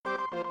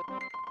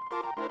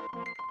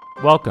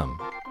Welcome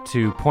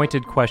to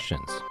Pointed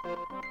Questions.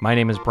 My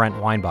name is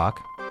Brent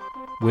Weinbach.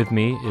 With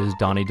me is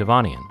Donnie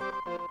Devonian.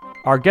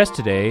 Our guest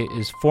today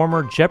is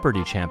former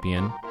Jeopardy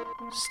champion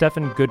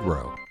Stephen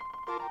Goodrow.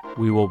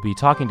 We will be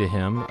talking to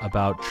him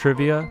about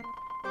trivia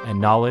and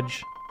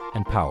knowledge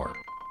and power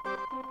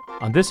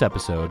on this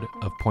episode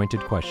of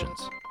Pointed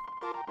Questions.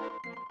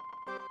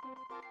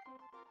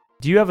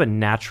 Do you have a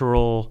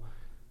natural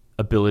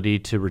ability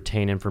to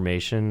retain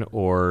information,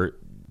 or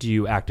do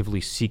you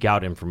actively seek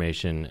out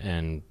information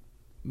and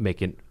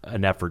make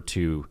an effort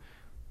to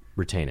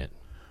retain it?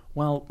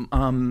 Well,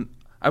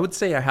 I would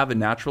say I have a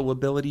natural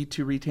ability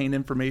to retain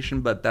information,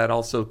 but that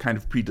also kind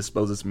of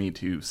predisposes me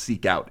to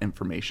seek out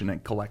information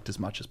and collect as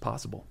much as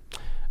possible.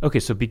 Okay,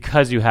 so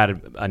because you had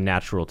a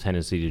natural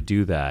tendency to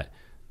do that,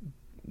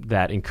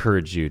 that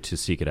encouraged you to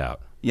seek it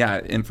out. Yeah,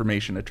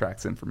 information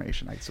attracts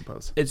information, I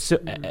suppose.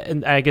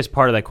 And I guess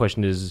part of that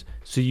question is,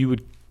 so you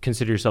would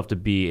consider yourself to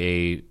be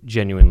a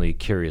genuinely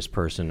curious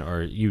person,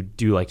 or you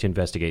do like to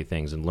investigate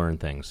things and learn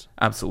things?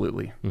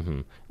 Absolutely.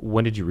 Mm-hmm.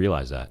 When did you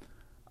realize that?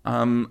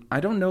 I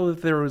don't know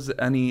if there was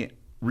any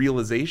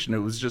realization. It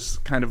was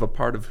just kind of a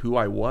part of who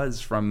I was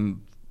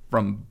from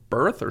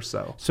birth or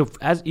so. So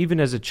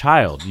even as a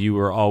child, you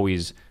were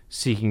always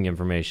seeking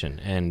information,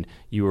 and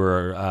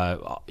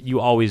you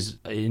always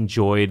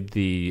enjoyed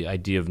the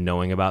idea of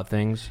knowing about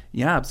things?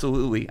 Yeah,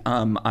 absolutely.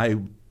 I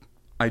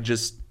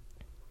just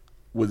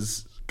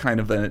was kind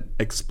of an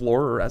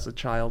explorer as a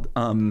child,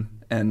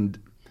 and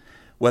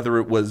whether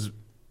it was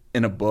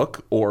in a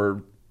book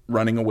or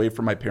running away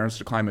from my parents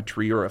to climb a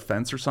tree or a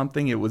fence or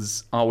something, it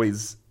was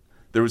always,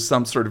 there was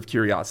some sort of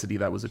curiosity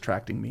that was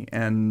attracting me,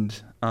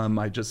 and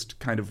I just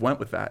kind of went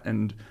with that.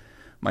 And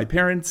my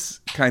parents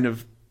kind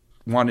of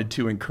wanted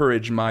to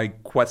encourage my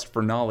quest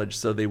for knowledge,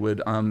 so they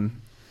would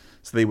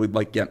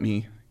like get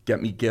me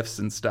gifts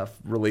and stuff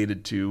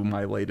related to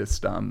my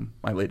latest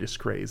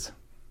craze.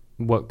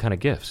 What kind of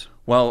gifts?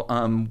 Well,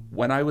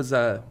 when I was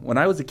a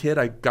kid,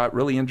 I got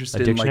really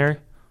interested in dictionary?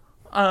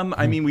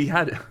 I mean, we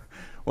had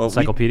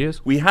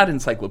encyclopedias. We had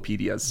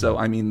encyclopedias, so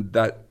I mean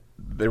that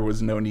there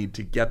was no need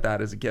to get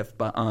that as a gift.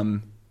 But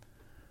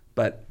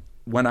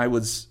when I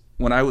was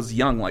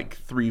young, like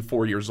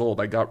 3-4 years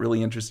old, I got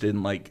really interested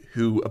in like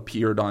who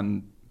appeared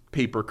on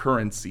paper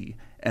currency,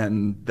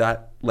 and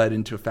that led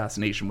into a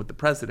fascination with the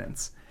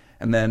presidents.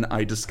 And then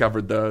I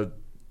discovered the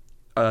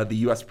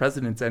U.S.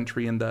 president's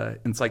entry in the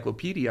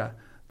encyclopedia,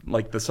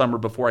 like the summer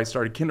before I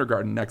started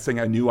kindergarten. Next thing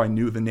I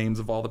knew the names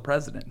of all the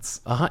presidents.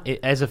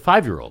 As a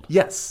 5-year-old?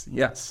 Yes.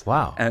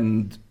 Wow.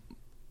 And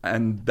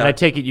I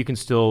take it you can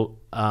still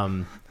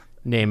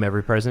name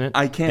every president?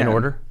 I can. In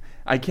order?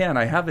 I can.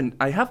 I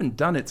haven't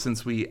done it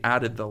since we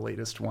added the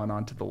latest one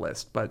onto the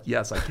list, but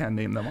yes, I can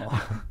name them all.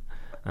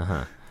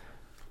 Uh-huh.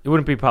 It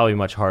wouldn't be probably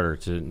much harder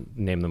to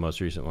name the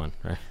most recent one,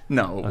 right?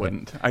 No, it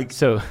wouldn't. I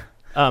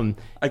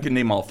can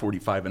name all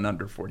 45 in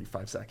under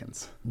 45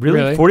 seconds.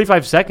 Really?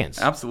 45 seconds?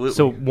 Absolutely.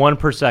 So one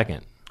per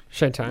second.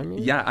 Should I time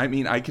you? Yeah, I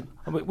mean, I could.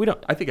 We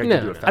don't. I think I could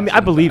do it faster. I mean,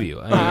 I believe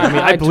you.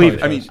 I believe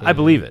it. I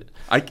believe it.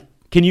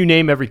 Can you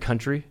name every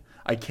country?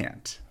 I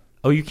can't.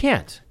 Oh, you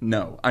can't?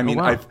 No. I mean,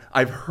 wow.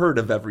 I've heard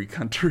of every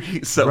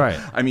country. So, right.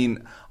 I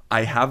mean,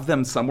 I have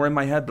them somewhere in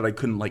my head, but I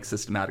couldn't like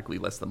systematically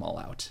list them all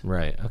out.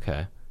 Right.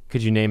 Okay.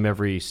 Could you name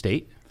every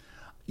state?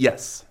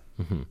 Yes.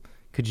 Mm-hmm.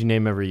 Could you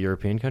name every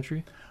European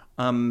country?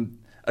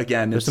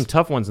 Again, there's some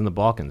tough ones in the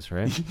Balkans,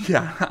 right?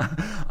 Yeah.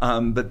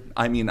 But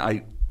I mean,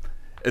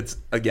 it's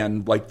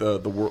again like the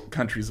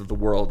countries of the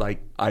world.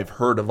 I've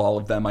heard of all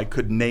of them. I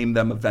could name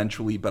them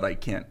eventually, but I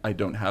can't. I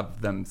don't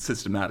have them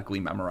systematically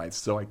memorized,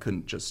 so I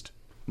couldn't just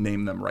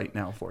name them right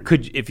now for you.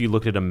 If you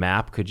looked at a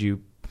map, could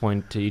you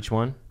point to each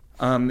one?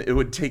 It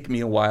would take me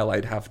a while.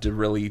 I'd have to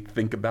really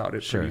think about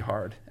it pretty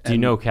hard. Do you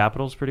know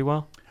capitals pretty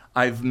well?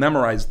 I've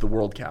memorized the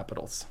world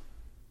capitals.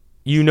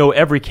 You know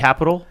every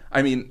capital?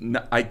 I mean,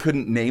 I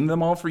couldn't name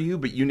them all for you,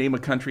 but you name a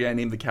country, I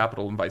name the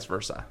capital, and vice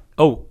versa.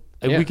 Oh,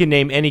 yeah. We can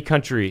name any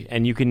country,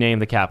 and you can name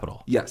the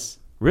capital? Yes.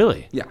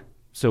 Really? Yeah.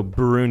 So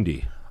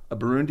Burundi.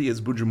 Burundi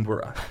is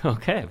Bujumbura.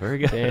 Okay, very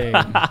good.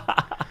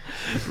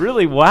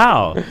 Really?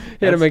 Wow.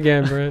 Hit him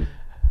again, Brent.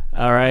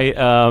 All right.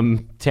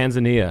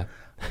 Tanzania.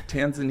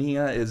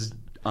 Tanzania is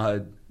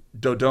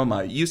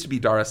Dodoma. It used to be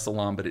Dar es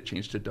Salaam, but it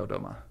changed to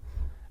Dodoma.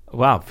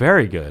 Wow,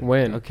 very good.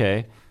 When?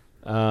 Okay.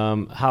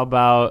 How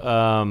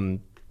about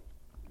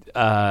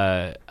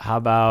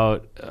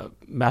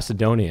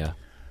Macedonia?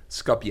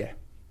 Skopje.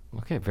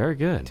 Okay, very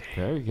good.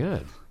 Very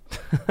good.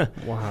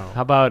 Wow.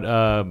 How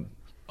about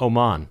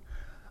Oman?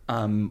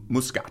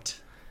 Muscat.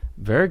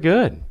 Very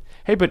good.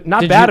 Hey, but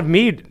not bad of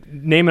me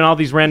naming all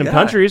these random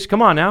countries.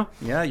 Come on now.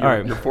 Yeah,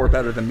 you're 4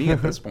 better than me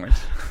at this point.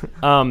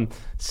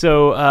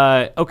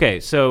 Okay.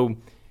 So,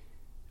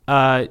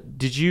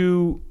 did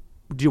you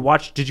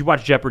watch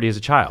Jeopardy as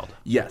a child?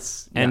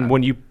 Yes. And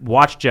when you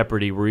watched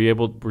Jeopardy, were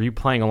you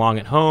playing along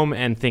at home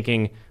and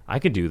thinking, I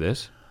could do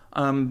this?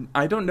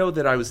 I don't know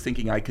that I was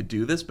thinking I could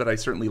do this, but I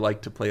certainly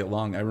like to play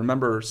along. I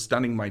remember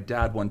stunning my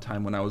dad one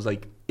time when I was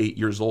like 8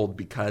 years old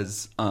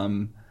because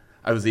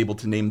I was able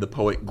to name the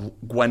poet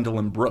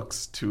Gwendolyn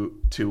Brooks to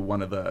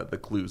one of the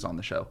clues on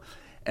the show.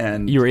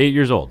 And you were 8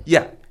 years old.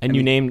 Yeah. And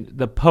you named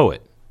the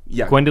poet.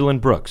 Yeah. Gwendolyn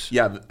Brooks.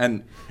 Yeah,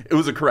 and it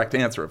was a correct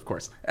answer, of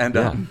course.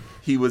 And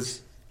he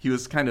was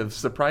kind of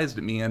surprised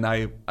at me, and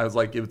I was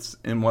like, it's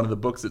in one of the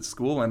books at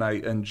school,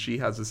 and she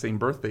has the same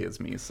birthday as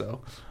me,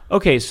 so.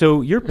 Okay, so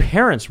your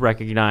parents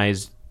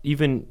recognized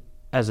even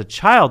as a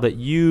child that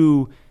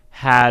you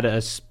had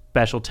a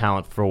special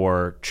talent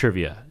for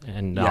trivia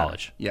and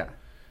knowledge. Yeah.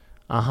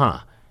 Uh-huh.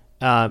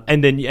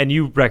 And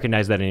you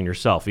recognized that in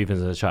yourself, even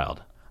as a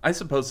child. I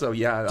suppose so,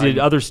 yeah.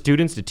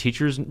 Did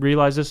teachers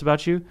realize this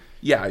about you?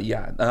 Yeah.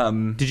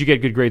 Did you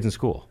get good grades in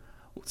school?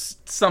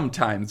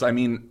 Sometimes. I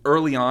mean,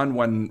 early on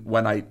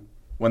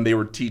when they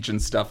were teaching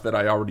stuff that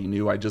I already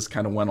knew, I just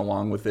kind of went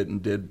along with it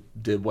and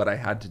did what I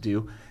had to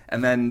do.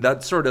 And then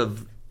that sort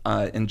of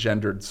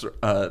engendered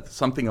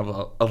something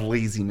of a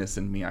laziness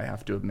in me, I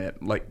have to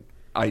admit. Like,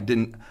 I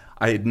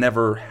had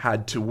never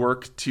had to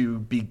work to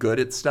be good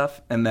at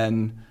stuff, and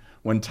then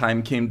when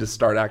time came to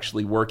start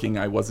actually working,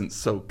 I wasn't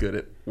so good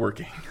at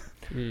working.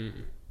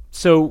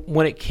 So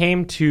when it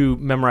came to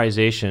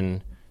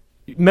memorization's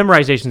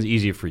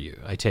easier for you,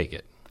 I take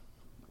it.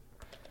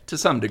 To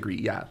some degree,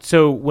 yeah.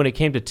 So when it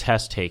came to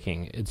test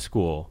taking at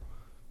school,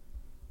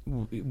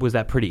 was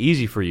that pretty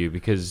easy for you?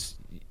 Because,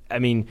 I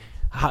mean,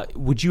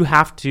 would you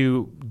have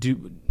to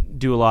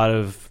do a lot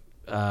of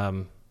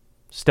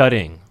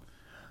studying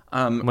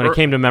when it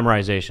came to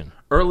memerization?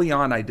 Early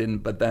on, I didn't,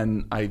 but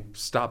then I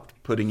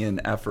stopped putting in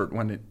effort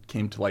when it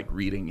came to like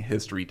reading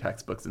history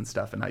textbooks and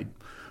stuff, and I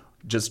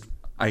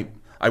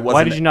wasn't.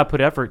 Why did you not put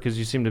effort? Because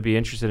you seem to be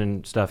interested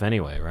in stuff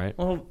anyway, right?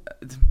 Well,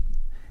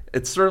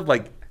 it's sort of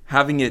like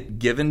having it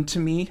given to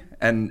me,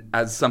 and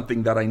as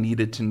something that I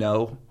needed to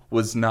know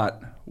was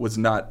not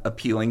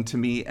appealing to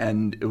me,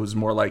 and it was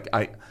more like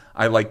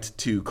I liked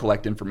to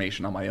collect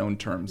information on my own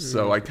terms,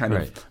 so I kind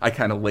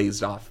of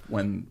lazed off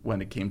when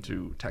it came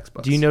to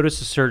textbooks. Do you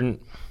notice a certain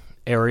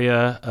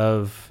area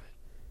of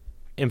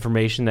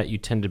information that you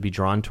tend to be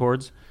drawn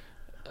towards?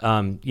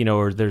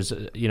 Or there's,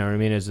 you know what I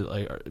mean? Is it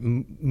like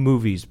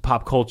movies,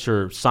 pop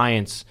culture,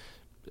 science,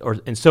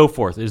 and so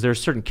forth? Is there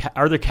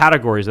are there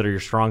categories that are your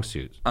strong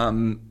suits?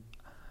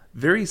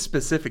 Very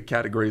specific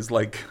categories,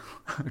 like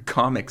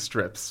comic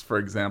strips, for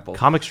example.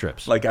 Comic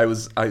strips. Like I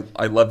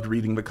loved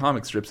reading the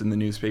comic strips in the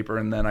newspaper,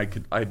 and then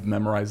I'd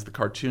memorize the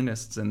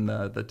cartoonists and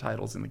the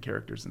titles and the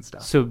characters and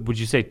stuff. So would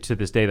you say to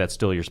this day that's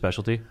still your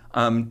specialty?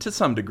 To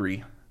some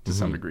degree.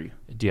 Some degree.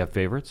 Do you have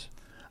favorites?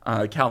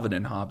 Calvin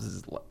and Hobbes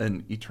is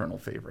an eternal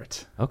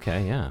favorite.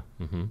 Okay, yeah.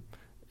 Mm-hmm.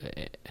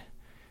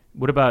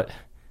 What about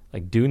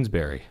like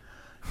Doonesbury?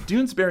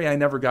 Doonesbury I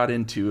never got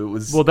into.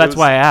 That's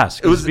why I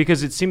asked. It was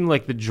because it seemed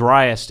like the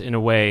driest in a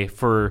way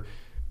for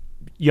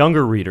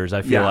younger readers,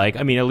 I feel like.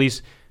 I mean, at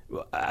least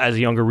as a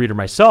younger reader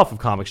myself of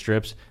comic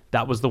strips,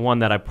 that was the one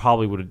that I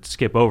probably would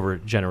skip over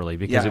generally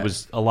because it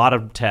was a lot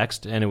of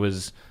text and it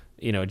was,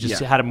 it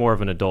had a more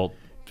of an adult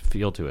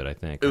feel to it, I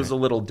think. It was a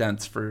little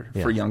dense for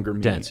younger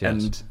me. Dense,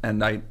 yes.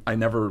 And I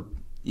never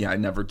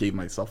gave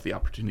myself the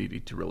opportunity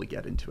to really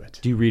get into it.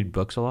 Do you read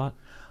books a lot?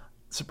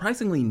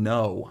 Surprisingly,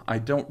 no. I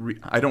don't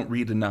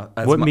read enough.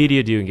 What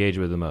media do you engage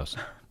with the most?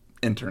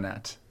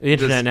 Internet. The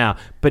internet now.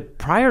 But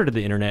prior to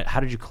the internet,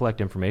 how did you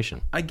collect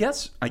information? I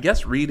guess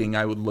reading,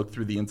 I would look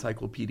through the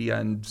encyclopedia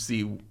and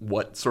see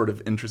what sort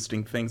of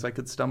interesting things I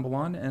could stumble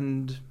on.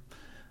 And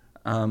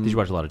did you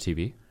watch a lot of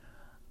TV?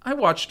 I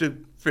watched a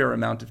fair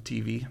amount of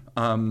TV.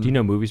 Do you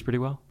know movies pretty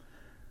well?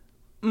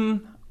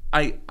 I'm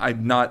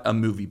not a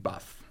movie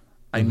buff.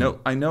 I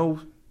know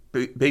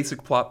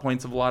basic plot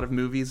points of a lot of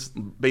movies,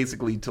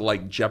 basically to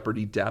like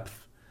Jeopardy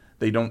depth.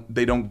 They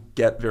don't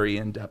get very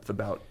in depth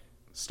about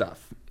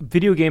stuff.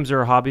 Video games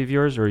are a hobby of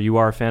yours, or you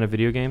are a fan of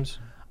video games?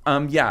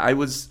 Yeah, I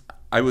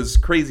was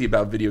crazy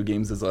about video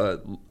games as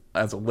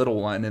a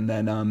little one, and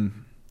then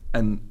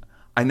and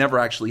I never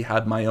actually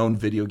had my own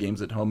video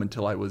games at home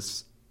until I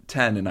was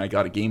 10, and I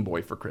got a Game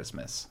Boy for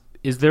Christmas.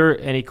 Is there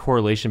any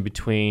correlation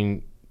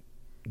between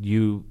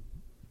you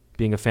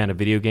being a fan of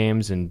video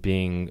games and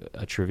being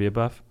a trivia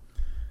buff?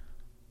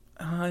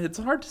 It's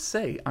hard to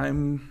say. I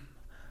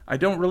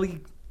don't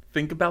really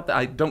think about that.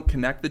 I don't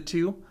connect the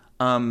two.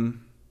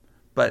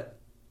 But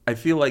I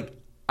feel like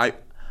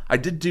I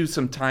did do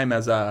some time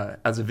as a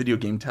video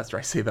game tester.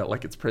 I say that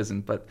like it's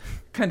prison, but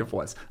kind of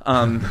was.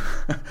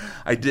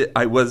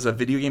 I was a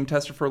video game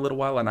tester for a little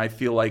while, and I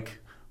feel like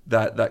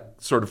that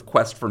sort of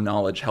quest for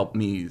knowledge helped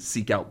me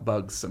seek out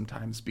bugs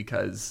sometimes,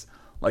 because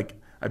like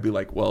I'd be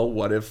like, well,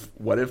 what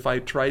if I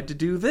tried to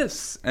do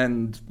this?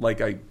 And like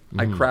I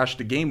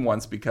crashed a game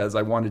once because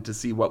I wanted to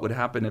see what would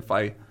happen if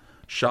I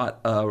shot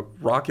a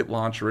rocket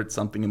launcher at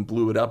something and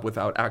blew it up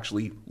without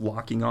actually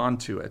locking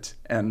onto it.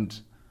 And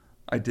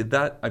I did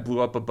that. I blew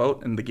up a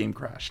boat and the game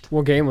crashed.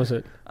 What game was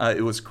it?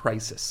 It was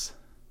Crysis.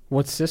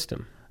 What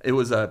system? It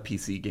was a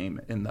PC game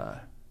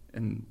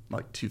in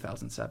like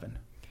 2007.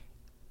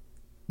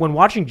 When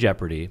watching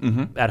Jeopardy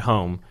at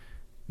home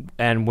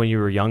and when you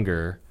were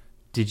younger,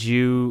 did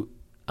you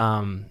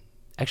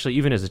actually,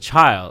 even as a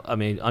child, I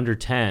mean, under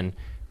 10,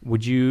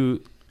 would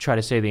you try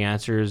to say the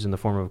answers in the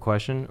form of a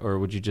question, or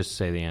would you just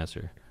say the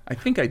answer? I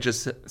think I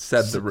just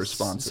said the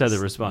responses. Said the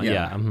response,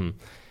 yeah.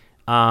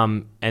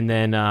 And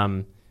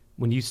then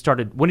when did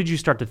you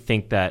start to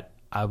think that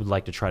I would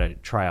like to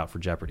try out for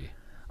Jeopardy?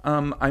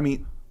 I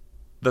mean,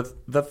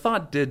 the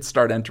thought did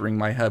start entering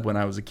my head when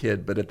I was a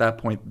kid, but at that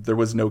point there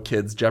was no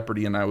Kids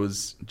Jeopardy, and I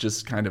was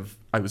just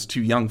I was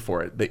too young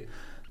for it.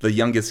 The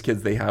youngest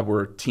kids they had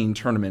were Teen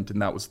Tournament,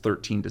 and that was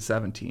 13 to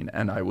 17,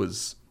 and I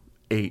was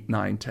 8,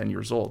 9, 10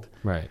 years old.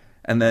 Right.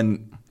 And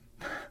then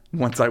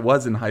once I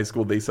was in high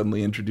school, they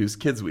suddenly introduced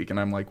Kids Week, and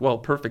I'm like, well,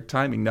 perfect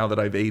timing now that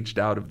I've aged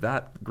out of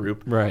that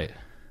group. Right.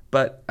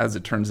 But as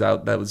it turns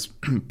out, that was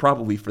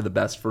probably for the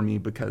best for me,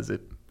 because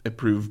it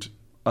proved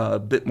a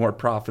bit more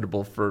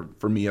profitable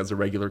for me as a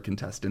regular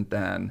contestant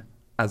than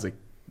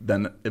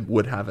it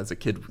would have as a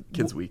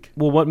Kids Week.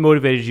 Well, what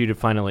motivated you to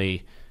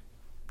finally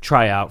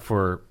try out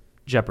for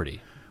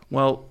Jeopardy?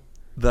 Well,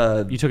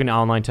 you took an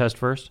online test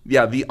first?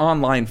 Yeah, the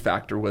online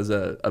factor was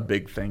a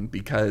big thing,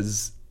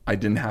 because I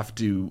didn't have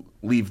to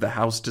leave the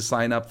house to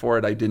sign up for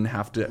it. I didn't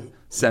have to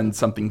send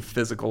something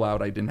physical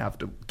out. I didn't have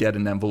to get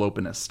an envelope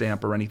and a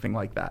stamp or anything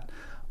like that.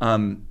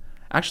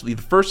 Actually,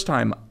 the first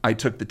time I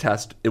took the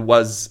test, it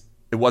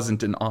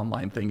wasn't an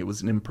online thing. It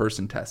was an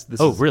in-person test.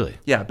 Really?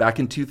 Yeah, back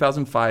in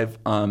 2005,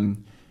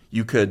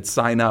 you could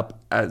sign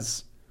up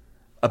as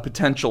a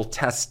potential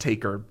test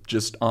taker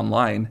just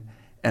online,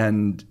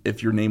 and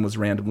if your name was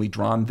randomly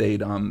drawn,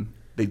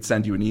 they'd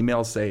send you an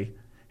email, say,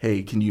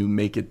 hey, can you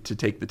make it to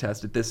take the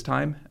test at this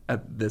time,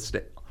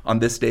 on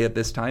this day at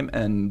this time?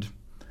 And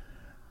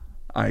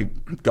I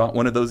got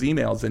one of those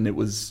emails, and it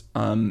was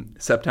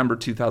September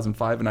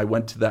 2005, and I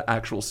went to the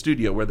actual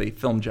studio where they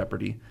filmed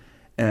Jeopardy,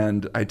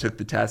 and I took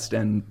the test,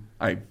 and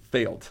I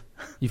failed.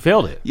 You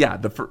failed it? Yeah,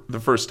 the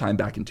first time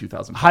back in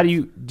 2005. How do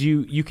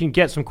you can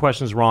get some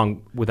questions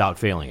wrong without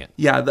failing it?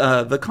 Yeah,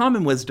 the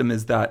common wisdom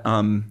is that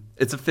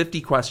it's a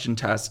 50-question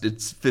test.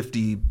 It's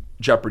 50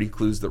 Jeopardy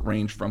clues that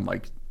range from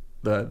like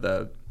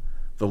the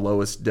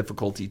lowest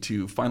difficulty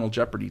to Final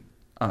Jeopardy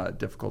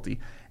difficulty,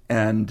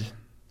 and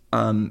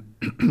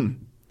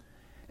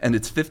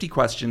it's 50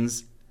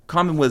 questions.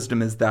 Common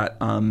wisdom is that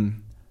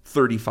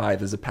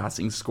 35 is a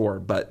passing score,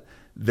 but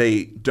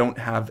they don't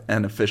have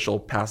an official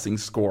passing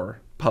score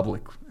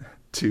public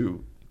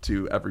to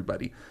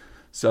everybody.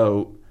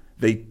 So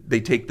they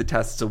take the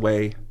tests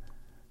away,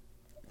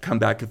 come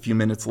back a few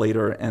minutes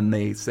later, and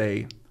they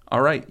say,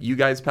 all right, you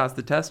guys passed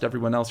the test,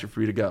 everyone else, you're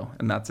free to go.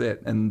 And that's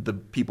it. And the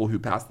people who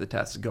pass the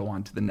test go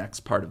on to the next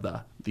part of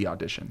the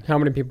audition. How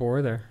many people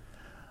were there?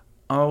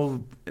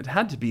 Oh, it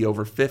had to be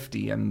over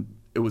 50, and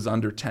it was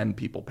under 10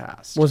 people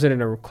passed. Was it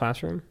in a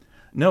classroom?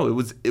 No, it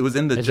was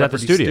in the Is that the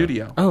Jeopardy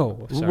studio.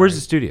 Oh, sorry. Where's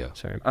the studio?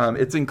 Sorry.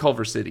 It's in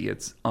Culver City.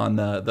 It's on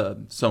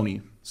the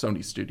Sony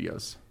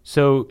studios.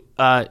 So,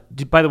 by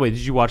the way, did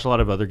you watch a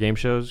lot of other game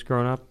shows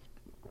growing up?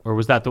 Or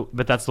was that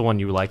but that's the one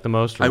you liked the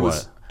most, or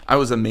what? I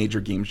was a major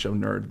game show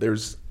nerd.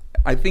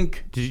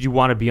 Did you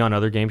want to be on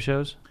other game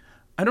shows?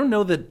 I don't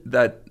know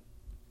that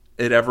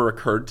it ever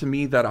occurred to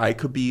me that I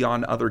could be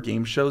on other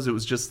game shows. It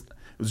was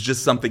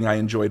just something I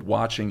enjoyed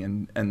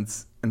watching and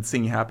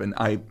seeing happen.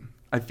 I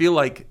feel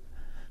like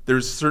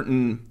there's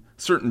certain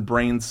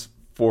brains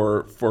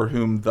for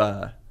whom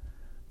the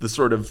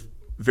sort of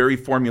very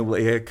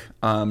formulaic,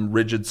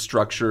 rigid,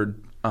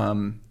 structured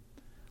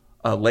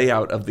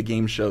layout of the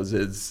game shows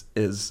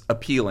is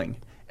appealing.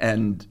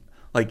 And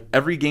like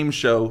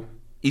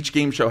each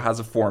game show has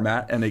a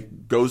format, and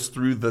it goes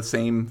through the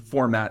same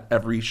format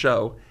every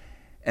show.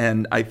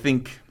 And I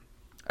think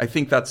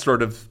that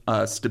sort of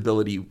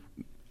stability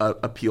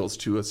appeals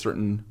to a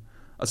certain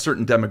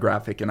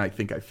demographic, and I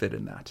think I fit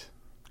in that.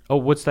 Oh,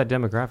 what's that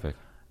demographic?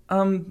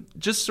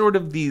 Just sort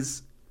of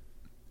these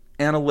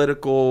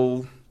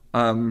analytical,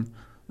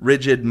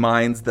 rigid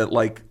minds that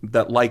like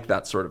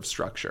that sort of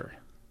structure.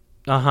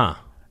 Uh-huh.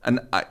 And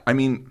I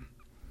mean,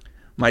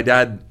 my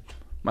dad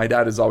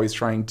is always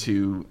trying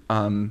to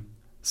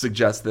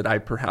suggest that I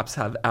perhaps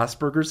have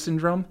Asperger's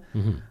syndrome.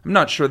 Mm-hmm. I'm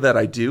not sure that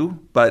I do,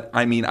 but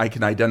I mean, I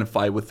can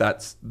identify with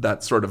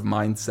that sort of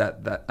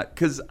mindset, that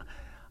because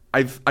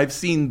I've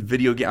seen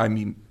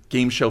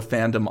game show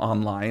fandom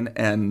online,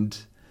 and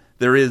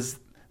there is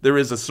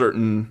a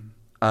certain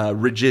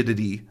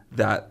rigidity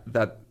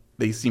that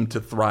they seem to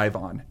thrive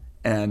on,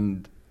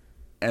 and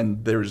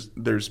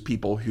there's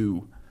people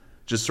who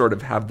just sort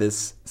of have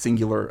this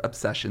singular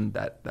obsession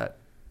that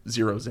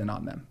zeroes in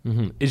on them.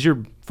 Mm-hmm. Is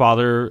your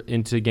father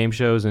into game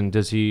shows, and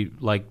does he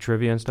like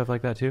trivia and stuff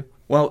like that too?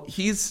 Well,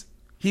 he's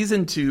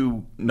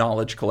into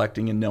knowledge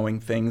collecting and knowing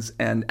things,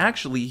 and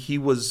actually he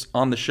was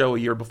on the show a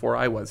year before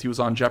I was. He was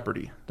on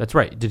Jeopardy. That's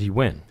right. Did he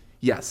win?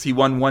 Yes, he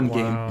won one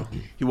game.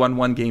 He won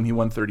one game. He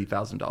won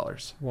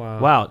 $30,000.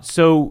 Wow.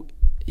 So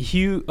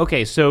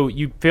so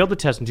you failed the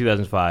test in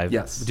 2005.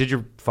 Yes. Did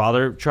your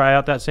father try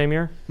out that same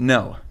year?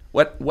 No.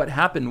 What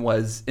happened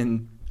was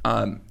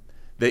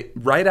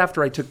right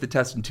after I took the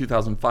test in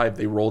 2005,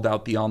 they rolled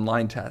out the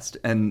online test,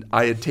 and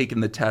I had taken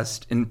the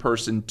test in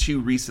person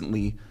too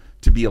recently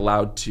to be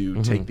allowed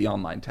to take the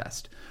online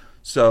test.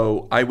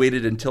 So I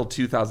waited until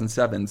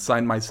 2007,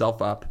 signed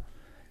myself up,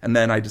 And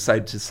then I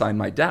decided to sign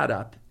my dad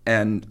up,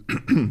 and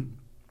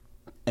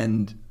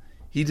and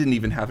he didn't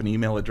even have an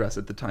email address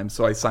at the time,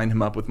 so I signed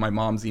him up with my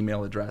mom's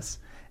email address.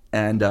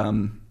 And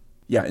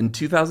in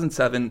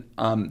 2007,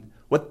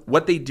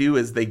 what they do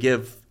is they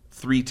give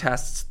 3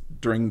 tests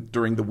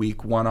during the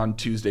week: one on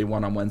Tuesday,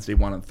 one on Wednesday,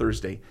 one on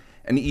Thursday,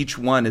 and each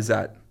one is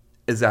at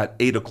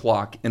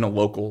 8:00 in a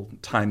local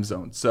time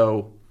zone.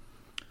 So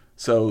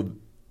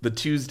the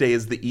Tuesday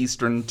is the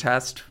Eastern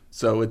test,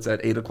 so it's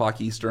at 8:00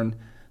 Eastern.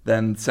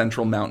 Then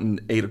Central Mountain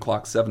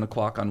 8:00,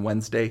 7:00 on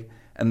Wednesday,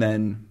 and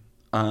then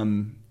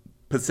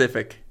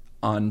Pacific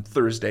on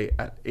Thursday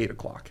at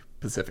 8:00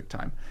 Pacific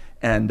time.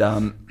 And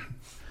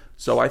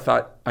so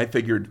I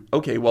figured,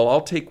 okay, well,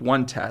 I'll take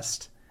one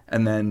test,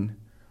 and then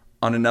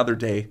on another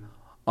day,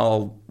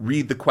 I'll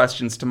read the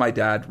questions to my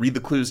dad, read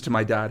the clues to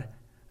my dad,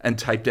 and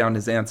type down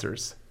his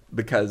answers,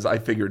 because I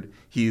figured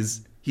he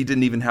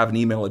didn't even have an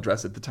email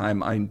address at the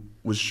time. I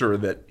was sure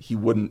that he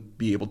wouldn't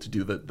be able to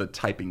do the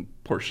typing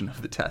portion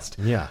of the test.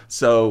 Yeah.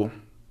 So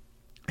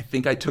I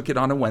think I took it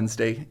on a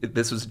Wednesday.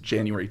 This was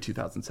January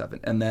 2007.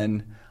 And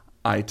then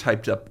I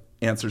typed up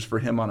answers for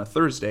him on a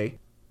Thursday.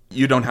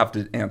 You don't have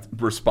to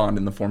respond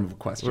in the form of a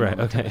question. Right, on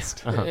the okay.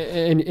 test.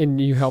 And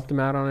you helped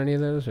him out on any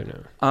of those or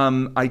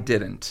no? I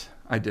didn't.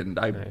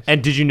 Nice.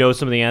 And did you know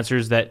some of the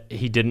answers that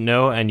he didn't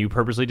know, and you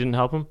purposely didn't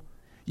help him?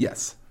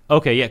 Yes.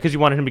 Okay, yeah, because you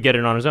wanted him to get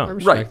it on his I own.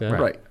 respect that.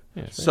 Right.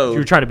 Yeah. So You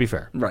were trying to be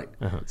fair. Right.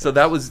 So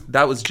that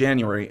was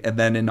January, and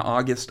then in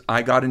August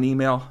I got an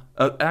email.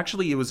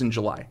 Actually, it was in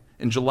July.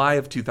 In July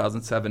of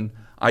 2007,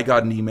 I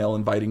got an email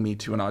inviting me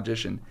to an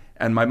audition,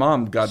 and my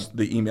mom got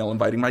the email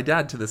inviting my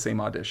dad to the same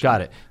audition.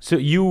 Got it. So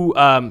you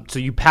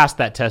passed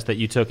that test that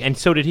you took, and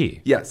so did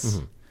he.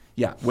 Yes.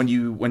 Yeah. When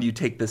you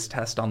take this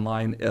test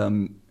online,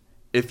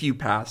 if you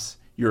pass,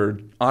 you're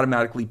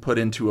automatically put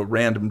into a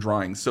random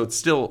drawing. So it's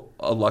still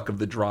a luck of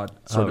the draw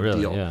sort of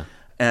really? deal. Yeah.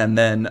 And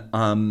then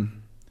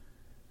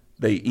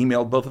they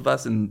emailed both of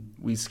us, and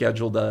we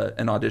scheduled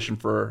an audition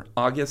for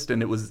August,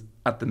 and it was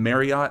at the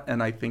Marriott,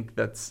 and I think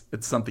it's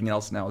something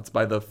else now. It's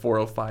by the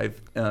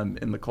 405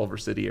 in the Culver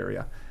City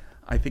area.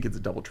 I think it's a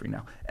DoubleTree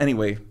now.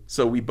 Anyway,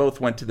 so we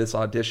both went to this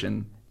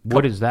audition.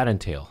 What does that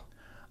entail?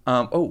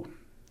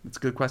 That's a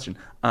good question.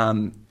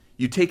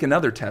 You take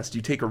another test.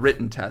 You take a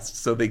written test.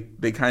 So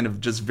they kind of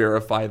just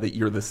verify that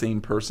you're the same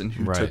person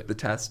who Right. took the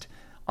test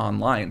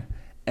online.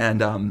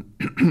 And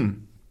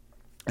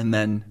and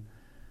then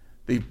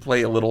they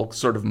play a little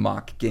sort of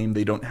mock game.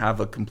 They don't have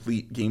a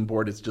complete game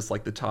board. It's just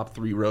like the top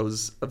 3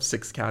 rows of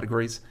 6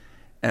 categories.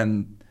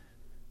 And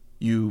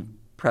you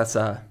press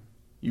a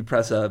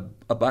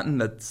button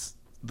that's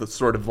the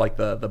sort of like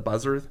the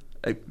buzzer.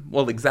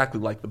 Well, exactly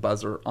like the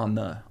buzzer on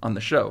the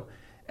show.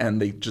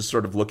 And they just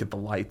sort of look at the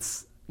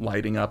lights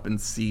lighting up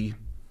and see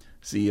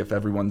if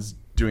everyone's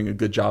doing a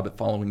good job at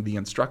following the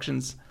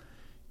instructions.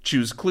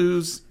 Choose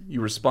clues,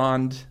 you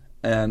respond,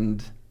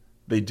 and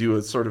they do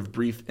a sort of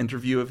brief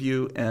interview of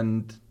you,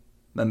 and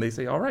then they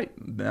say, all right,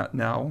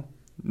 now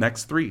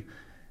next 3.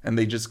 And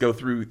they just go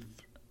through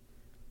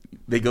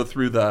the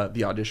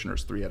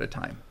auditioners 3 at a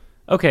time.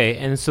 Okay,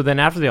 and so then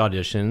after the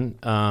audition,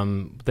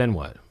 then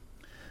what?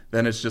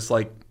 Then it's just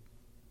like,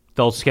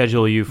 They'll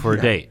schedule you for a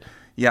Yeah. date.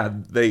 yeah,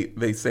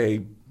 they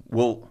say,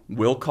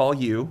 we'll call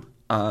you.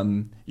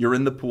 You're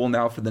in the pool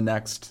now for the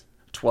next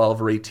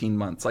 12 or 18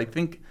 months. I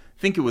think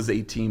it was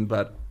 18,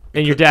 but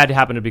And your dad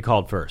happened to be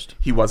called first.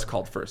 he was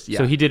called first. Yeah,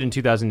 So he did in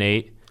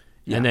 2008,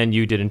 Yeah. and then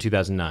you did in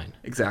 2009.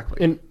 exactly.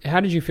 And how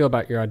did you feel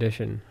about your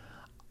audition?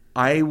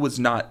 I was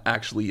not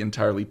actually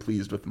entirely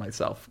pleased with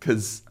myself,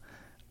 because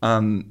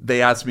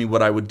they asked me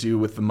what I would do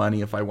with the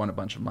money if I won a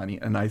bunch of money.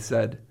 And I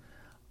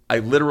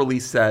literally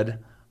said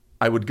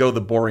I would go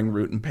the boring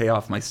route and pay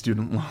off my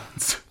student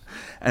loans.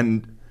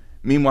 And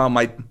meanwhile,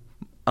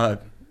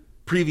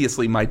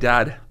 previously my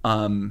dad,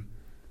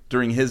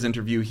 during his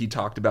interview, he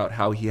talked about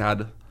how he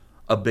had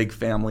a big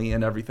family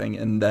and everything.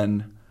 And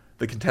then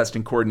the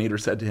contesting coordinator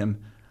said to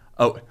him,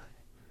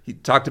 he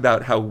talked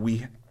about how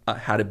we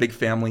had a big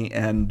family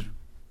and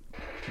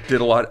did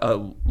a lot,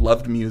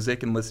 loved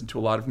music and listened to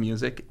a lot of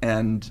music.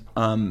 And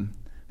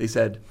they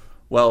said,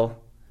 well,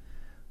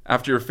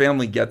 after your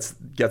family gets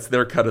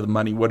their cut of the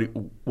money,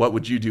 what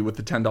would you do with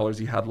the $10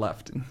 you had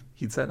left? And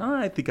he said,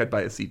 I think I'd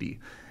buy a CD.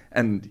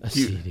 And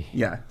CD.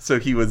 Yeah. So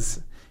he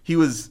was,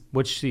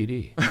 Which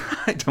CD?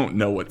 I don't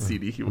know what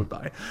CD he would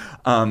buy.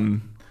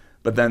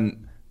 But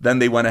then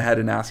they went ahead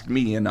and asked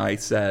me, and I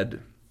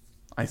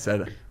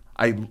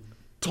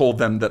told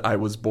them that I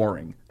was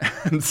boring.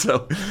 And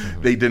so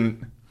they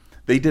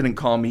didn't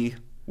call me.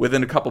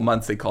 Within a couple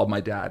months, they called my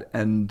dad,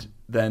 and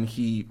then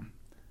he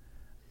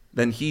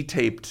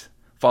taped.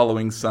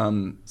 Following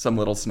some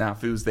little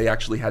snafus, they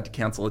actually had to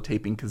cancel a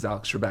taping because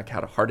Alex Trebek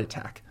had a heart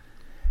attack.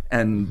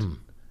 And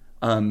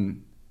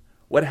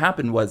what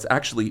happened was,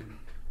 actually,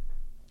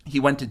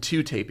 he went to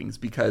 2 tapings,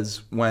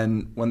 because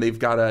when they've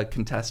got a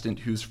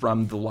contestant who's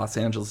from the Los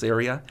Angeles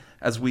area,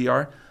 as we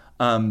are,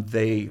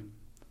 they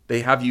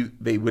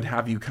would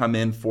have you come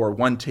in for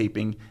 1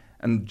 taping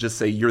and just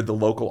say you're the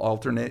local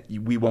alternate.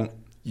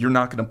 You're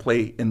not going to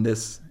play in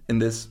this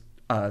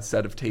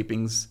set of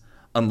tapings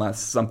unless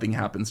something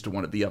happens to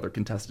one of the other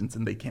contestants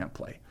and they can't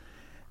play.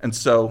 And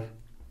so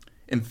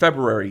in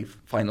February,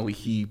 finally,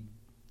 he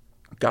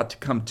got to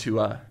come to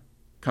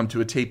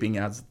a taping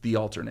as the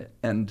alternate.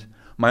 And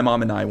my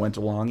mom and I went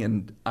along,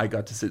 and I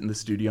got to sit in the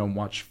studio and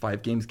watch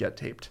 5 games get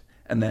taped.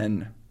 And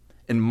then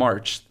in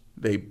March,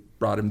 they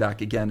brought him back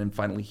again, and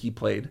finally he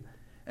played,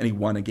 and he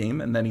won a game,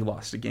 and then he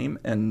lost a game,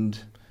 and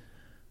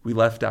we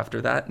left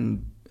after that,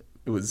 and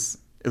it was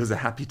a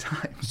happy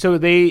time. So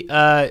they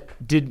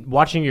did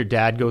watching your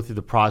dad go through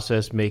the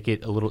process make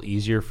it a little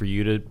easier for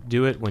you to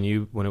do it when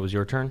it was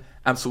your turn?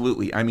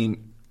 Absolutely. I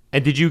mean,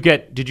 and did you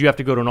have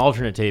to go to an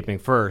alternate taping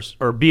first,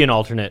 or be an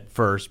alternate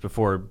first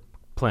before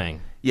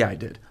playing? Yeah, I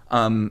did.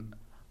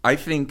 I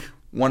think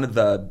one of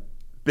the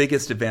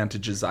biggest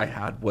advantages I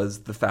had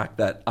was the fact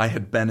that I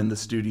had been in the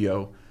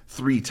studio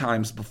 3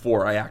 times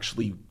before I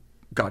actually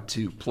got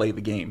to play the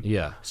game.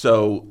 Yeah.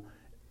 So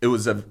it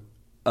was a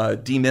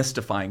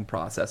demystifying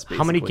process, basically.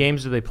 How many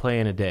games do they play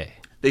in a day?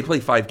 They play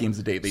 5 games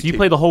a day. So you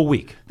play the whole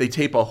week? They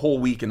tape a whole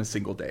week in a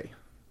single day.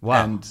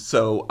 Wow. And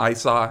so I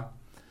saw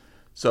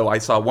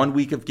 1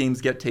 week of games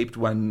get taped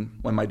when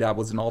my dad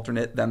was an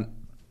alternate. Then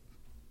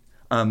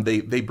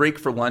they break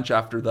for lunch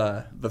after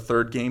the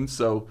third game.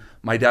 So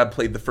my dad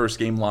played the first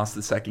game, lost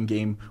the second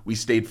game. We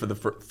stayed for the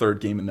third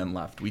game and then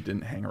left. We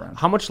didn't hang around.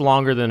 How much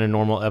longer than a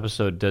normal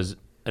episode does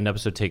an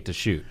episode take to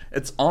shoot?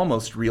 It's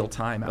almost real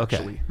time,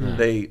 actually.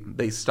 Okay.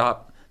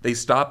 They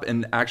stop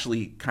and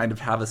actually kind of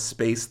have a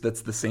space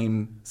that's the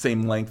same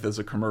length as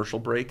a commercial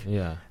break.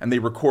 Yeah. And they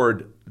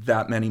record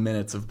that many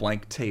minutes of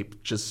blank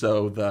tape just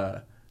so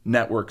the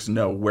networks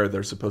know where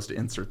they're supposed to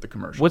insert the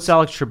commercials. What's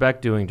Alex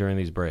Trebek doing during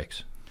these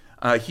breaks?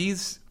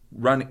 He's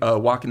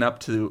walking up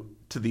to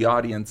the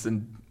audience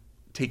and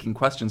taking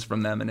questions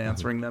from them and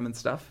answering them and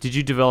stuff. Did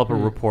you develop a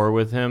rapport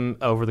with him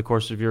over the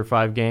course of your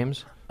 5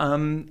 games?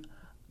 I'm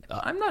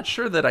not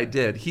sure that I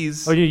did.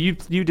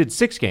 You did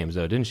 6 games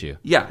though, didn't you?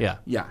 Yeah.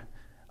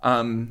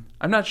 I'm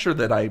not sure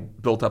that I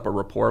built up a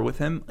rapport with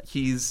him.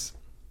 He's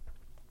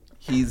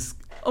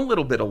a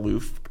little bit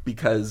aloof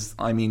because,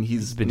 I mean,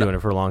 he's been doing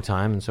it for a long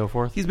time and so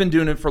forth. He's been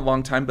doing it for a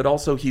long time, but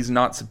also he's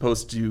not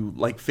supposed to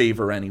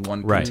favor any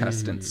one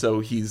contestant. So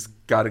he's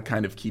got to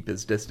kind of keep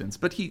his distance.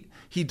 But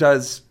he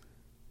does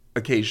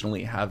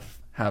occasionally have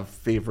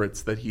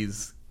favorites that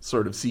he's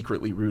sort of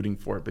secretly rooting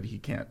for, but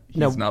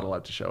he's not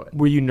allowed to show it.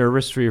 Were you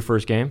nervous for your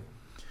first game?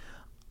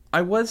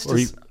 I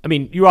was.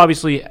 You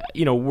obviously,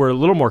 were a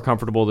little more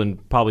comfortable than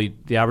probably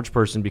the average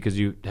person because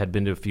you had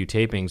been to a few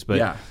tapings, but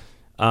yeah.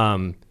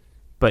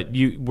 But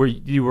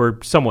you were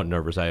somewhat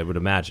nervous, I would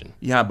imagine.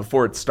 Yeah,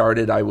 before it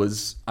started, I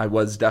was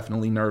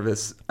definitely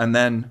nervous, and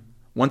then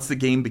once the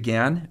game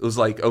began, it was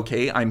like,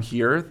 okay, I'm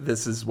here.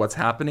 This is what's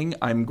happening.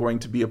 I'm going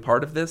to be a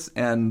part of this,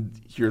 and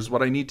here's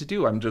what I need to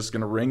do. I'm just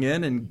going to ring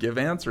in and give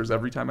answers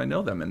every time I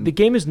know them. And the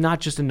game is not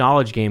just a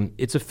knowledge game;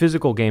 it's a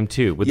physical game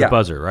too, with the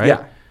buzzer, right?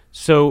 Yeah.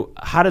 So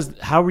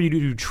how were you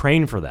to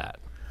train for that?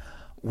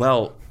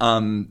 Well,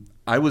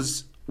 I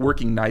was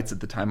working nights at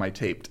the time I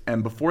taped,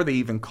 and before they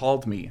even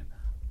called me,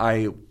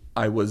 I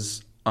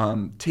was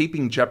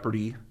taping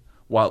Jeopardy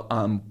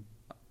while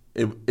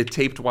it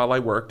taped while I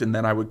worked, and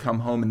then I would come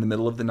home in the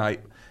middle of the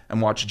night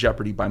and watch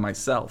Jeopardy by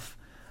myself.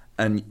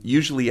 And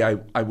usually I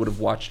would have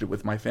watched it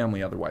with my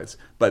family otherwise,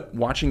 but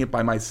watching it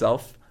by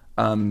myself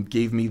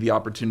gave me the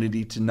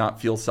opportunity to not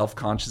feel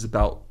self-conscious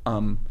about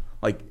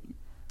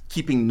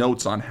keeping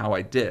notes on how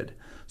I did.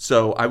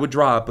 So I would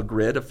draw up a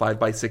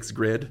 5x6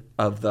 grid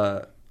of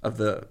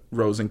the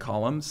rows and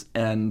columns,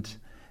 and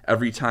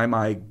every time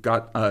I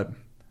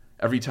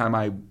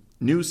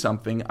knew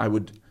something, I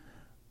would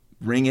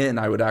ring in.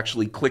 I would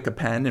actually click a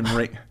pen and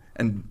ring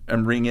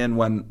and ring in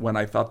when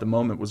I thought the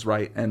moment was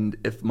right. And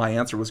if my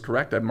answer was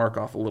correct, I'd mark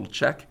off a little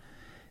check.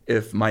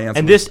 If my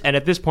answer and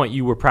at this point,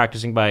 you were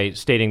practicing by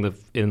stating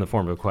in the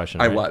form of a question.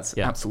 Right? I was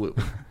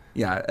absolutely.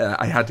 Yeah,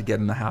 I had to get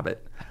in the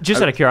habit.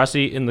 Just out of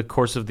curiosity, in the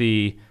course of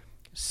the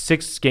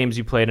 6 games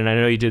you played, and I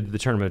know you did the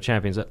Tournament of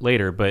Champions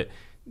later, but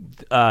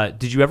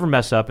did you ever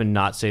mess up and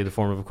not say the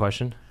form of a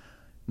question?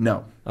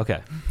 No.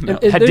 Okay. No.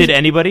 Did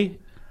anybody?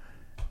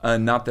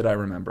 Not that I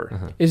remember.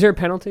 Uh-huh. Is there a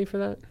penalty for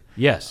that?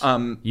 Yes.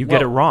 You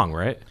get it wrong,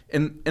 right?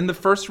 In the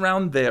first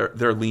round,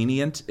 they're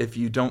lenient. If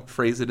you don't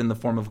phrase it in the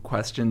form of a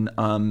question,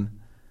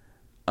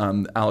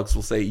 Alex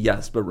will say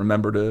yes, but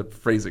remember to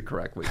phrase it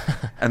correctly.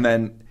 And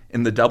then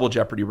in the double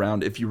Jeopardy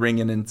round, if you ring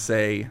in and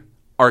say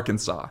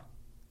Arkansas,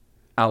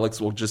 Alex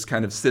will just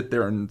kind of sit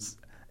there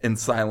in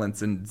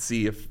silence and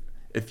see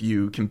if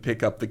you can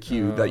pick up the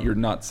cue that you're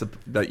not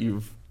that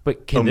you've.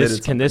 But can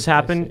this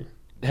happen?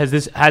 Has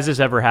this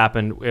ever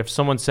happened? If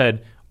someone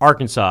said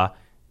Arkansas,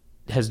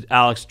 has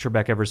Alex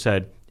Trebek ever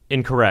said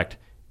incorrect,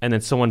 and then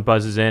someone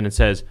buzzes in and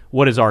says,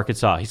 "What is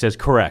Arkansas?" He says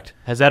correct.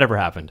 Has that ever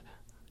happened?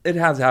 It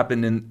has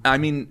happened, and I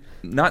mean,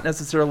 not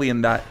necessarily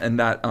in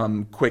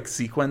that quick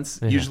sequence.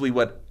 Yeah. Usually,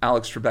 what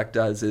Alex Trebek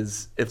does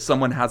is, if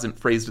someone hasn't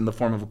phrased in the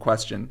form of a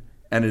question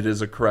and it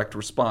is a correct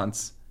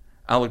response,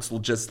 Alex will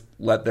just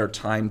let their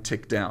time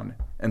tick down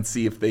and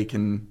see if they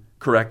can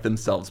correct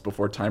themselves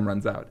before time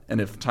runs out.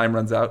 And if time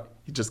runs out,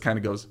 he just kind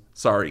of goes,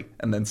 sorry.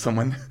 And then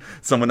someone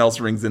else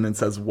rings in and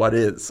says, what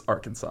is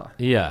Arkansas?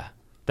 Yeah.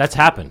 That's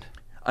happened.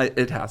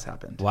 It has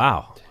happened.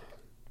 Wow.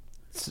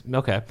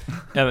 Okay.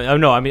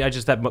 No, I mean,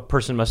 that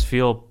person must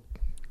feel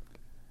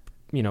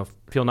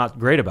not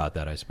great about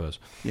that, I suppose.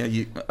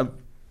 Yeah.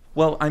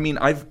 Well, I mean,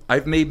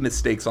 I've made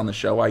mistakes on the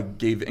show. I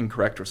gave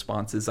incorrect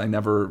responses. I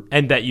never...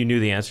 And that you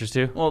knew the answers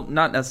to? Well,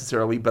 not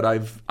necessarily, but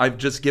I've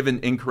just given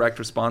incorrect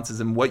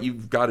responses. And what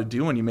you've got to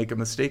do when you make a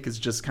mistake is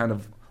just kind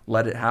of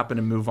let it happen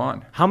and move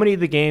on. How many of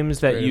the games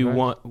that you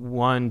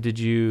won did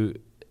you...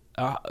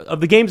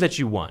 of the games that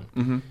you won,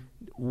 mm-hmm.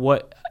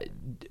 What...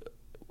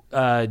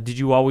 did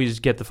you always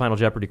get the Final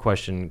Jeopardy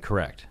question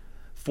correct?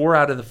 4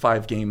 out of the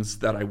 5 games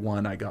that I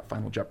won, I got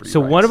Final Jeopardy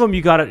So right. one of them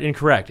you got it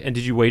incorrect. And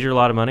did you wager a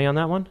lot of money on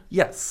that one?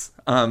 Yes.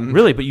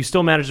 Really? But you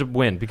still managed to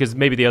win because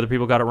maybe the other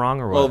people got it wrong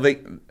or what? Well,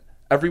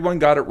 everyone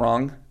got it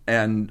wrong.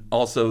 And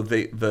also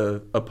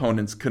the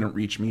opponents couldn't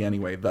reach me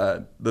anyway.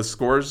 The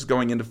scores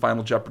going into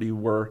Final Jeopardy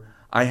were...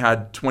 I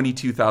had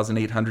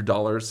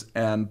 $22,800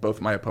 and both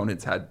my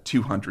opponents had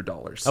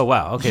 $200. Oh,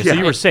 wow. Okay, so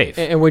you were safe.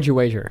 And what'd you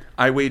wager?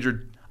 I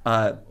wagered...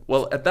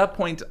 well, at that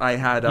point, I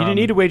had... you didn't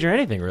need to wager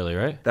anything, really,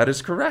 right? That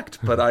is correct.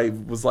 But I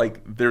was like,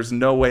 there's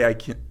no way I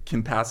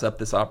can pass up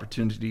this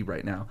opportunity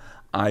right now.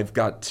 I've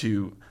got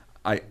to...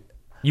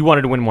 You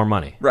wanted to win more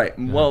money. Right.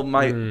 Yeah. Well,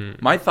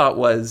 my thought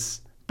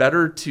was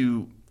better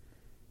to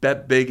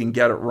bet big and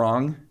get it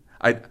wrong.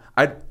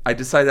 I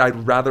decided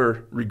I'd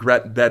rather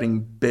regret betting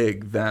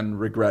big than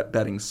regret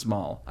betting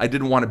small. I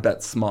didn't want to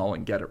bet small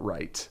and get it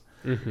right.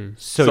 Mm-hmm.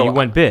 So you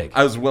went big.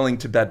 I was willing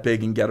to bet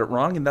big and get it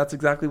wrong, and that's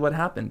exactly what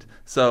happened.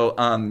 So,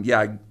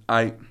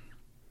 I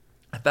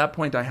at that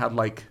point I had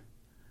like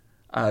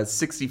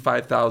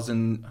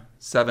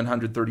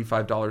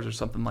 $65,735 or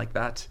something like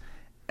that,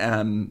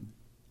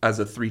 as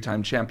a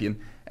 3-time champion.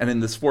 And in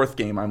this 4th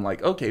game, I'm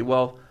like, okay,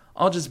 well,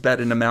 I'll just bet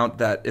an amount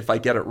that if I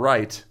get it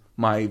right,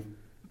 my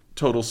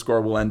total score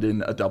will end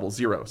in a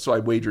 00. So I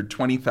wagered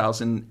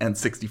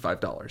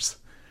 $20,065,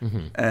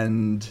 mm-hmm.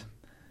 and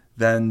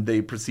then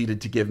they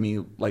proceeded to give me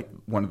like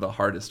one of the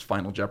hardest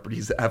Final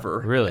Jeopardies ever.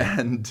 Really?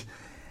 And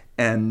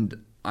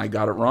I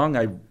got it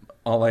wrong.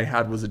 All I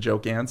had was a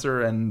joke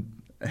answer,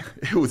 and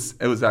it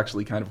was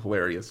actually kind of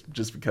hilarious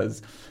just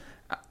because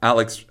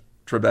Alex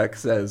Trebek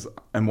says,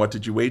 "And what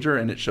did you wager?"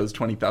 And it shows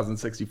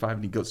 $20,065,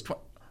 and he goes,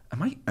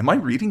 Am I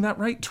reading that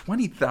right?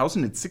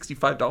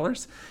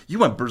 $20,065? You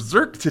went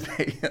berserk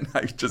today, and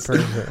I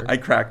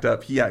cracked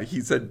up. Yeah,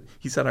 he said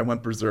I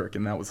went berserk,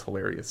 and that was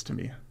hilarious to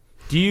me.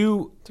 Do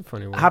you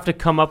have to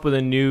come up with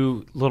a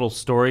new little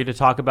story to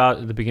talk about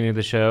at the beginning of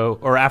the show,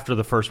 or after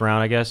the first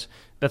round? I guess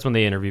that's when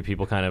they interview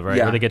people, kind of, right?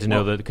 Yeah. Where they get to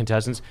know the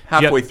contestants.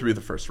 Halfway through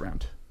the first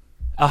round.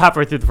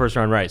 Halfway through the first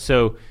round, right?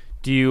 So,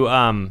 do you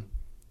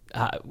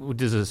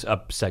does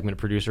a segment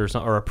producer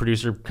or a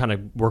producer kind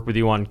of work with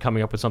you on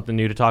coming up with something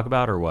new to talk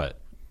about, or what?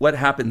 What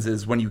happens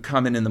is when you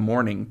come in the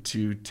morning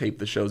to tape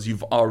the shows,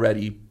 you've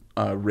already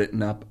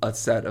written up a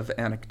set of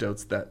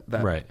anecdotes that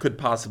right. could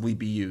possibly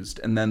be used,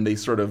 and then they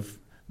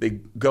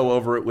go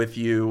over it with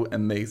you,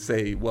 and they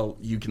say, well,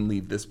 you can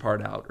leave this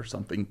part out or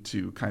something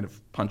to kind of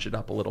punch it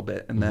up a little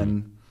bit, and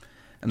then.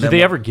 Do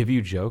they ever give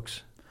you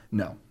jokes?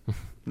 No.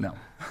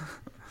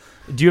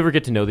 Do you ever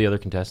get to know the other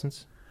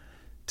contestants?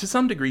 To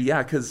some degree,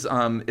 yeah, because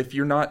if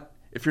you're not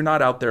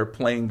out there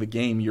playing the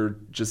game, you're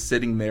just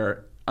sitting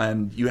there,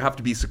 and you have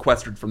to be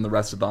sequestered from the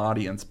rest of the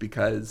audience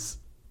because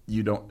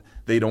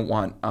they don't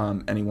want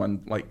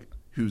anyone like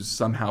who's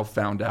somehow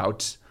found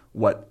out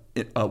what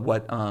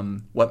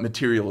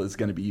material is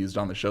going to be used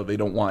on the show. They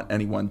don't want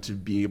anyone to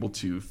be able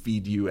to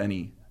feed you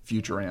any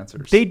future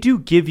answers. They do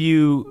give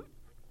you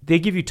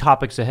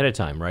topics ahead of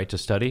time, right, to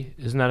study?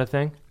 Isn't that a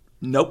thing?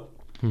 Nope.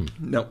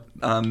 Nope.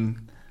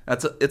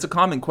 It's a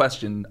common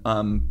question,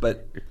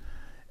 but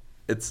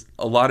it's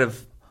a lot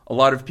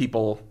of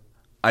people.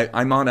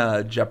 I'm on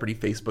a Jeopardy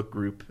Facebook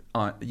group,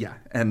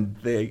 and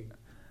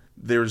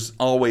there's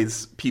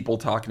always people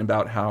talking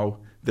about how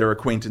their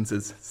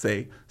acquaintances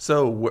say,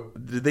 so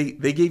they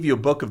gave you a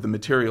book of the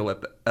material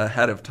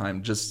ahead of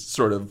time, just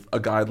sort of a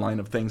guideline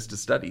of things to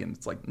study, and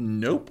it's like,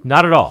 nope,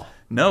 not at all.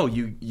 No,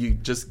 you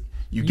just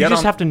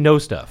have to know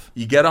stuff.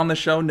 You get on the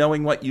show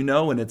knowing what you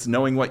know, and it's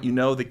knowing what you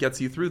know that gets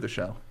you through the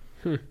show.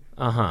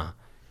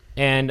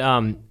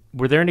 And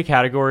were there any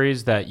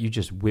categories that you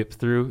just whipped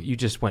through? You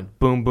just went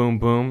boom, boom,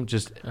 boom.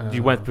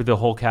 You went through the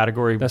whole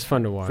category. That's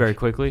fun to watch very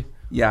quickly.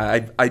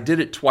 Yeah, I did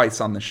it twice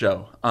on the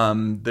show.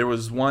 There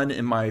was one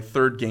in my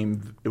 3rd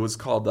game. It was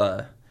called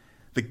the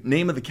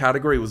name of the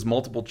category was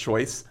multiple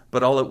choice,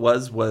 but all it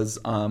was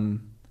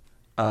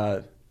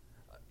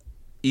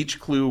each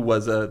clue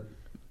was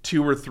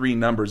 2 or 3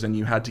 numbers, and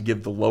you had to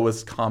give the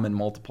lowest common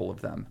multiple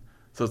of them.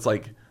 So it's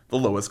like the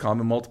lowest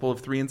common multiple of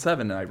 3 and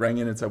 7. And I rang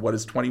in and said, "What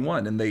is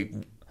 21?" And they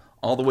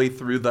all the way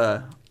through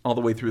the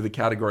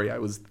category, I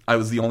was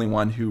the only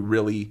one who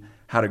really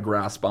had a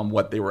grasp on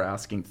what they were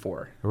asking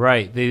for.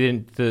 Right. They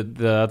didn't.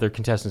 The other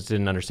contestants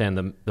didn't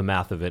understand the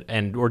math of it,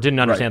 or didn't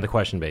understand the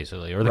question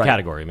basically, or the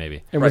category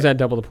maybe. And was that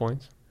double the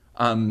points?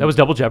 That was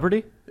Double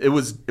Jeopardy? It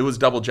was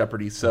Double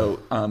Jeopardy. So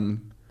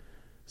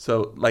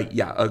So,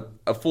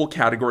 a full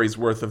category's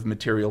worth of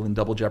material in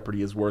Double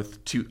Jeopardy is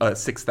worth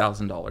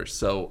 $6,000.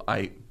 So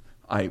I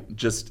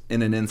just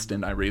in an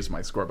instant I raised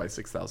my score by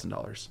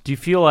 $6,000. Do you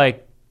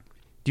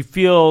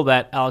feel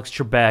that Alex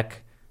Trebek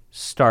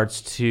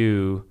starts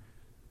to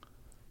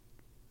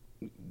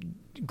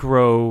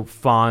grow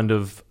fond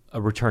of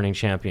a returning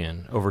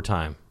champion over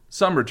time?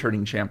 Some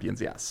returning champions,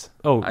 yes.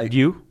 Oh,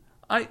 you?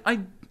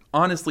 I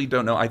honestly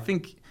don't know. I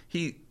think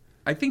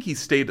he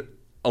stayed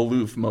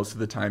aloof most of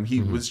the time. He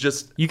was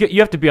just you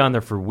have to be on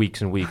there for weeks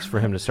and weeks for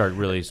him to start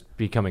really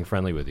becoming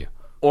friendly with you,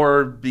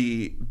 or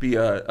be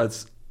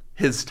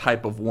his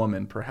type of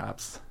woman,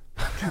 perhaps.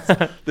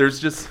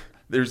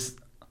 there's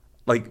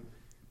like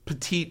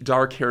petite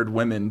dark-haired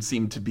women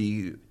seem to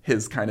be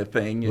his kind of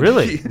thing.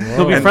 Really?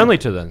 He'll be friendly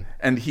to them,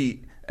 and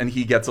he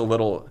gets a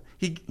little.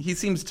 He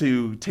seems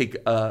to take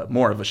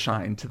more of a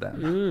shine to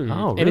them.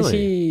 Oh, really? And is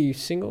he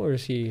single or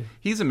is he?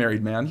 He's a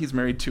married man. He's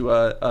married to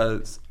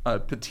a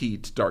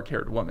petite,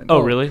 dark-haired woman.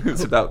 Oh, really?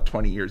 Who's about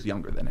 20 years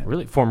younger than him.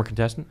 Really? Former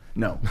contestant?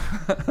 No.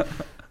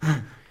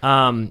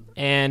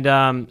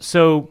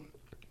 So,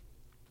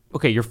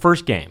 okay, your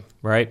first game,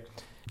 right?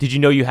 Did you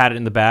know you had it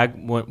in the bag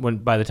when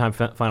by the time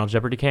Final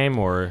Jeopardy came,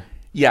 or?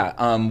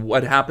 Yeah.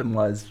 What happened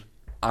was,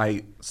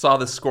 I saw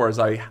the scores.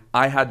 I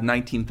had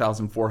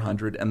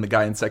 19,400, and the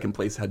guy in second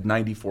place had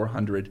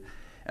 9,400,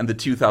 and the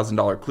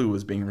 $2,000 clue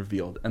was being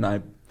revealed. And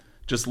I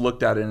just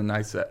looked at it and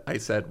I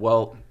said,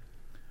 well,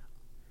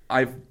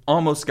 I've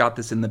almost got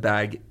this in the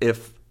bag.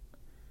 If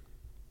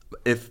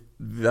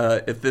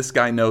this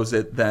guy knows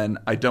it, then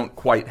I don't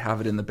quite have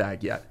it in the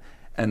bag yet.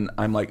 And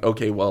I'm like,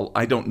 okay, well,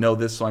 I don't know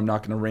this, so I'm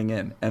not going to ring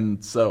in.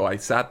 And so I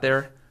sat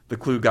there. The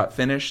clue got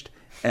finished,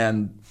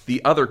 and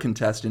the other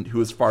contestant, who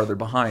was farther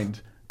behind,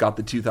 got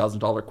the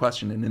 $2,000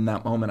 question. And in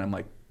that moment, I'm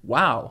like,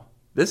 wow,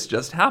 this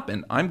just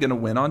happened. I'm going to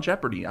win on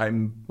Jeopardy.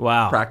 I'm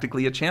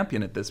practically a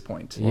champion at this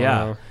point.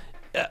 Yeah.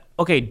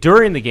 Okay,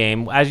 during the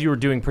game, as you were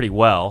doing pretty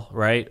well,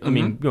 right? I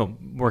mean,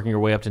 working your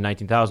way up to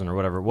 19,000 or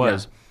whatever it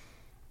was,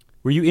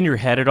 were you in your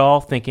head at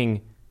all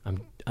thinking,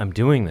 I'm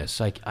doing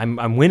this, like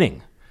I'm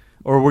winning?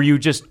 Or were you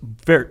just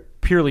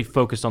purely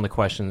focused on the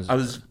questions on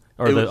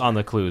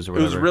the clues or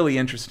whatever? It was really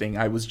interesting.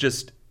 I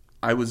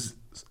was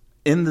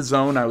in the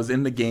zone, I was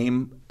in the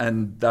game,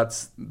 and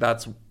that's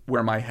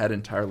where my head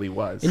entirely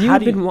was. And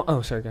sorry,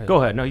 go ahead.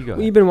 Go ahead. No, you go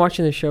ahead. You've been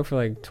watching this show for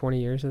like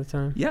 20 years at the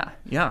time?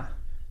 Yeah.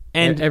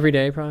 And every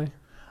day, probably?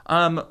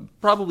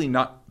 Probably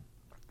not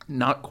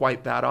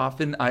quite that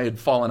often. I had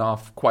fallen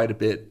off quite a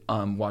bit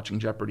watching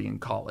Jeopardy in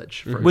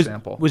college, for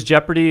example. Was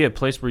Jeopardy a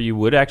place where you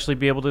would actually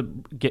be able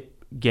to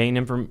gain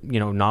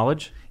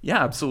knowledge?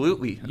 Yeah,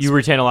 absolutely. You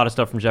retain a lot of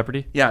stuff from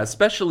Jeopardy? Yeah,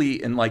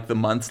 especially in like the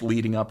months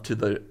leading up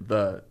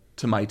to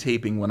to my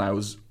taping, when I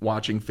was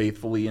watching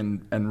faithfully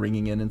and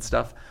ringing in and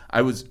stuff.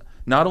 I was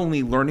not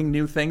only learning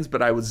new things,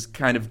 but I was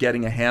kind of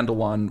getting a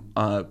handle on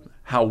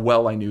how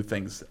well I knew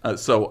things.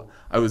 So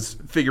I was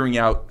figuring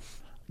out,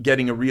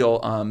 getting a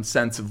real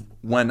sense of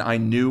when I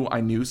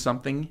knew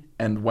something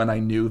and when I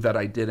knew that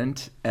I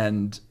didn't.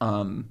 And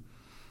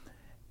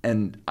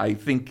I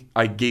think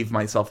I gave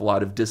myself a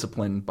lot of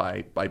discipline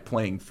by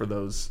playing for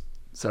those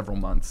several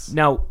months.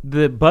 Now,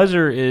 the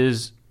buzzer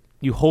is,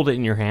 you hold it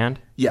in your hand?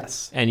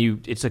 Yes. And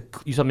it's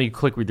something you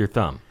click with your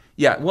thumb?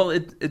 Yeah, well,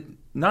 it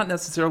not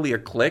necessarily a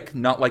click,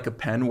 not like a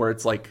pen where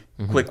it's like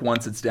click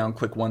once it's down,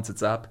 click once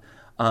it's up.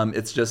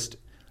 It's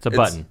a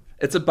button.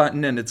 It's a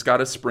button, and it's got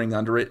a spring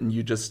under it, and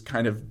you just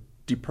kind of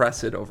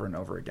depress it over and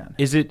over again.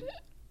 Did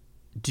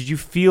you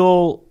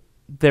feel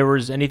there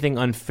was anything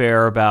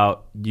unfair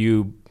about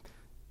you,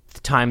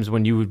 times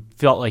when you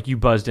felt like you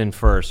buzzed in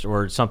first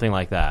or something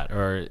like that,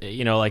 or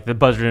like the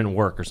buzzer didn't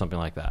work or something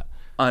like that?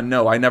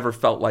 No, I never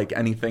felt like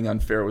anything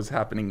unfair was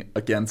happening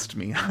against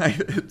me.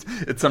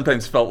 It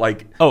sometimes felt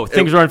like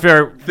things were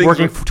unfair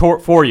working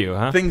for you,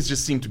 huh? Things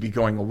just seemed to be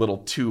going a little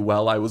too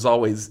well. I was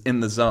always in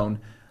the zone.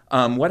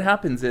 What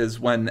happens is,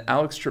 when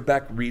Alex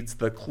Trebek reads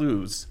the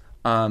clues,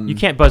 you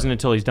can't buzz in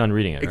until he's done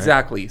reading it, right?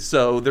 Exactly.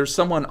 So there's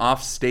someone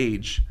off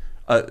stage.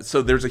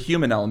 So there's a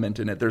human element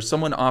in it. There's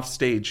someone off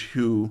stage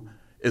who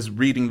is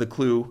reading the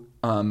clue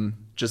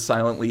just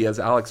silently as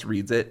Alex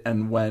reads it.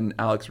 And when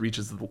Alex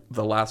reaches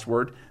the last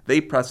word,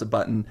 they press a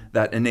button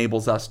that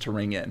enables us to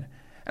ring in.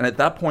 And at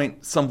that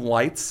point, some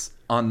lights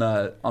on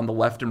the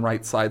left and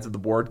right sides of the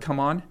board come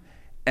on,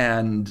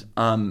 and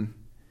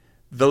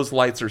those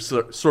lights are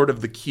sort of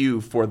the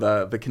cue for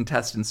the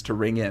contestants to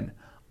ring in.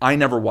 I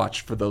never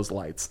watched for those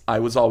lights. I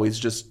was always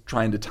just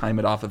trying to time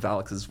it off of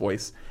Alex's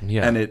voice,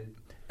 and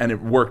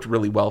it worked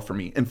really well for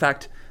me. In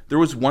fact, there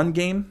was one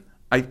game,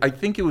 I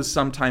think it was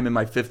sometime in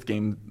my fifth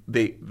game,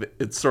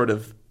 it sort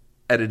of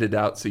edited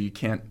out so you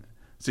can't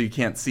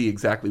see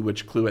exactly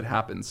which clue it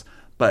happens.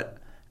 But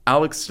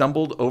Alex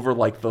stumbled over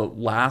like the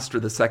last or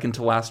the second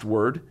to last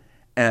word,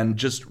 and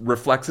just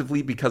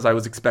reflexively, because I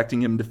was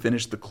expecting him to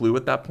finish the clue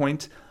at that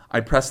point, I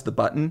pressed the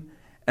button,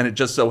 and it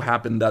just so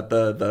happened that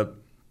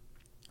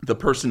the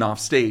person off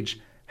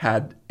stage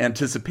had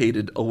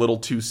anticipated a little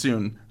too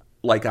soon,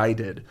 like I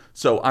did.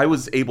 So I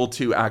was able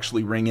to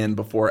actually ring in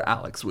before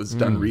Alex was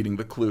done reading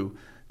the clue,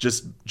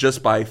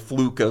 just by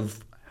fluke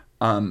of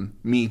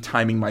me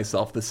timing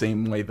myself the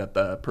same way that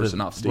the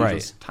person off stage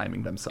was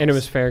timing themselves. And it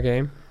was fair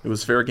game? It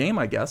was fair game,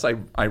 I guess.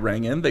 I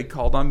rang in. They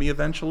called on me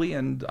eventually,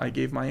 and I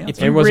gave my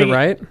answer. And was it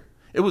right?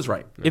 It was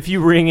right. If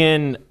you ring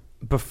in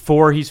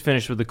before he's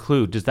finished with the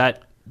clue, does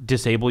that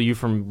disable you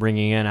from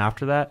ringing in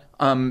after that?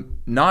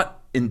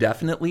 Not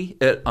indefinitely.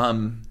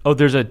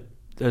 There's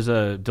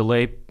a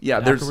delay. Yeah,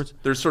 afterwards?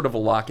 there's sort of a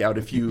lockout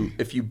if you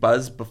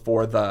buzz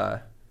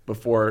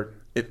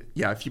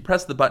if you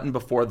press the button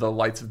before the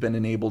lights have been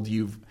enabled,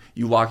 you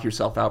lock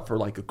yourself out for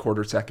like a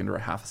quarter second or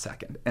a half a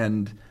second.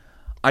 And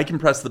I can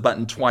press the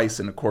button twice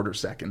in a quarter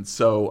second.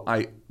 So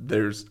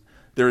there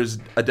is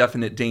a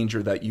definite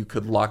danger that you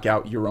could lock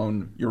out your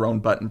own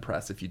button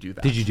press if you do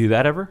that. Did you do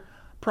that ever?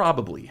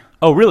 Probably.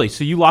 Oh, really?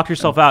 So you locked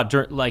yourself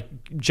out, like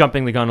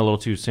jumping the gun a little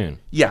too soon?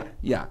 Yeah.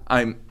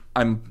 I'm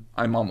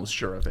almost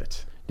sure of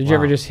it. Did you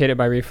ever just hit it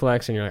by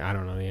reflex and you're like, I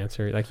don't know the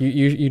answer? Like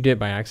you did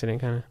by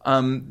accident, kind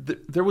of?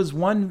 There was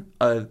one.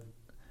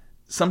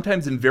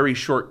 Sometimes in very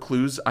short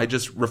clues, I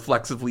just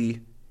reflexively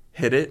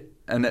hit it,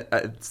 and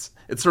it's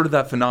sort of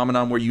that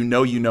phenomenon where you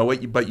know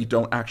it, but you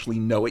don't actually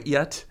know it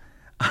yet.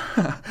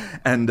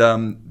 And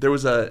there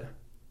was a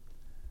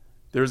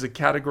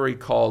category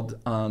called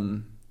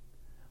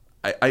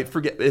I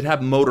forget. It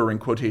had motor in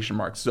quotation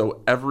marks.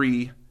 So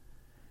every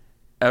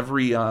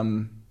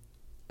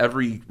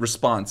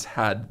response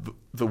had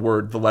the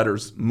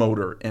letters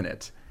motor in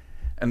it.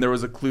 And there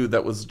was a clue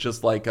that was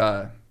just like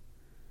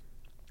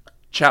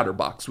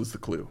chatterbox was the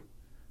clue.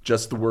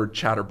 Just the word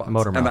chatterbox.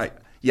 Motor mouth.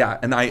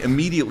 And I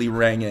immediately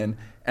rang in,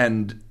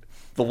 and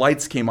the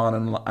lights came on,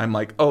 and I'm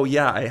like, oh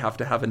yeah, I have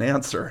to have an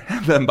answer.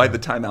 And then by the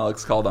time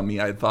Alex called on me,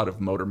 I had thought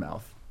of motor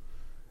mouth.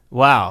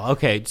 Wow.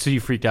 Okay. So you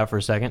freaked out for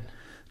a second?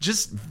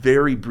 Just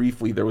very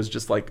briefly, there was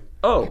just like,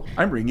 oh,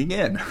 I'm ringing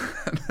in.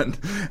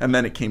 and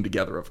then it came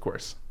together, of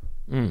course.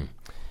 Mm.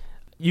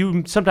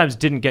 You sometimes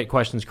didn't get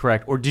questions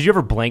correct, or did you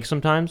ever blank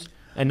sometimes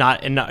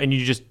and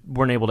you just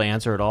weren't able to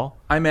answer at all?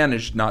 I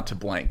managed not to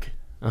blank.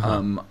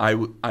 Uh-huh.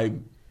 I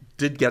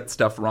did get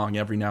stuff wrong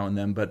every now and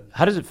then, but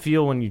how does it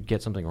feel when you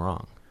get something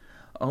wrong?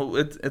 Oh,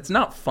 it's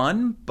not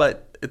fun,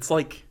 but it's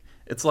like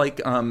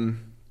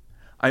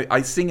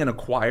I sing in a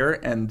choir,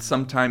 and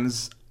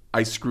sometimes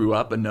I screw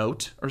up a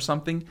note or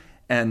something,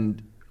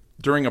 and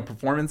during a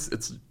performance,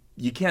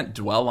 you can't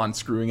dwell on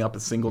screwing up a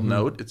single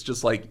note. It's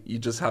just like you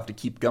just have to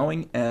keep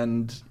going,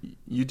 and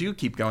you do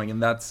keep going,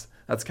 and that's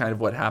kind of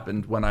what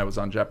happened when I was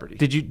on Jeopardy.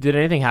 Did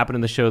anything happen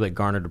in the show that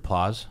garnered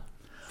applause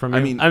from you?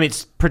 I mean,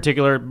 it's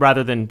particular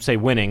rather than say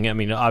winning. I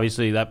mean,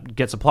 obviously that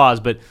gets applause,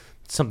 but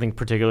something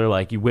particular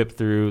like you whip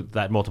through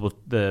that multiple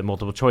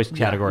choice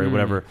category or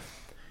whatever,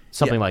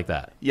 something like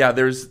that. Yeah,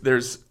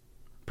 there's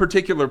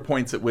particular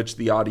points at which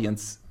the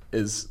audience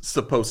is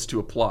supposed to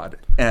applaud,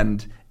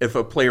 and if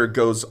a player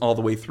goes all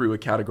the way through a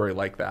category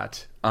like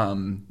that,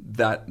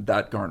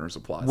 that garners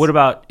applause. What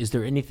about, is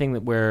there anything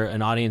where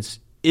an audience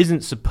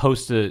isn't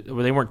supposed to,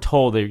 where they weren't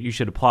told that you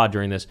should applaud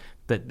during this,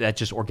 that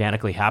just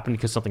organically happened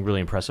because something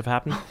really impressive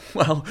happened?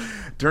 Well,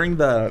 during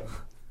the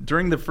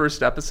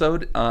first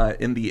episode,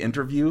 in the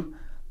interview,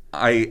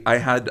 I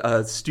had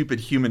a stupid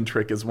human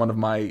trick as one of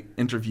my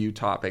interview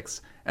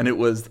topics, and it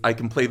was I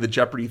can play the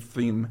Jeopardy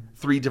theme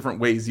 3 different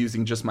ways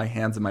using just my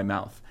hands and my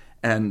mouth.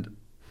 And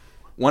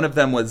one of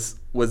them was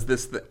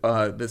this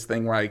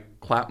thing where I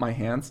clap my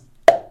hands,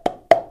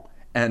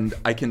 and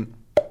I can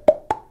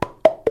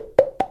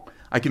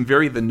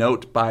vary the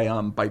note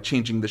by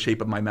changing the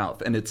shape of my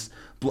mouth, and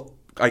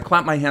I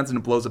clap my hands and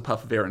it blows a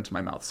puff of air into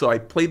my mouth. So I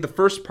played the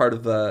first part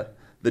of the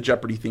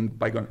Jeopardy theme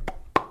by going,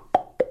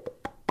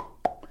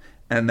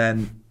 and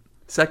then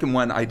second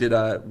one I did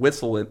a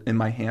whistle in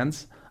my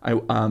hands.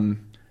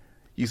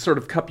 You sort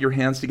of cup your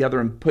hands together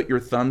and put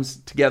your thumbs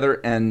together,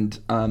 and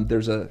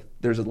there's a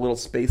little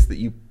space that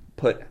you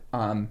put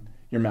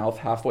your mouth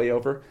halfway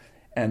over,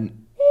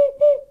 and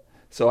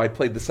so I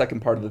played the second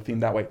part of the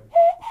theme that way.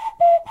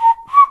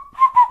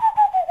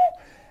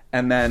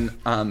 And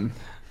then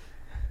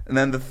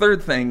the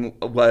third thing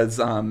was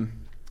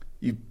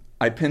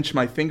I pinch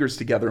my fingers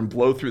together and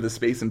blow through the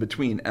space in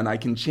between, and I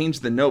can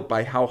change the note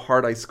by how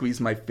hard I squeeze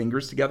my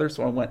fingers together.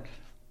 So I went,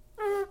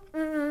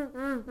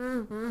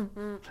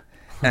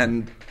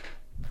 and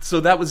so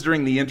that was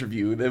during the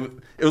interview.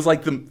 It was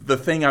like the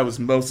thing I was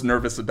most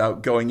nervous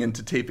about going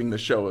into taping the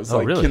show. It was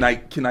really?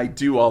 Can I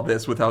do all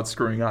this without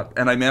screwing up?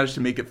 And I managed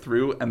to make it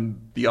through, and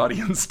the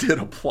audience did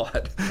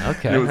applaud.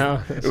 Okay,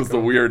 it was the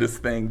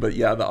weirdest thing, but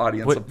yeah, the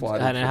audience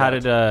applauded. And how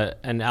did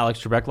and Alex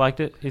Trebek liked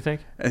it? You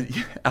think? And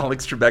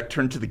Alex Trebek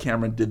turned to the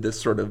camera and did this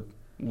sort of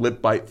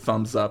lip bite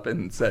thumbs up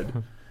and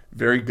said,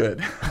 "Very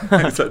good."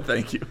 I said,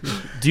 "Thank you."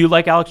 Do you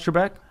like Alex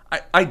Trebek?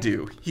 I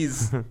do.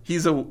 He's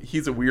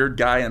a weird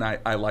guy, and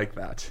I like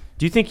that.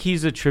 Do you think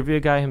he's a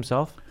trivia guy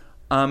himself?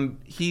 I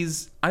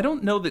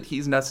don't know that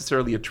he's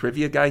necessarily a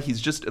trivia guy.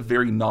 He's just a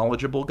very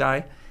knowledgeable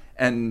guy,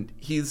 and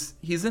he's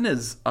in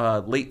his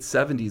late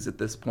 70s at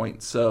this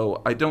point.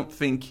 So I don't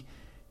think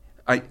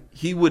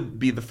he would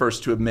be the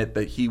first to admit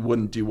that he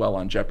wouldn't do well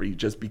on Jeopardy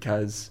just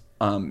because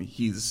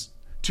he's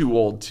too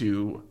old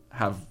to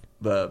have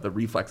the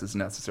reflexes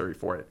necessary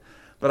for it.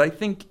 But I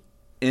think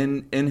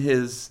in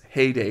his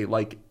heyday,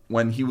 like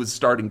when he was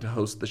starting to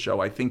host the show,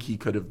 I think he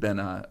could have been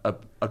a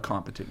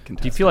competent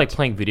contestant. Do you feel like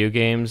playing video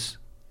games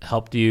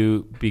helped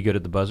you be good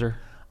at the buzzer?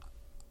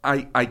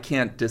 I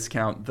can't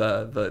discount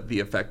the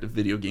effect of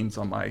video games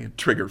on my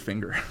trigger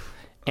finger.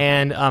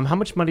 And how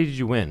much money did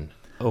you win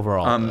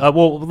overall?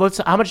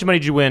 How much money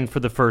did you win for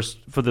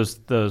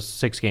those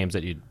 6 games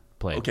that you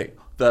played? Okay,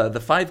 the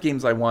 5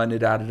 games I won,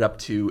 it added up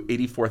to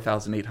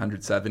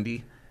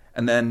 84,870.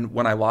 And then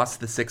when I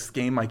lost the 6th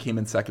game, I came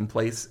in 2nd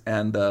place,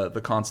 and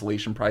the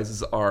consolation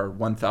prizes are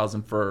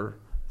 1,000 for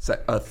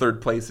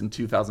 3rd place and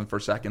 2,000 for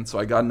 2nd. So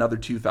I got another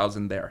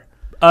 2,000 there.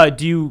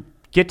 Do you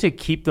get to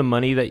keep the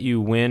money that you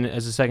win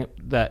as a second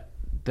that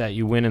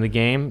you win in the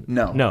game?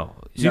 No.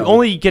 So you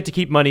only get to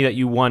keep money that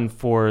you won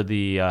for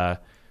the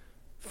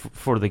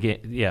game.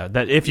 Yeah,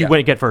 that if you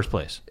get first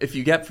place. If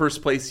you get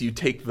first place, you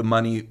take the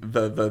money,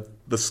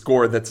 the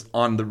score that's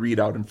on the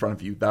readout in front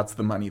of you. That's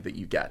the money that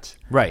you get.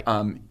 Right.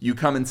 You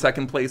come in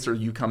 2nd place or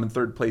you come in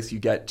 3rd place, you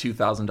get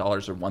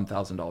 $2,000 or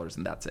 $1,000,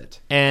 and that's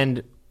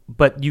it.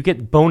 But you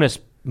get bonus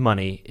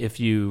money if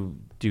you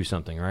do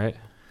something, right?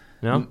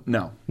 No?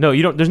 No,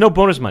 you don't. There's no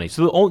bonus money.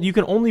 So you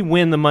can only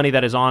win the money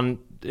that is on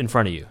in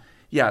front of you.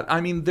 Yeah,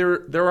 I mean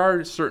there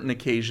are certain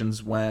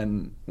occasions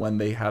when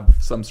they have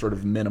some sort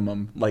of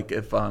minimum, like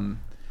if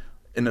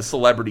in a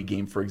celebrity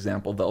game, for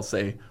example, they'll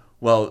say,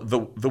 well,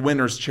 the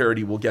winner's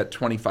charity will get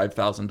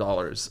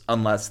 $25,000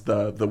 unless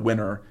the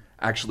winner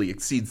actually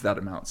exceeds that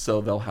amount.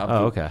 So they'll have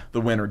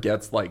the winner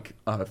gets like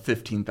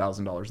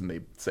 $15,000, and they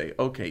say,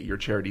 okay, your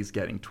charity's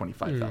getting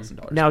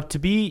 $25,000. Now,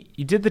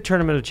 you did the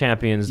Tournament of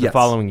Champions the Yes.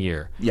 following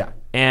year. Yeah.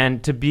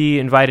 And to be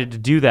invited to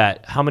do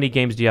that, how many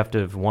games do you have to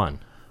have won?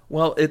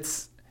 Well,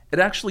 it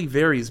actually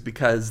varies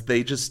because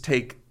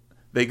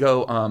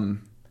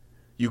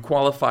you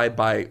qualify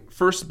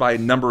by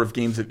number of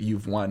games that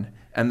you've won,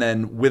 and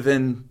then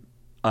within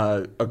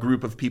a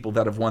group of people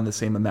that have won the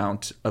same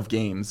amount of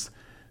games,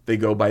 they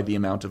go by the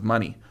amount of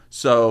money.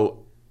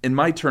 So in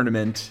my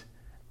tournament,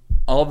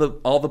 all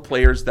the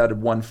players that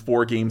had won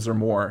 4 games or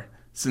more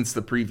since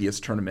the previous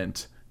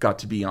tournament got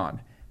to be on.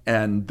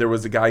 And there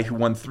was a guy who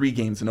won 3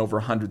 games and over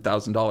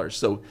 $100,000.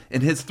 So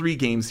in his 3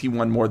 games, he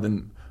won more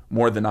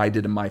than I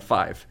did in my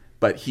 5.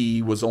 But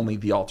he was only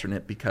the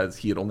alternate because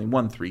he had only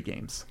won 3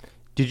 games.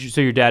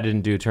 So your dad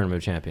didn't do a Tournament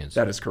of Champions?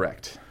 That is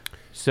correct.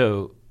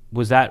 So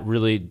was that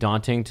really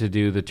daunting to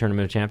do the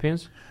Tournament of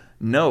Champions?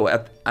 No,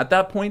 at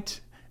that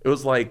point, it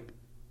was like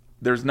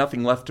there's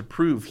nothing left to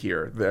prove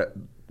here. That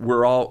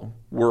we're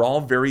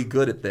all very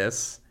good at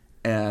this,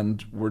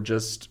 and we're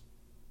just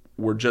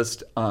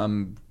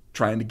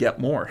trying to get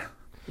more.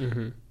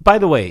 Mm-hmm. By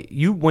the way,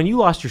 when you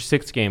lost your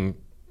 6th game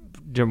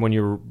when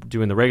you were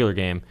doing the regular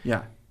game,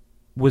 Yeah.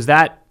 was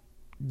that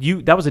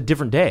was a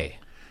different day?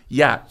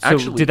 Yeah, So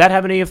actually, did that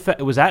have any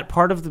effect? Was that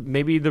part of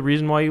maybe the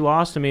reason why you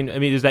lost? I mean,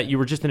 is that you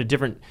were just in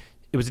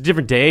it was a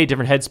different day,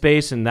 different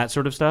headspace, and that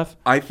sort of stuff?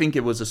 I think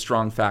it was a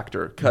strong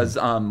factor because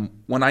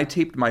when I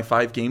taped my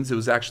 5 games, it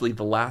was actually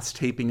the last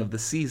taping of the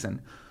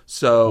season.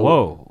 So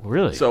Whoa,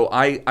 really? So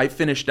I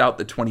finished out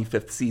the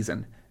 25th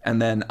season, and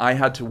then I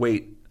had to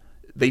wait.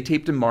 They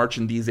taped in March,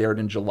 and these aired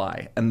in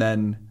July, and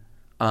then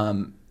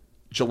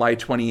July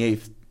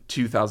 28th,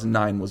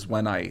 2009 was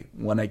when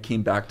I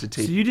came back to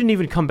tape. So you didn't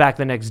even come back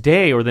the next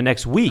day or the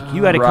next week.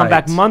 You had to come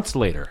back Right. months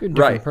later. You're a different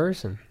Right.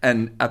 person.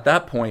 And at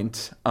that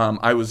point,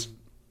 I was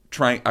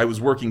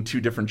working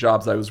 2 different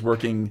jobs. I was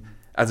working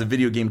as a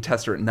video game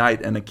tester at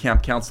night and a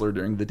camp counselor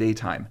during the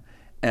daytime.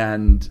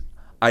 And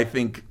I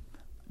think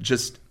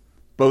just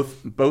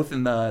both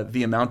in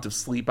the amount of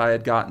sleep I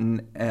had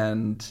gotten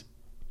and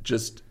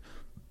just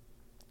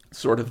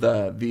sort of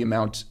the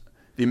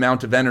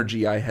amount of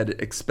energy I had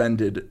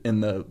expended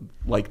in the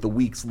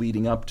weeks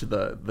leading up to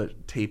the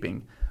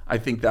taping, I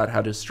think that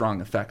had a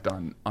strong effect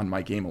on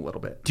my game a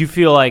little bit. Do you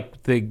feel like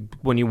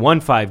when you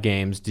won 5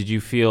 games,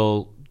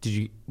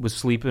 was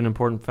sleep an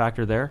important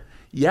factor there?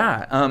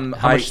 Yeah. How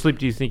much sleep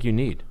do you think you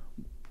need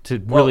to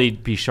really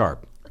be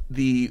sharp?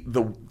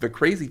 The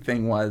crazy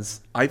thing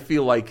was, I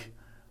feel like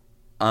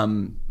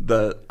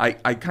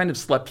I kind of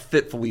slept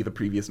fitfully the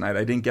previous night.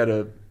 I didn't get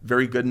a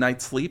very good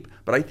night's sleep,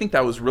 but I think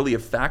that was really a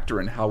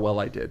factor in how well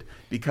I did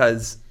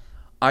because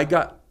I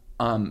got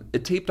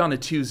it taped on a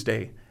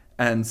Tuesday,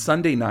 and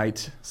Sunday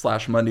night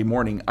 / Monday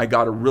morning I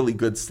got a really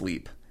good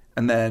sleep,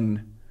 and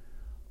then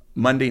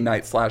Monday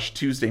night /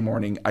 Tuesday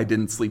morning I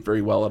didn't sleep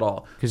very well at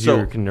all Because you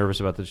were nervous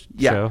about the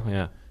show?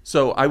 Yeah.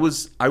 So I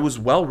was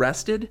well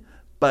rested,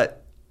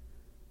 but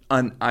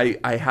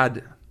I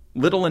had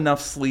little enough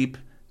sleep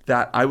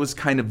that I was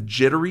kind of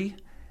jittery,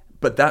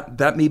 but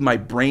that made my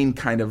brain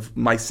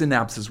my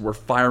synapses were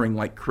firing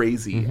like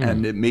crazy,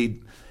 and it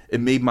made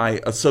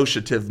my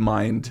associative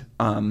mind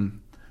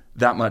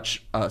that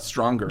much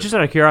stronger. Just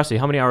out of curiosity,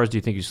 how many hours do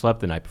you think you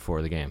slept the night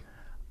before the game?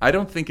 I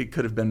don't think it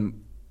could have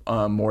been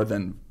more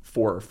than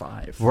 4 or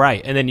 5.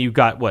 Right, and then you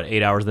got,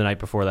 8 hours the night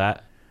before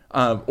that?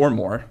 Or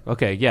more.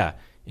 Okay, yeah.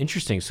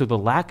 Interesting. So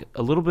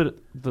a little bit,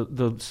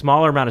 the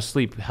smaller amount of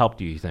sleep helped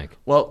you think?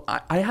 Well,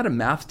 I had a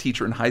math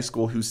teacher in high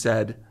school who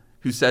said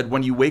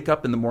when you wake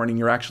up in the morning,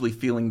 you're actually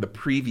feeling the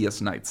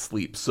previous night's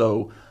sleep.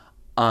 So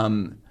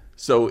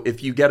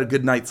if you get a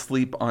good night's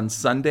sleep on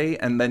Sunday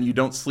and then you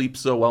don't sleep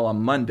so well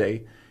on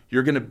Monday,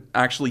 you're going to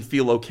actually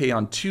feel okay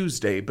on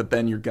Tuesday, but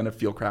then you're going to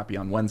feel crappy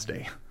on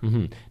Wednesday.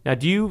 Mm-hmm. Now,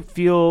 do you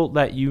feel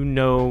that you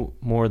know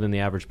more than the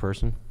average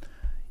person?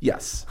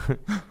 Yes.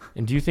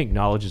 And do you think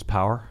knowledge is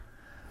power?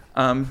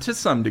 To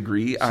some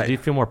degree. So do you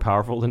feel more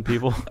powerful than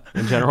people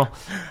in general?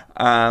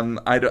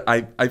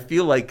 I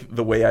feel like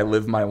the way I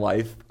live my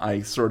life,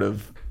 I try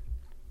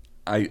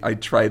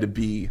to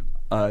be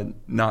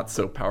not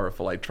so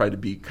powerful. I try to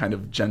be kind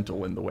of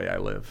gentle in the way I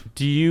live.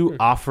 Do you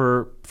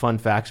offer fun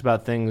facts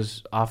about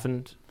things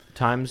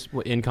oftentimes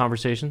in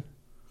conversation?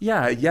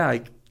 Yeah.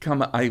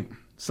 I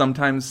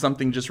sometimes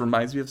something just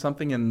reminds me of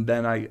something, and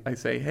then I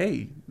say,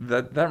 hey,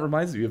 that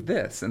reminds me of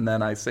this, and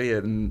then I say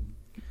it, and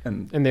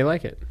they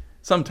like it.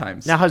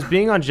 Sometimes. Now, has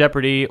being on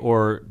Jeopardy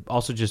or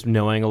also just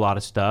knowing a lot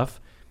of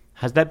stuff,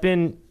 has that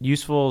been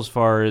useful as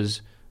far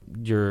as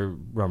your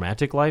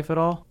romantic life at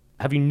all?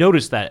 Have you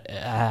noticed that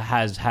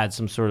has had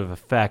some sort of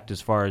effect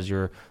as far as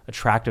your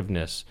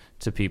attractiveness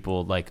to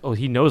people? Like, oh,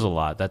 he knows a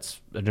lot.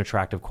 That's an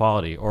attractive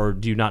quality. Or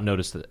do you not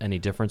notice any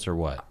difference, or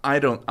what? I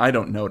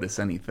don't notice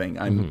anything.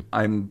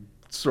 I'm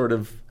sort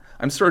of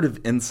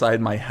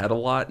inside my head a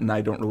lot, and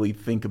I don't really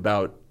think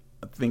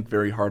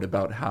very hard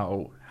about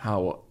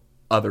how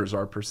others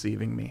are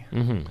perceiving me.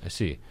 I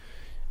see.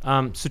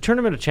 So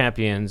Tournament of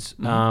Champions,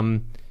 how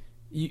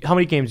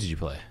many games did you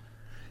play?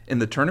 In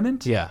the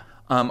tournament? Yeah.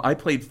 I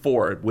played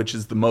 4, which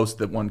is the most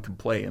that one can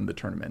play in the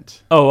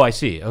tournament. Oh, I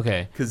see.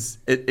 Okay. Because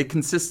it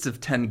consists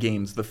of 10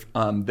 games.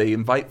 They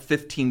invite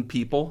 15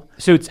 people.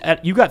 So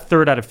you got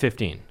 3rd out of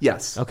 15?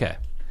 Yes. Okay.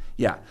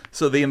 Yeah.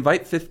 So they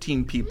invite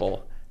 15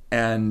 people,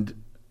 and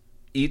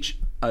each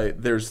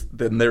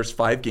there's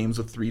 5 games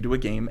with 3 to a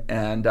game,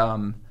 and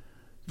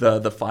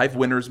the 5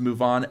 winners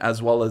move on,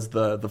 as well as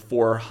the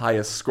 4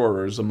 highest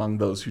scorers among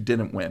those who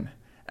didn't win.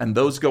 And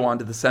those go on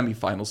to the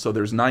semifinals. So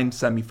there's 9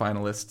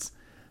 semifinalists.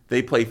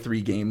 They play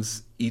 3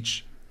 games,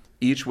 each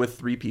with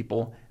 3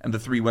 people, and the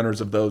 3 winners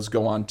of those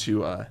go on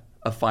to a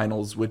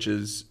finals, which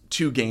is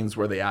 2 games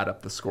where they add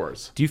up the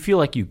scores. Do you feel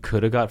like you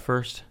could have got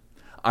first?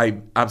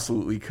 I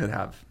absolutely could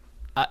have.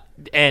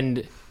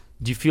 And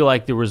do you feel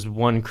like there was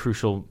one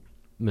crucial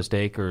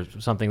mistake or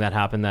something that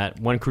happened, that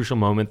one crucial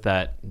moment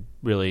that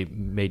really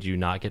made you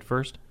not get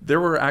first? There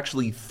were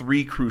actually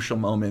 3 crucial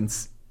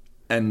moments,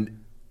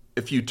 and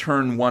if you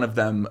turn one of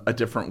them a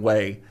different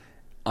way,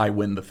 I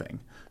win the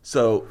thing.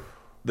 So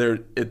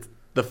the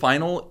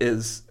final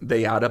is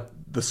they add up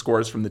the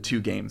scores from the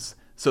 2 games.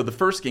 So the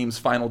first game's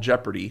Final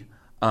Jeopardy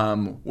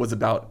was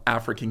about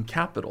African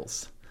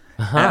capitals.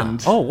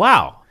 And oh,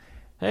 wow.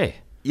 Hey.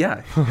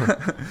 Yeah.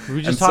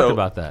 We just talked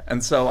about that.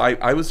 And so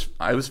I was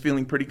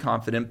feeling pretty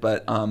confident,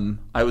 but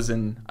I was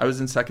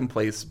in second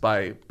place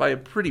by a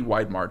pretty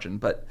wide margin.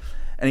 But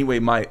anyway,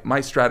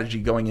 my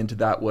strategy going into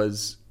that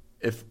was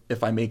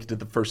if I make it to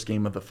the first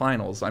game of the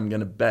finals, I'm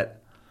going to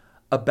bet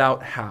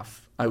about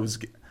half. I was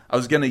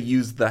going to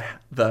use the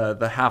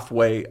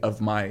halfway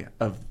of my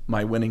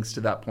winnings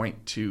to that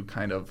point to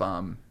kind of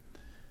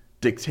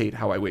dictate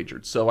how I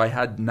wagered. So I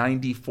had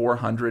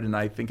 9,400, and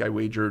I think I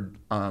wagered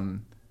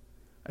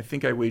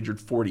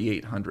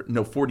 4,800.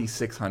 No,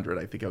 4,600.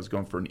 I think I was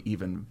going for an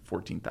even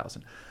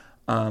 14,000.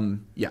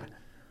 Yeah.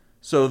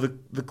 So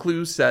the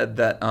clue said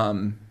that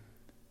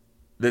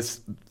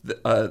this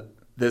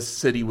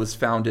city was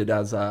founded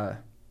as a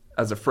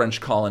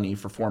French colony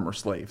for former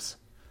slaves,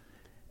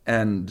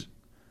 and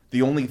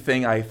the only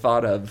thing I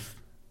thought of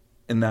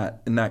in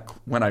that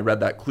when I read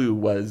that clue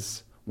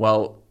was,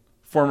 well,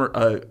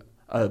 a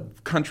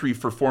country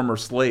for former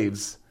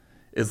slaves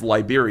is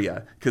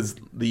Liberia, because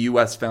the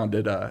U.S.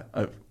 founded a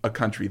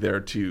country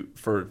there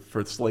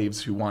for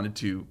slaves who wanted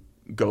to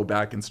go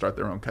back and start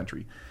their own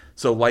country.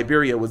 So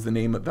Liberia was the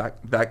name of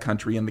that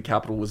country, and the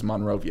capital was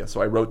Monrovia.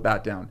 So I wrote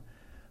that down.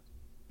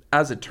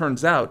 As it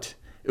turns out,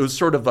 it was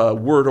sort of a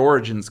word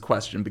origins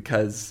question,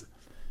 because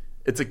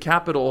it's a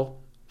capital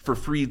for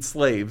freed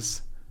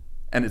slaves,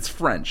 and it's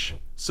French.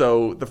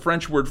 So the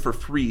French word for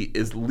free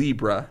is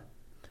Libre,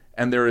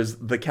 and there is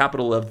the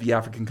capital of the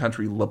African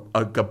country,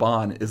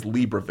 Gabon, is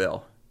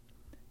Libreville.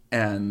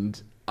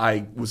 And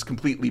I was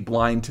completely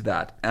blind to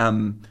that.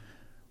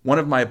 One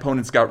of my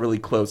opponents got really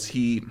close.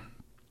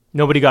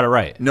 Nobody got it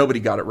right. Nobody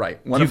got it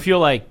right. Do you feel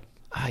like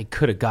I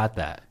could have got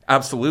that?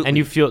 Absolutely. And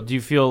did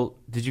you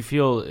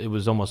feel it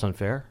was almost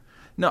unfair?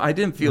 No, I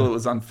didn't feel it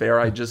was unfair.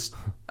 I just,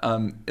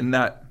 in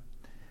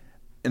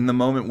the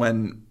moment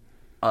when,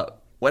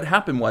 what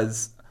happened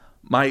was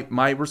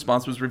my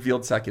response was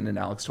revealed second, and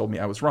Alex told me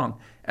I was wrong.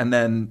 And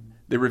then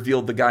they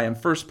revealed the guy in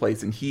first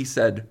place, and he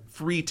said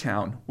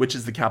Freetown, which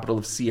is the capital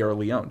of Sierra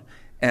Leone.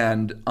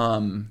 And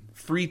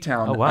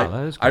Freetown, oh, wow,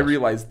 that is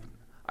close.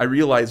 I I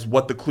realized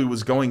what the clue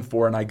was going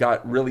for, and I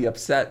got really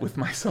upset with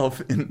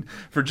myself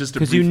for just a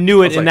brief... Because you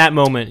knew it in that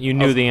moment. You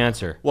knew the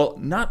answer. Well,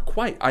 not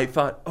quite. I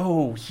thought,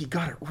 oh, he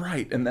got it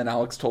right. And then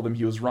Alex told him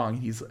he was wrong.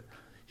 He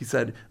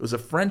said, it was a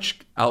French...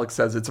 Alex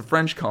says, it's a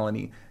French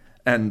colony.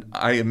 And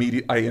I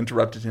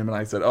interrupted him, and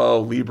I said,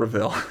 oh,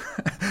 Libreville.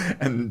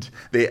 And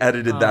they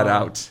edited that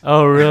out.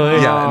 Oh,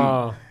 really?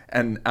 Yeah.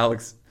 And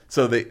Alex...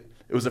 So it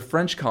was a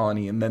French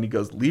colony, and then he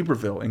goes,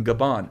 Libreville in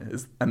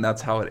Gabon. And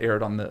that's how it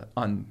aired on the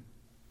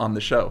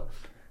show.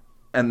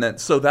 And then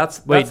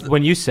Wait,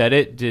 when you said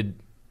it,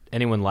 did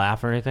anyone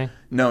laugh or anything?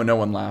 No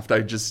one laughed. I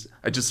just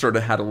sort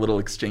of had a little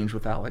exchange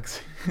with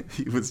Alex.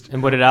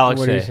 And what did Alex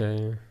say? What did he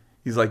say?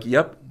 He's like,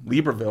 "Yep,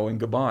 Libreville in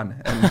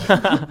Gabon." And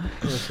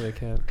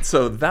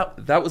so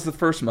that was the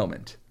first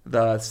moment.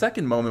 The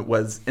second moment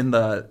was in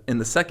the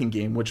second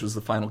game, which was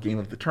the final game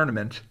of the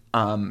tournament.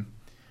 We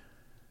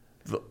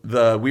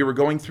were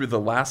going through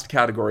the last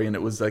category, and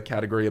it was a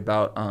category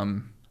about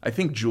I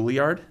think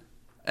Juilliard,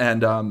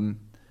 and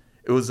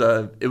it was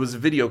a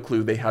video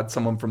clue. They had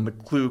someone from the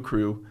Clue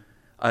crew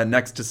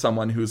next to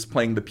someone who's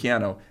playing the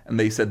piano, and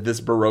they said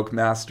this Baroque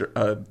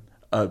master.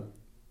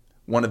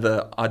 One of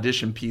the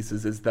audition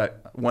pieces is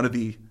that one of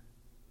the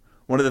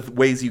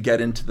ways you get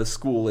into the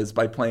school is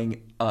by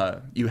playing.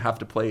 You have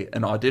to play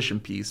an audition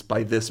piece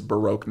by this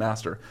Baroque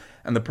master,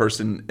 and the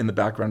person in the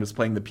background is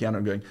playing the piano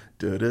and going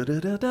da da da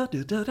da da da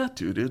da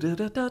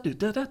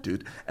da da da.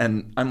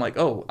 And I'm like,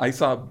 oh, I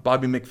saw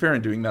Bobby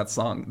McFerrin doing that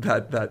song,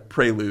 that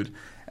prelude,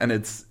 and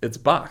it's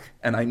Bach,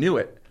 and I knew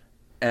it.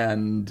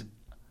 And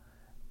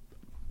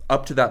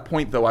up to that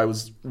point, though, I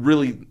was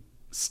really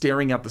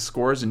staring at the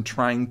scores and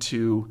trying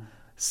to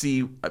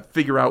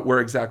figure out where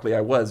exactly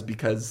I was,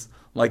 because,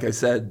 like I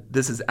said,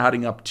 this is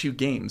adding up 2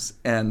 games,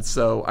 and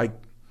so I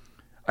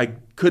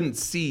couldn't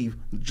see,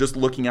 just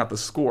looking at the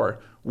score,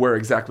 where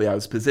exactly I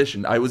was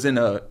positioned. I was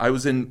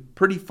in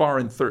pretty far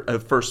in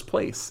first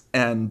place,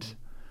 and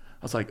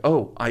I was like,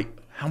 oh,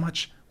 how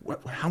much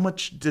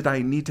did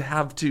I need to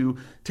have to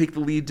take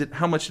the lead?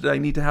 How much did I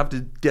need to have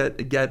to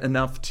get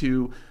enough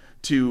to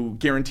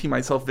guarantee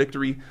myself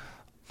victory?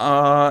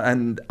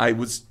 And I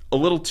was a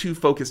little too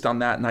focused on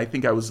that, and I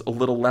think I was a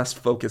little less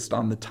focused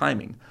on the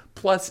timing.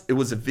 Plus, it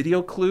was a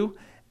video clue,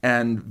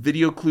 and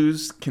video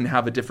clues can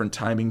have a different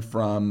timing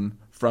from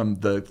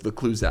the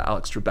clues that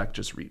Alex Trebek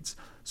just reads.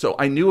 So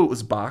I knew it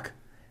was Bach,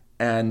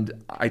 and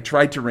I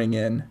tried to ring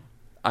in.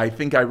 I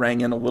think I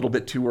rang in a little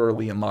bit too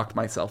early and locked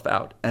myself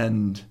out.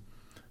 And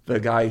the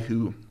guy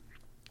who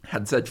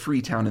had said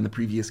Freetown in the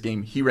previous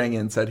game, he rang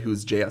in and said,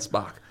 who's J.S.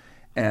 Bach?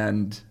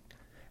 And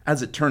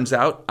as it turns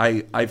out,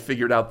 I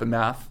figured out the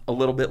math a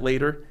little bit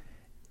later.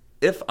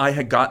 If I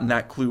had gotten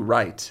that clue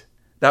right,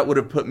 that would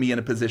have put me in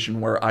a position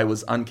where I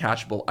was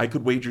uncatchable. I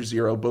could wager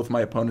 0. Both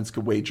my opponents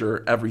could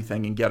wager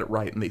everything and get it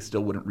right, and they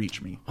still wouldn't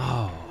reach me.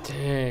 Oh,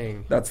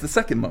 dang. That's the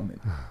second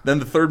moment. Then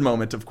the third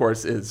moment, of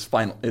course, is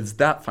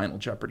that Final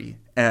Jeopardy.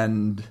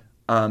 And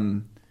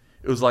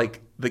it was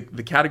like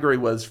the category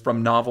was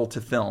from novel to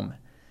film.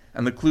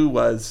 And the clue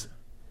was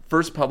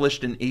first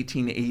published in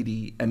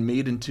 1880 and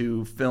made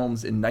into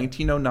films in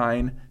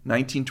 1909,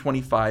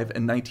 1925,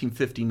 and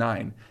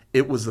 1959.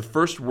 It was the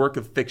first work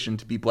of fiction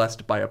to be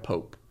blessed by a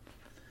pope.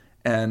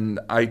 And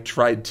I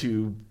tried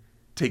to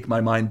take my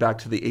mind back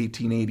to the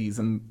 1880s,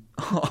 and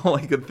all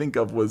I could think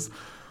of was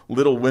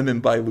Little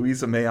Women by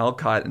Louisa May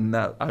Alcott, and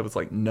that I was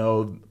like,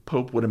 no,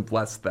 Pope wouldn't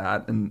bless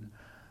that. And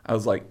I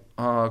was like,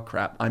 oh,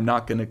 crap, I'm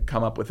not going to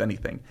come up with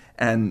anything.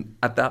 And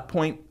at that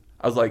point,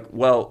 I was like,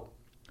 well,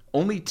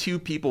 only 2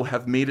 people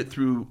have made it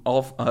through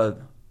all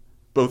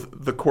both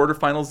the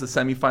quarterfinals, the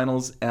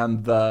semifinals,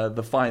 and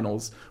the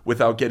finals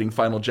without getting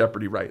Final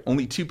Jeopardy right.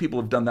 Only 2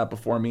 people have done that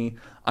before me.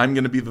 I'm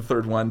going to be the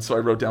third one, so I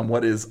wrote down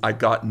I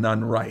got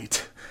none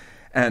right.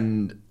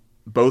 And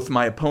both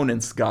my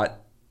opponents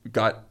got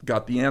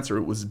the answer.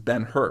 It was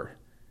Ben-Hur.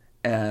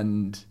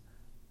 And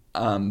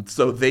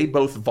so they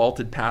both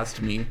vaulted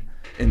past me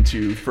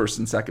into first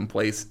and second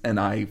place, and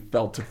I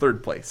fell to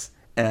third place.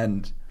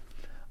 And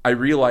I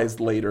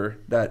realized later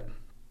that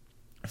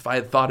if I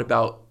had thought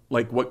about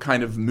like what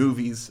kind of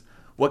movies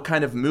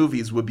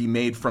would be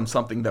made from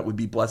something that would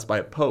be blessed by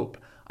a pope,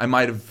 I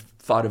might have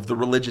thought of the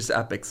religious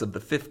epics of the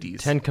 50s.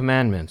 10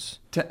 Commandments.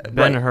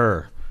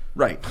 Ben-Hur.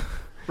 Right.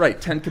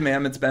 10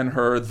 Commandments,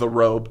 Ben-Hur, The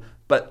Robe.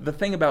 But the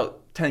thing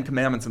about 10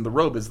 Commandments and The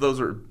Robe is those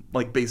are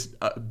like based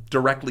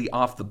directly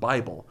off the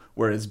Bible,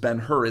 whereas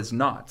Ben-Hur is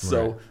not.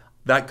 So right.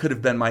 That could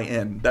have been my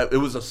end. That it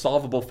was a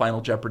solvable Final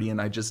Jeopardy, and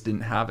I just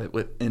didn't have it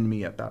within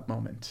me at that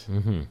moment.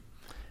 Mm-hmm.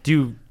 Do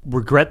you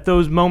regret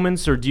those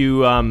moments, or do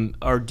you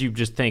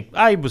just think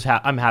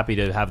I'm happy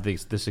to have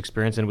this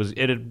experience, and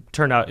it had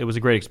turned out it was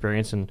a great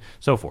experience, and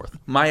so forth?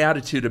 My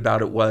attitude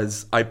about it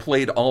was I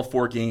played all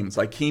 4 games.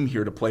 I came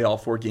here to play all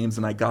 4 games,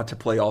 and I got to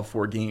play all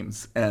 4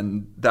 games,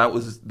 and that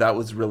was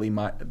really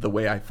the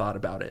way I thought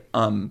about it.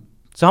 So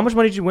how much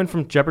money did you win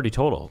from Jeopardy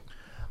total?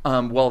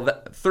 Well,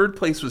 third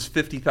place was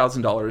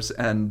 $50,000,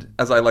 and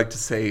as I like to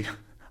say,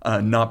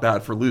 not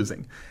bad for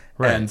losing.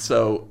 Right. And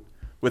so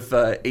with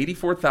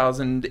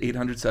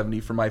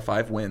 $84,870 for my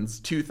 5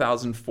 wins,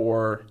 $2,000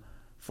 for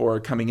for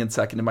coming in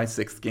second in my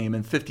sixth game,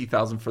 and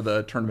 $50,000 for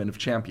the Tournament of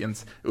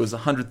Champions. It was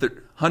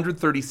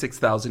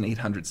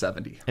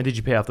 $136,870. And did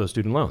you pay off those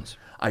student loans?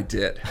 I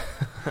did.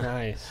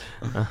 Nice.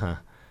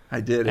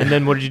 I did. And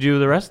then what did you do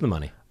with the rest of the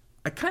money?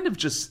 I kind of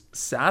just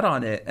sat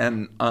on it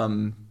and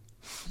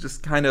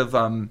just kind of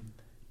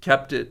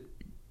kept it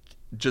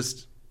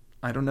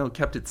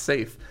kept it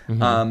safe.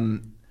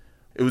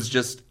 It was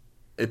just,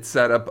 it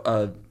set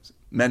up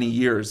many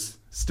years,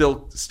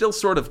 still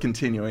sort of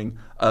continuing,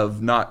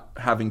 of not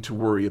having to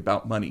worry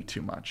about money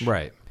too much.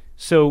 Right.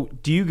 So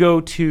do you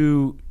go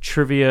to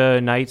trivia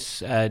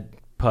nights at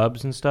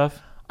pubs and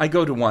stuff? I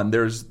go to one.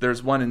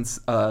 There's one in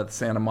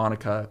Santa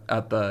Monica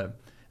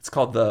it's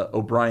called the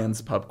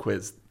O'Brien's Pub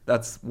Quiz.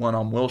 That's one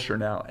on Wilshire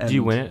now. And do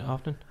you win it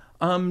often?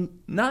 I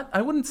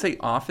wouldn't say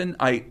often.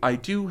 I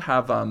do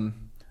have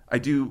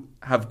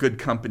good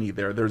company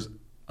there. There's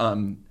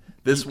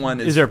this one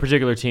is. Is there a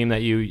particular team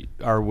that you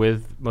are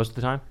with most of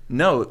the time?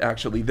 No,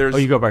 actually, there's. Oh,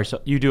 you go by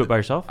yourself. You do it by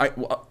yourself?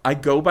 I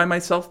go by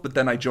myself, but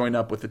then I join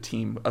up with a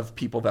team of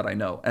people that I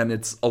know, and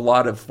it's a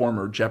lot of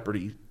former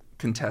Jeopardy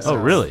contestants. Oh,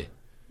 really?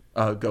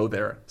 Go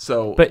there.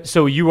 So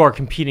you are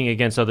competing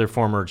against other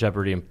former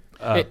Jeopardy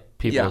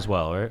people yeah. as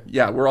well, right?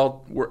 Yeah,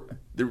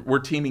 we're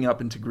teaming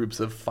up into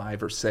groups of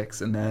 5 or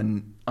 6, and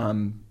then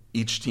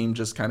each team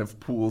just kind of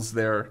pools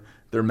their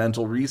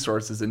mental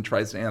resources and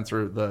tries to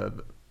answer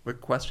the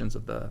questions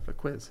of the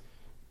quiz.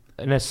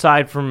 And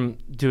aside from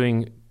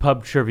doing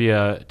pub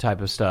trivia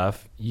type of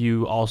stuff,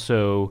 you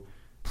also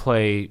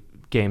play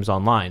games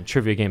online,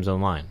 trivia games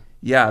online.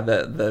 Yeah,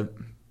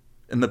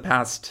 in the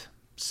past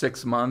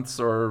 6 months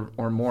or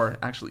more,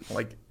 actually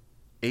like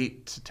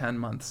 8 to 10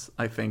 months,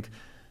 I think,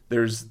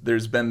 there's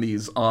been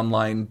these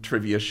online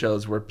trivia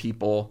shows where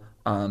people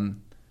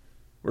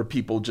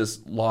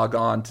just log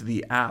on to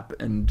the app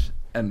and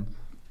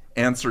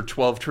answer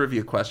 12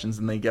 trivia questions,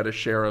 and they get a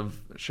share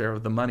of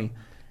the money.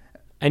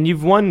 And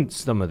you've won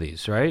some of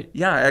these, right?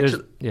 Yeah,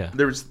 actually,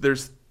 there's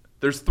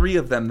 3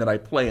 of them that I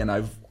play, and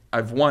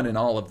I've won in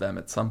all of them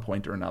at some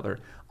point or another.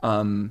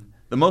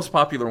 The most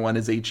popular one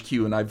is HQ,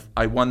 and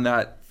I won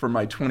that for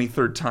my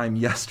 23rd time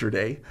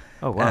yesterday.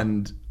 Oh wow!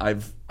 And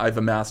I've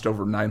amassed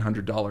over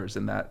 $900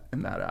 in that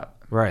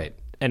app. Right.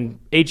 And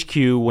HQ,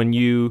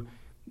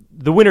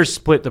 the winners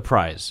split the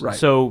prize. Right.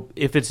 So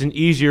if it's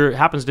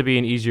happens to be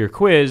an easier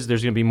quiz,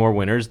 there's going to be more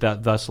winners,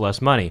 thus less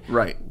money.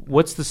 Right.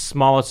 What's the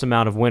smallest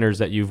amount of winners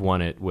that you've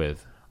won it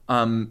with?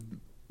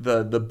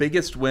 The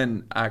biggest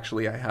win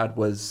actually I had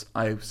was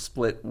I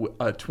split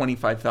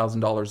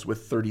 $25,000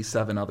 with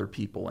 37 other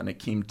people, and it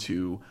came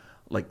to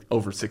like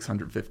over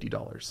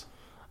 $650.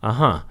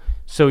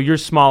 So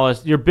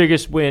your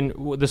biggest win,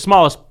 the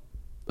smallest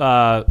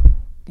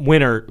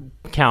winner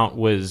count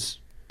was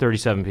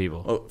 37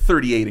 people. Oh,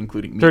 38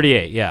 including me.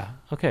 38, yeah.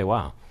 Okay,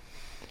 wow.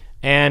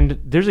 And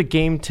there's a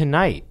game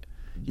tonight.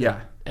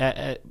 Yeah.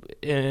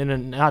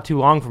 Not too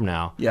long from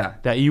now. Yeah.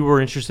 That you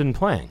were interested in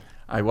playing.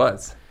 I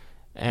was.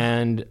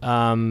 And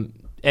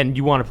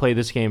you want to play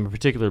this game in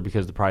particular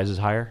because the prize is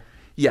higher?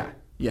 Yeah.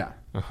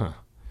 Do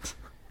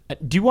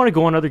you want to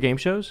go on other game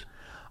shows?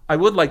 I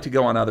would like to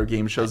go on other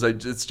game shows.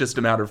 It's just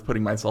a matter of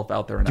putting myself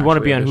out there. And do you want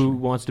to be on Who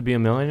Wants to Be a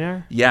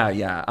Millionaire?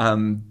 Yeah.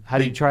 How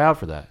do you try out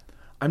for that?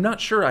 I'm not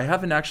sure. I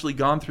haven't actually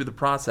gone through the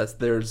process.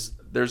 There's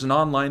an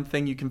online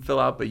thing you can fill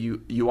out, but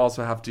you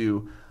also have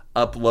to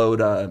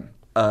upload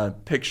a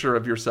picture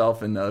of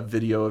yourself and a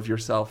video of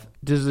yourself.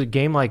 Does a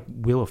game like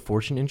Wheel of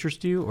Fortune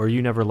interest you, or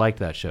you never liked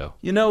that show?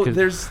 You know,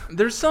 there's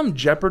some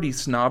Jeopardy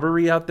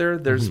snobbery out there.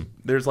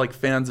 There's like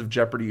fans of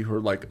Jeopardy who are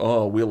like,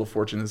 oh, Wheel of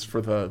Fortune is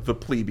for the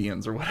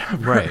plebeians or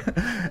whatever. Right.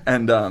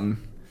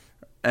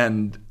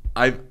 and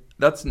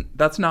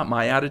that's not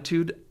my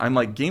attitude. I'm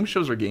like, game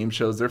shows are game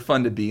shows. They're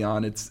fun to be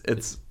on.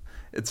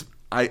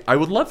 I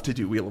would love to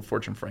do Wheel of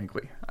Fortune,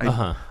 frankly.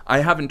 I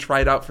haven't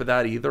tried out for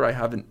that either. I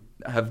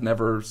have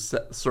never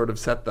set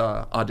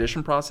the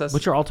audition process.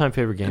 What's your all-time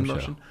favorite game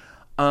show?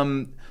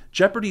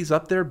 Jeopardy's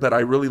up there, but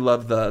I really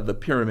love the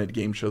pyramid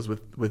game shows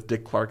with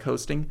Dick Clark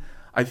hosting.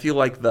 I feel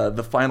like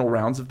the final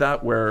rounds of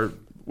that where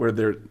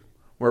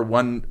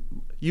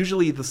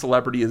usually the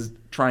celebrity is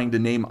trying to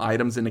name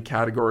items in a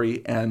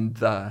category, and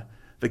the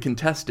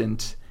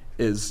contestant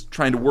is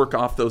trying to work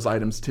off those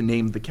items to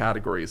name the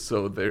categories.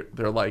 So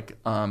they're like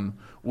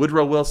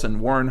Woodrow Wilson,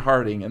 Warren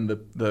Harding, and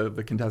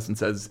the contestant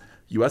says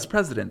U.S.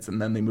 presidents,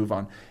 and then they move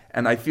on.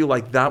 And I feel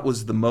like that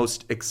was the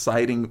most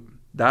exciting.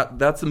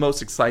 That's the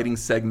most exciting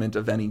segment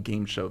of any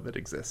game show that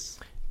exists.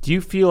 Do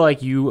you feel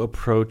like you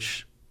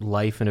approach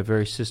life in a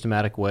very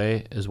systematic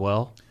way as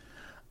well?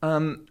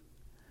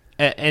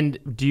 And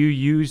do you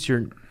use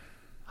your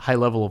high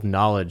level of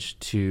knowledge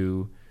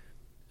to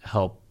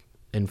help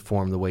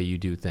inform the way you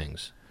do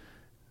things?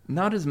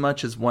 Not as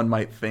much as one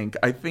might think.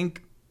 I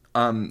think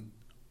a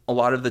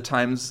lot of the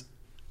times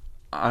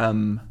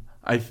I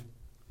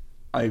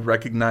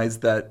recognize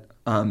that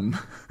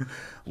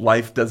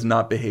life does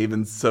not behave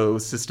in so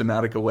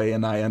systematic a way,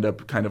 and I end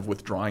up kind of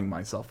withdrawing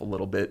myself a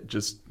little bit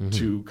just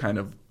to kind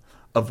of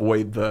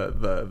avoid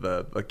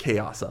the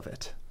chaos of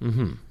it.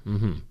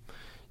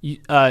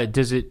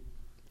 Does it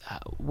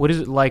what is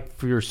it like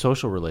for your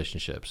social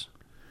relationships?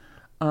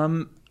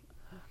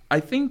 I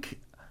think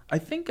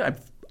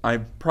I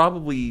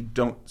probably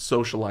don't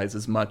socialize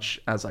as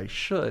much as I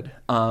should.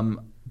 What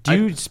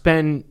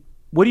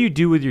do you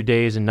do with your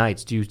days and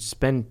nights? Do you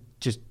spend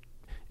just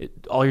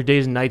all your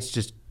days and nights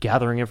just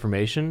gathering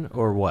information,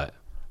 or what?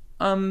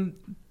 Are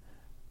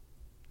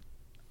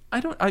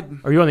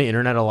you on the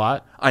internet a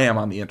lot? I am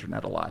on the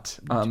internet a lot.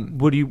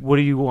 What do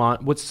you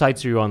want? What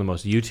sites are you on the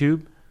most?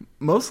 YouTube?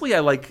 Mostly I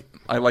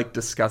like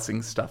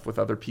discussing stuff with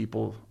other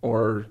people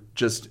or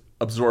just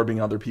absorbing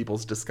other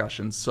people's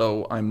discussions.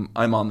 So I'm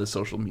on the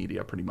social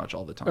media pretty much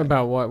all the time.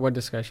 About what? What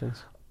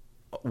discussions?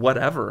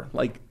 Whatever.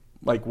 Like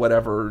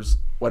whatever's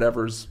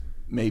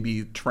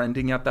maybe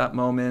trending at that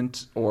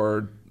moment,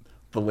 or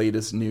the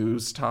latest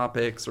news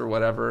topics or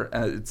whatever.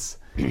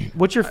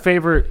 What's your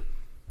favorite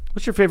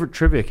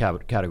trivia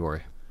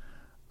category?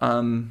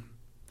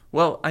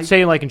 Well,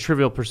 say like in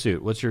Trivial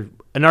Pursuit.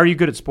 And are you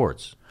good at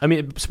sports? I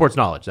mean, sports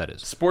knowledge, that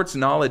is. Sports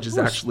knowledge is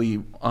actually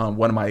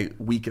one of my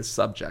weakest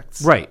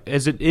subjects. Right,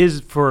 as it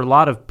is for a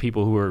lot of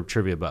people who are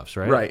trivia buffs,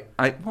 right? Right.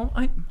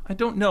 I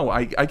don't know.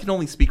 I can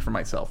only speak for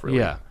myself, really.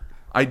 Yeah.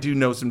 I do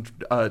know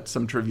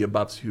some trivia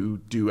buffs who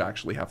do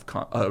actually have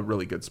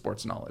really good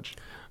sports knowledge.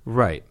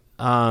 Right.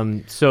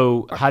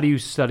 So how do you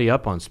study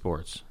up on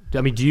sports? I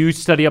mean, do you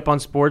study up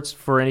on sports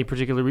for any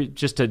particular reason,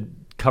 just to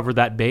cover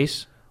that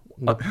base?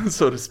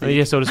 So to speak.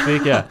 Yeah, so to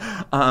speak,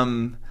 yeah.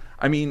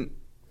 I mean,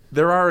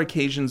 there are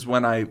occasions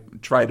when I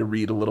try to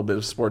read a little bit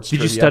of sports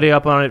trivia. Did you study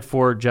up on it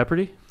for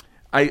Jeopardy?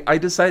 I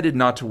decided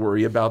not to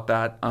worry about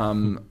that.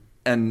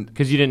 And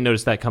because you didn't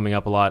notice that coming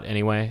up a lot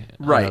anyway?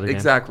 Right,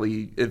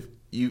 exactly. If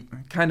you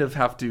kind of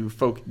have to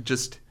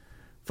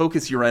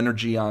focus your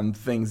energy on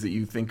things that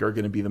you think are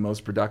going to be the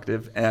most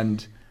productive.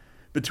 And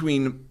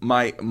between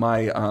my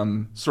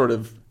sort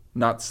of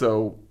not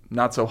so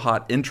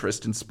hot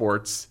interest in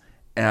sports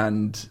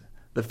and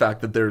the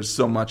fact that there's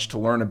so much to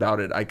learn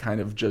about it, I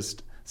kind of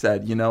just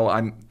said,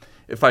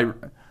 if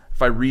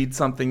I read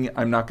something,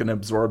 I'm not going to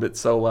absorb it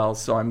so well,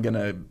 so I'm going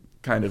to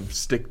kind of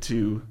stick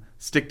to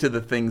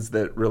the things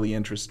that really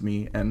interest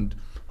me, and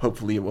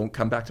hopefully it won't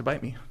come back to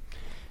bite me.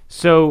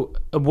 So,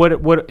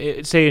 what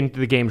say in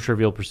the game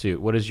Trivial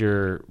Pursuit? What are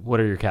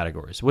your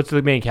categories? What's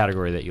the main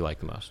category that you like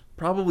the most?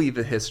 Probably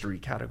the history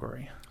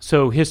category.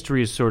 So,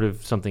 history is sort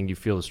of something you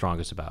feel the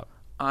strongest about.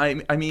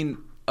 I mean,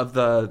 of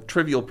the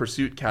Trivial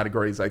Pursuit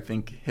categories, I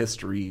think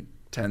history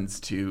tends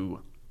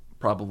to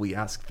probably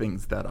ask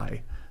things that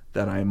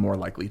I'm more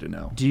likely to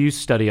know. Do you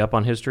study up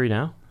on history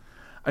now?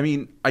 I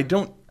mean,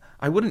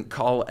 I wouldn't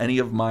call any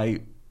of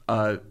my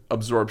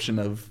absorption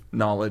of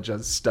knowledge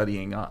as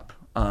studying up.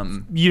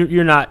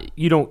 You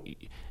don't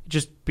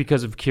just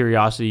because of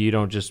curiosity. You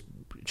don't just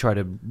try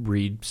to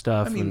read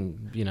stuff. I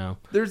mean,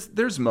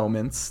 there's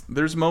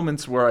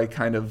moments where I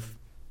kind of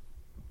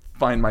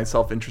find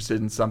myself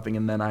interested in something,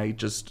 and then I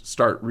just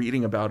start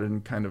reading about it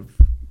and kind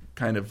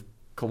of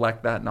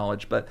collect that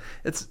knowledge. But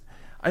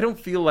I don't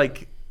feel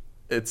like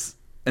it's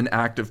an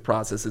active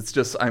process. It's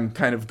just I'm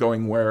kind of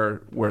going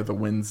where the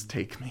winds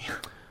take me.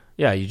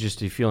 Yeah, you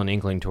feel an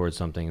inkling towards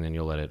something, and then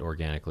you'll let it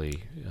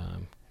organically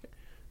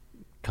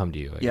come to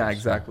you. I guess.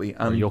 Exactly.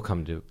 Or you'll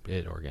come to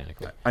it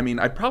organically. I mean,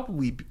 I'd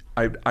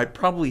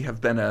probably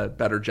have been a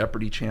better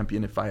Jeopardy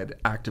champion if I had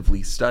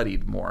actively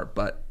studied more.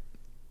 But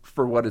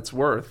for what it's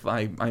worth,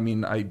 I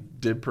mean, I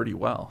did pretty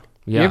well.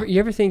 Yeah. You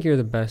ever think you're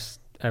the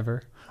best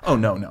ever? Oh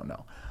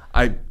no.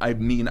 I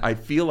mean, I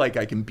feel like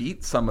I can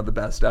beat some of the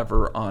best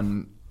ever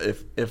on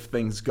if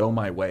things go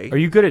my way. Are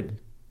you good at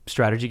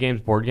strategy games,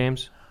 board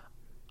games?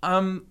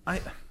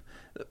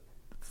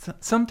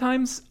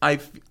 Sometimes I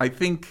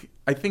think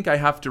I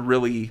have to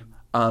really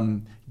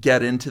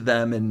get into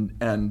them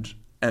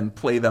and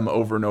play them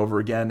over and over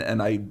again,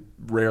 and I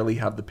rarely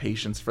have the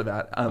patience for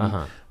that.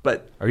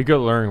 But are you good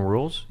at learning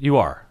rules? You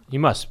are. You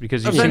must,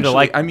 because you seem to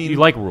like. I mean, you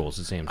like rules.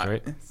 It seems,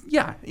 right?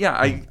 Yeah.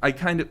 I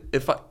kind of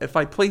if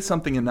I play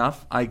something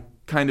enough, I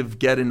kind of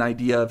get an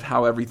idea of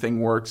how everything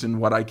works and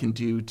what I can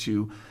do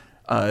to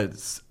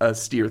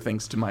steer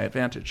things to my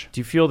advantage.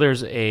 Do you feel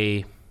there's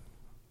a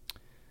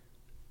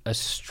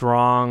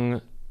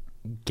strong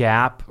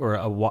gap or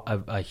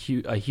a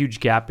huge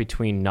gap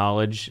between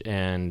knowledge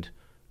and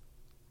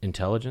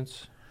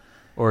intelligence,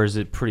 or is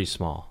it pretty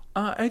small?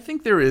 I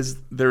think there is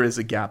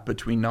a gap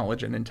between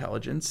knowledge and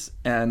intelligence,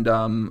 and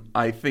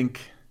I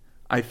think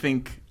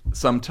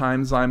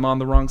sometimes I'm on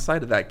the wrong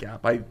side of that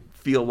gap. I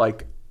feel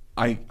like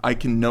I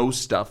can know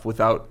stuff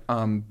without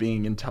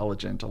being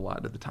intelligent a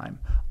lot of the time.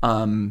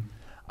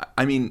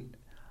 I mean,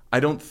 I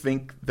don't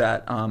think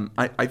that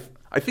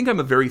I think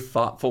I'm a very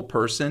thoughtful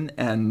person,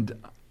 and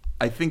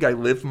I think I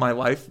live my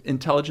life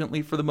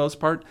intelligently for the most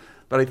part.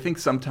 But I think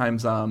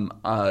sometimes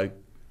the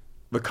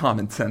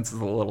common sense is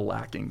a little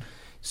lacking.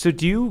 So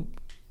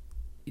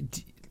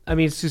I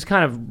mean, it's just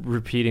kind of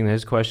repeating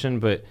his question,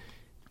 but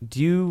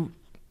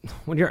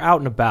when you're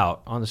out and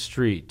about on the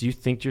street, do you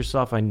think to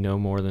yourself, I know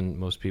more than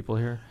most people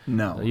here?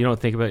 No. You don't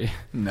think about it?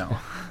 No.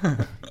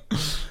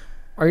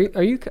 Are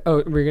you?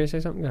 Oh, were you going to say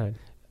something? Go ahead.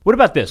 What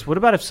about this? What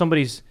about if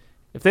somebody's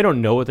if they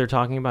don't know what they're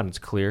talking about and it's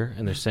clear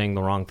and they're saying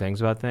the wrong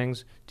things about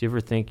things, do you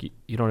ever think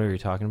you don't know what you're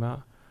talking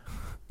about?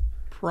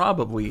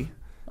 Probably.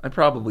 I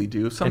probably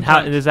do. And Sometimes.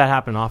 how does that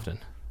happen often?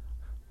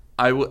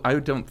 I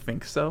don't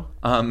think so.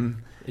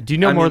 Do you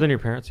know more than your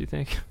parents, you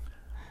think?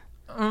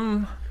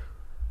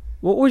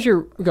 What was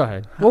your go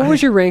ahead? What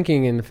was your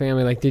ranking in the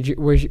family? Like,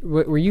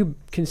 were you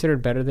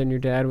considered better than your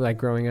dad, like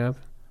growing up?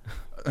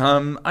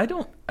 I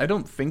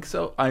don't think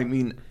so. I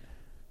mean,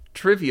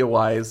 trivia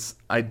wise,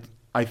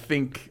 I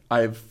think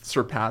I've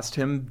surpassed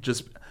him.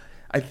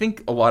 I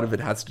think a lot of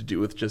it has to do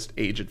with just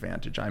age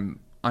advantage.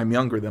 I'm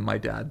younger than my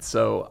dad,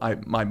 so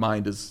my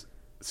mind is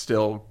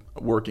still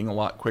working a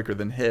lot quicker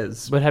than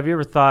his. But have you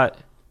ever thought,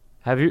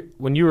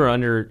 when you were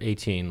under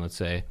 18, let's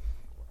say,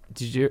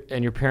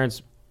 and your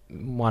parents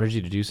wanted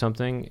you to do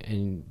something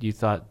and you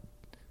thought,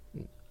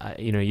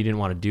 you didn't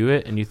want to do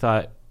it, and you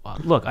thought,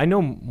 look, I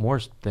know more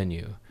than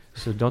you,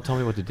 so don't tell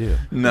me what to do.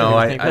 No,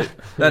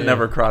 that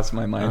never crossed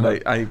my mind.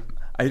 Uh-huh.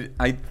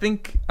 I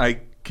think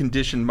I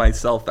conditioned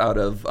myself out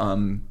of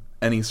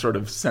any sort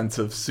of sense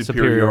of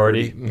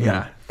superiority. Mm-hmm.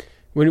 Yeah.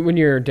 When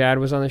your dad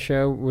was on the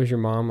show, was your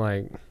mom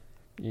like,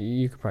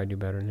 you could probably do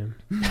better than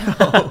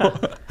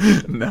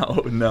him?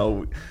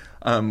 No.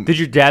 Did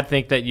your dad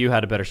think that you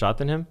had a better shot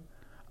than him?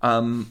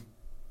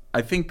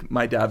 I think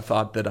my dad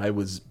thought that I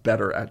was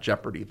better at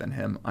Jeopardy than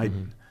him.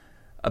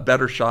 A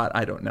better shot,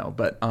 I don't know,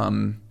 but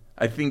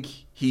I think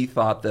he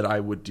thought that I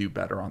would do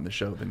better on the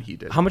show than he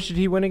did. How much did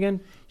he win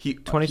again?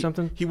 20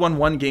 something? He won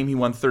one game. He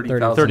won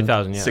 30,000.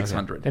 30,000, yeah.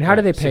 600. Okay. And how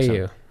do they pay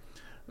you?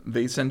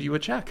 They send you a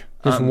check.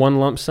 Just one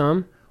lump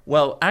sum?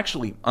 Well,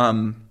 actually,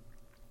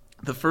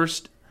 the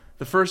first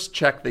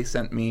check they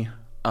sent me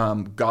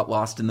got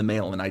lost in the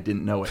mail, and I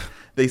didn't know it.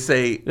 They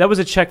say that was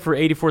a check for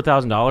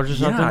 $84,000 or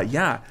something.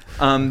 Yeah.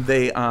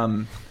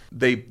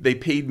 They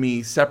paid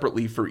me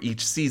separately for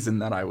each season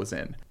that I was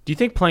in. Do you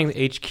think playing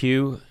the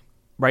HQ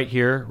right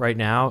here, right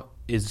now,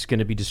 is going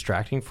to be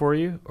distracting for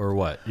you, or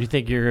what? Do you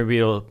think you're going to be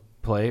able to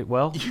play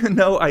well?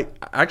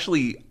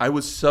 I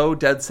was so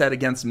dead set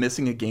against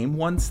missing a game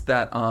once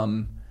that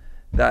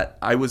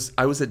I was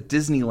at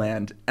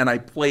Disneyland and I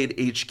played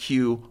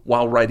HQ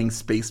while riding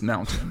Space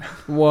Mountain.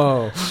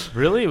 Whoa!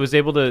 Really? It was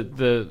able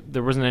to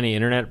there wasn't any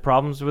internet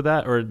problems with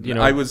that, or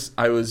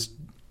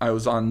I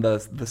was on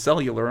the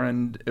cellular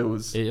and it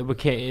was. You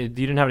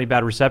didn't have any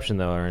bad reception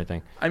though, or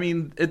anything. I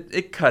mean,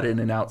 it cut in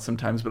and out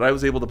sometimes, but I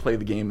was able to play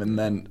the game, and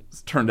then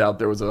it turned out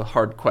there was a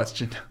hard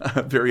question,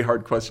 a very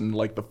hard question,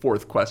 like the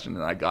fourth question,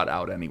 and I got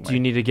out anyway. Do you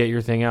need to get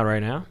your thing out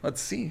right now?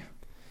 Let's see.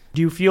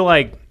 Do you feel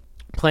like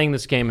playing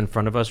this game in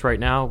front of us right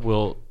now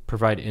will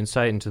provide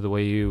insight into the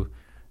way you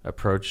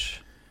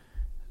approach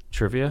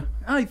trivia?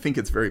 I think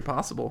it's very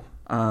possible.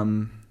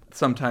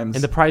 Sometimes.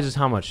 And the prize is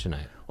how much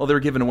tonight? Well, they're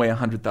giving away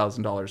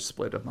 $100,000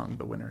 split among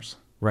the winners.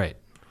 Right.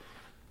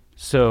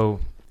 So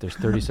there's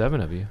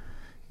 37 of you.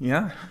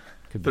 Yeah.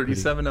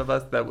 37 of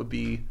us. That would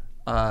be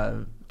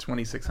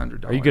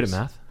 $2,600. Are you good at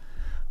math?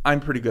 I'm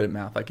pretty good at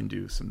math. I can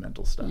do some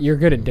mental stuff. You're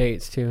good at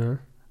dates too,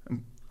 huh?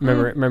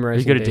 Memorizing. Are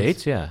you good at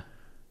dates? Yeah.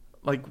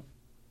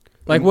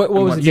 What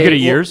was the you good at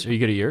years? Are you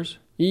good at years?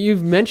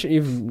 You've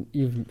mentioned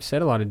you've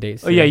said a lot of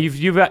dates. Oh yeah, you've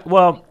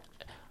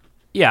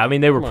yeah. I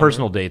mean, they were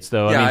personal dates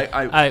though.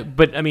 Yeah,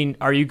 but I mean,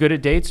 are you good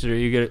at dates, or are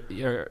you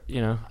good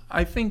at,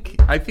 I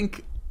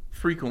think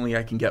frequently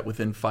I can get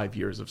within 5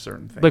 years of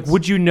certain things. Like,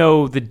 would you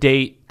know the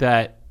date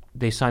that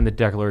they signed the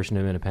Declaration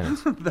of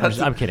Independence?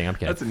 I'm kidding.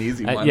 That's an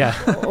easy one. Yeah.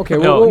 Okay.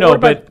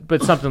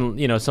 But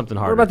something something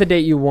harder. What about the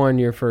date you won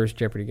your first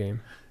Jeopardy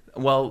game?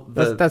 Well,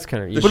 that's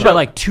kind of easy. What about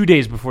like 2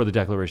 days before the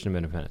Declaration of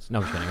Independence?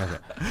 No, I'm kidding. Okay.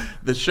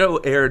 The show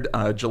aired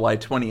July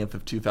 20th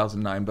of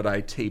 2009, but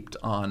I taped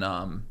on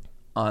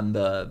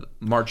the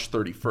March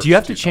 31st. Do you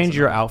have to change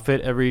your outfit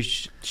every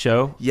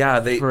show? Yeah,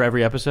 for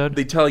every episode.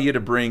 They tell you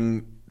to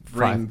bring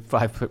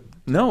five.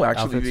 No,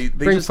 actually,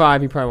 they bring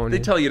 5. You probably won't. They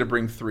tell you to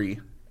bring 3,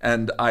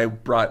 and I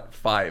brought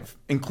 5,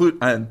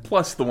 and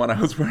plus the one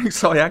I was wearing.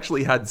 So I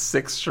actually had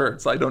 6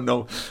 shirts. I don't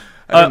know.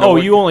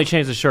 You only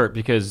changed the shirt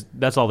because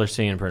that's all they're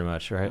seeing, pretty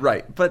much, right?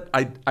 Right, but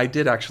I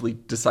did actually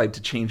decide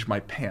to change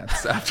my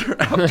pants after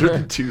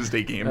the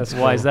Tuesday game.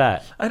 Why is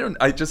that?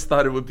 I just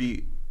thought it would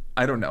be.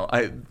 I don't know.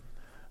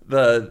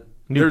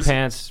 New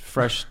pants,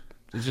 fresh.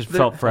 It just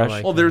felt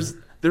fresh. Well, there's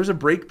a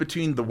break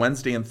between the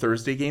Wednesday and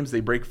Thursday games.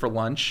 They break for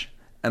lunch,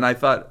 and I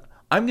thought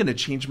I'm going to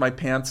change my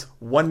pants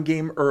 1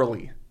 game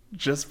early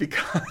just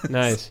because.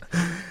 Nice.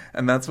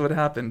 And that's what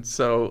happened.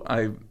 So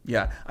I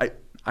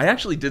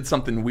actually did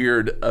something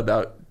weird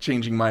about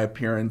changing my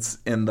appearance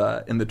in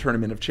the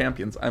Tournament of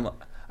Champions.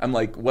 I'm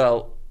like,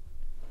 well,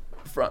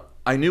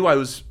 I knew I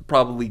was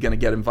probably going to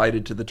get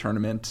invited to the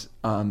tournament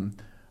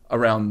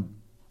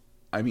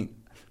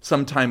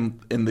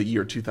sometime in the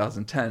year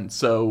 2010.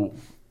 So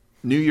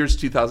New Year's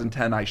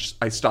 2010,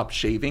 I stopped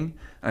shaving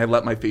and I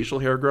let my facial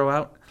hair grow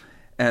out,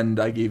 and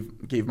I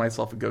gave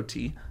myself a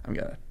goatee. I'm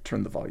gonna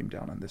turn the volume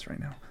down on this right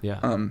now.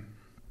 Yeah.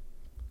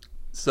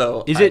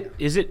 So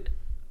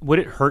would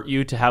it hurt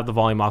you to have the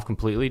volume off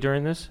completely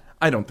during this?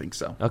 I don't think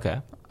so.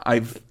 Okay.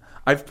 I've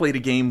played a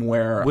game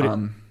where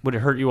would it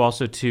hurt you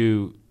also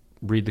to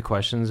read the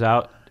questions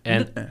out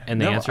and the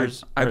No,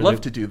 answers? I'd Or love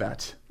the- to do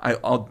that.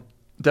 I'll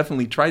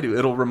definitely try to.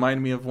 It'll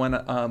remind me of when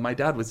my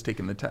dad was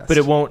taking the test. But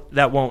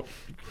that won't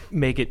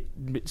make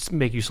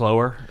you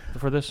slower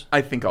for this?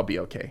 I think I'll be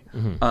okay.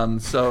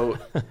 So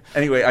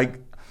anyway,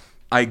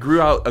 I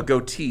grew out a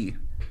goatee,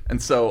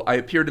 and so I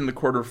appeared in the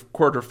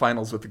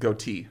quarterfinals with the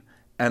goatee,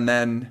 and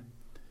then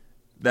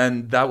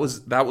that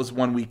was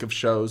 1 week of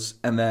shows,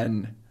 and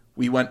then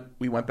we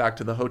went back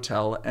to the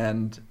hotel,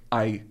 and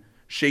I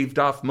shaved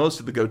off most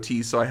of the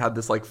goatee, so I had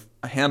this like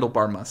a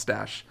handlebar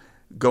mustache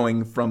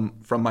going from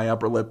my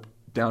upper lip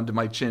down to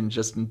my chin,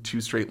 just in 2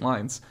 straight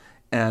lines,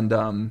 and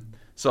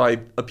so I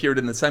appeared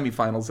in the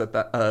semifinals at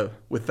that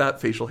with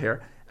that facial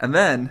hair, and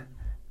then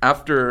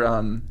after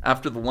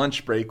the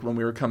lunch break when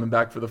we were coming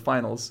back for the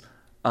finals,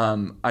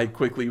 I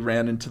quickly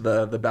ran into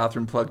the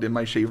bathroom, plugged in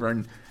my shaver,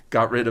 and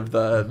got rid of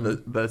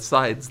the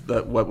sides,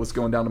 what was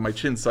going down to my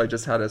chin, so I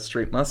just had a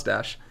straight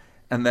mustache.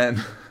 And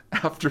then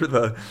after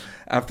the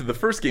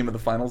first game of the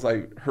finals,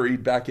 I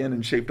hurried back in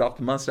and shaved off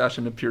the mustache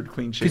and appeared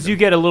clean shaven. Because you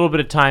get a little bit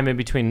of time in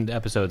between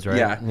episodes, right?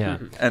 Yeah.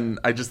 And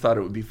I just thought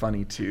it would be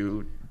funny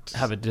to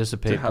Have it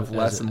dissipate. to have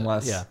less and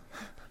less. Yeah.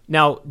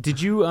 Now,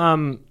 did you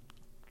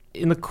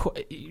in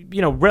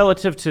the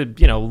relative to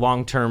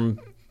long-term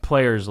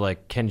players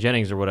like Ken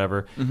Jennings or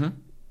whatever,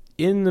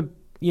 in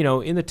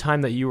the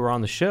time that you were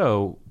on the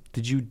show,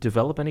 did you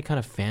develop any kind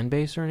of fan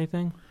base or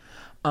anything?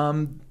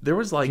 There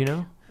was like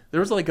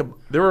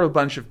there were a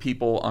bunch of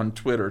people on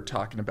Twitter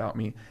talking about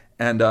me,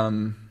 and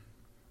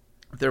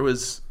there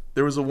was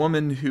a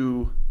woman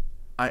who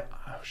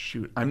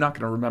I'm not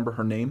going to remember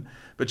her name,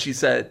 but she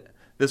said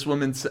this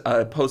woman's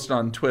posted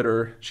on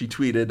Twitter. She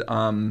tweeted,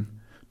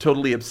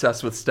 "Totally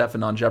obsessed with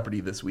Stefan on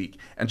Jeopardy this week,"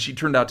 and she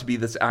turned out to be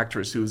this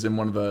actress who was in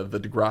one of the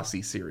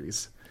Degrassi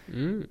series.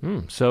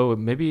 So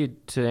maybe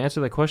to answer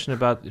that question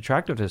about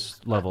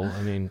attractiveness level,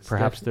 I mean,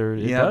 perhaps it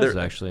does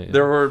actually.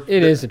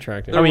 It is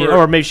attractive.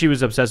 Or maybe she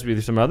was obsessed with you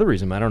for some other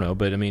reason. I don't know,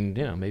 but I mean,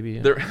 maybe.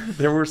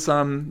 There were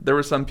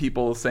some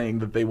people saying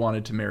that they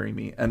wanted to marry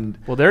me, and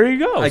well, there you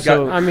go.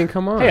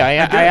 Come on. Hey,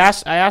 I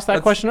asked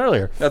that question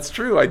earlier. That's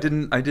true. I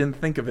didn't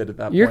think of it at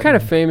that point. You're kind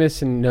of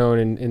famous and known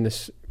in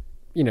this,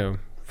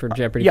 for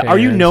Jeopardy. Yeah, are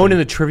you known in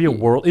the trivia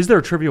world? Is there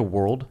a trivia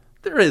world?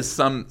 There is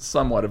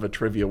somewhat of a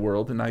trivia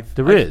world, and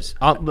there is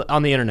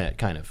on the internet,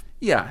 kind of.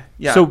 Yeah.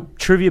 So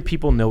trivia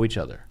people know each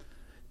other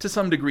to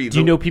some degree. Do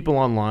you know people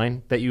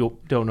online that you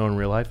don't know in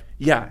real life?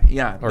 Yeah.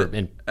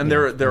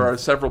 There are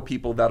several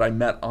people that I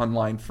met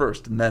online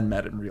first, and then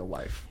met in real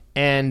life.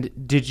 And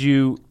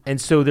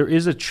so there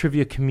is a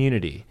trivia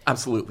community.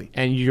 Absolutely.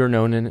 And you're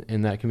known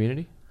in that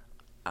community?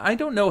 I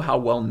don't know how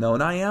well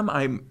known I am.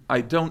 I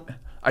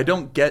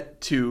don't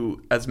get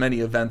to as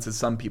many events as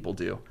some people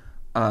do.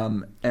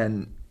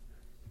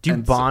 Do you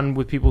bond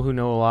with people who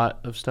know a lot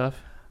of stuff?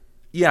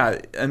 Yeah,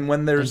 and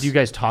when there's... do you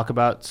guys talk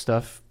about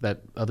stuff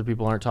that other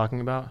people aren't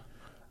talking about?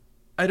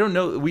 I don't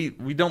know. We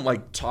don't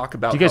like talk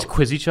about... Do you guys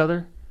quiz each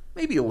other?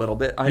 Maybe a little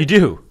bit. You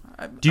do?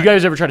 Do you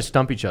guys ever try to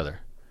stump each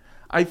other?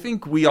 I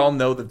think we all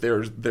know that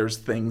there's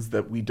things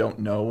that we don't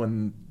know,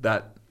 and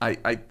that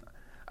I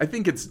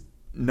think it's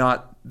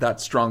not that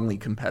strongly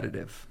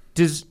competitive.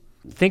 Does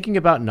thinking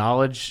about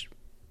knowledge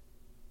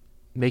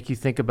make you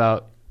think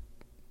about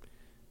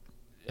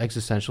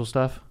existential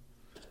stuff?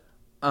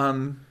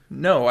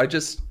 No,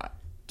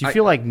 do you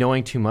feel like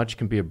knowing too much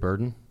can be a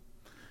burden?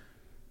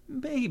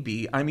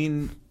 Maybe. I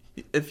mean,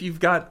 if you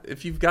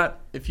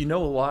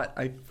know a lot,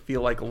 I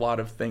feel like a lot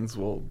of things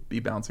will be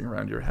bouncing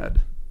around your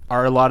head.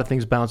 Are a lot of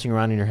things bouncing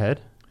around in your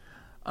head?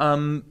 A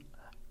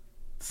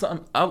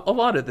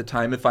lot of the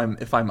time, if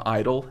I'm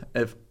idle,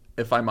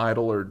 if I'm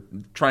idle or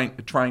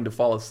trying to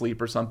fall asleep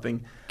or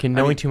something. Can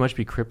knowing too much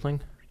be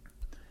crippling?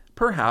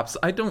 Perhaps.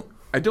 I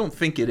don't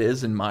think it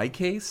is in my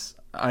case.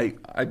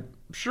 I'm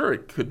sure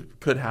it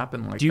could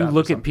happen like that. Do you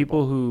look at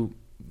people who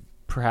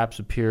perhaps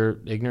appear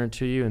ignorant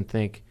to you and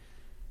think,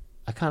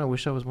 I kind of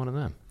wish I was one of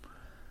them?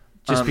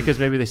 Just because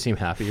maybe they seem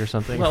happy or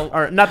something? Well,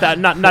 or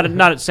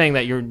not saying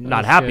that you're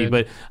not happy,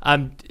 but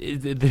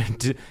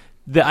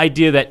the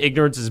idea that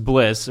ignorance is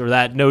bliss, or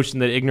that notion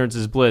that ignorance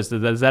is bliss,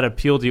 does that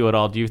appeal to you at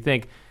all? Do you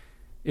think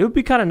it would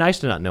be kind of nice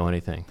to not know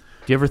anything?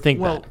 Do you ever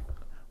think that?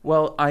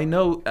 Well, I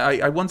know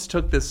I once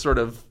took this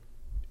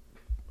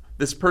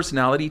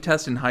personality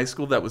test in high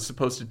school that was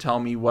supposed to tell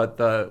me what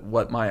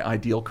my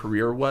ideal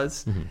career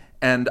was. Mm-hmm.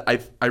 And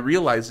I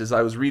realized as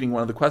I was reading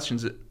one of the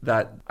questions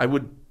that I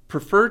would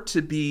prefer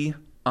to be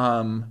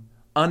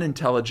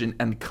unintelligent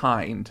and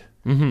kind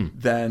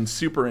than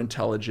super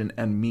intelligent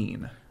and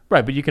mean.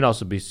 Right, but you can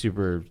also be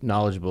super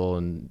knowledgeable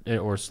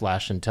or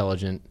 /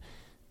 intelligent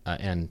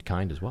and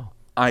kind as well.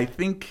 I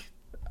think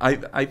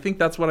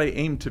that's what I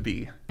aim to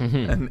be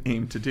and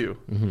aim to do.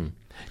 Mm-hmm.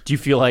 Do you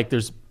feel like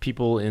there's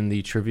people in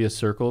the trivia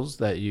circles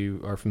that you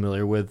are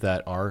familiar with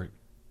that are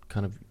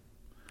kind of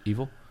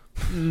evil?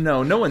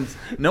 No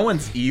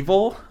one's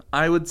evil.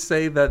 I would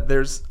say that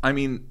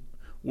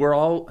we're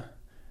all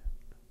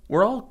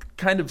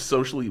kind of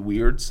socially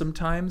weird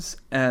sometimes,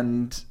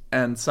 and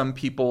some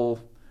people,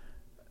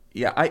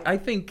 yeah, I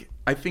think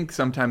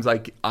sometimes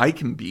I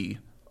can be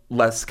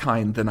less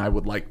kind than I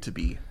would like to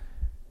be.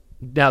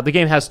 Now the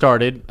game has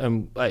started,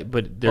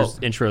 but there's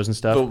intros and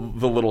stuff.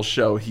 The little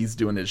show, he's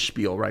doing his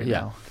spiel right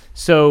now.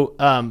 So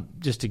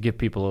just to give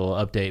people a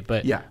little update,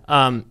 but Yeah.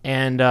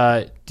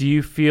 Do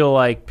you feel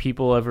like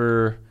people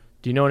ever?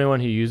 Do you know anyone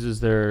who uses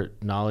their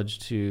knowledge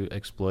to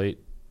exploit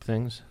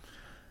things?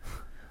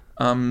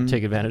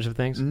 Take advantage of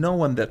things? No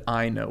one that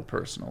I know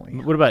personally.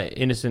 What about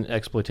innocent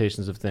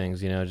exploitations of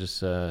things?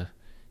 Just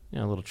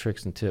little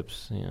tricks and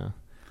tips.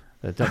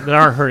 That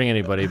aren't hurting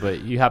anybody,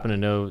 but you happen to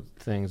know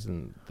things,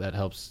 and that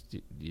helps.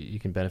 You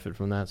can benefit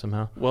from that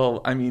somehow.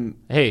 Well, I mean,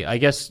 Hey, I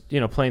guess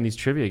playing these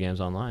trivia games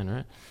online,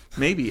 right?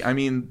 maybe. I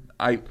mean,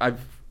 I've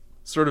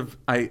sort of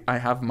I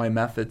have my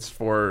methods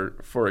for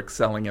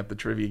excelling at the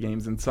trivia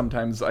games, and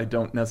sometimes I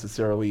don't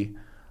necessarily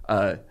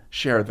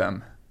share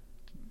them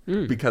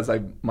because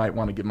I might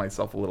want to give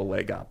myself a little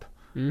leg up.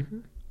 Mm-hmm.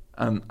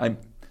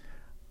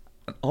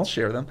 I'll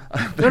share them.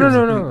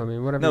 No. I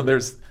mean, whatever.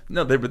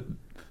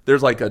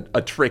 There's like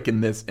a trick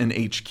in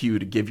HQ to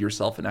give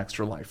yourself an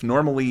extra life.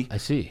 Normally, I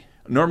see.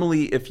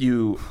 Normally, if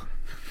you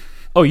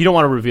Oh, you don't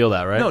want to reveal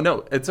that, right?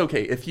 no, it's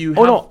okay if you.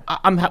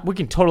 We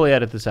can totally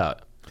edit this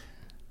out.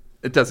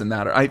 It doesn't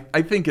matter.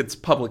 I think it's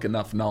public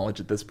enough knowledge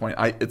at this point.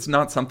 It's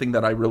not something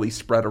that I really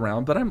spread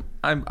around, but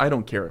I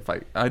don't care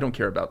I don't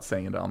care about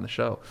saying it on the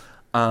show.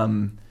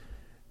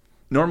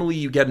 Normally,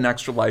 you get an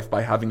extra life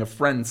by having a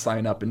friend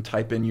sign up and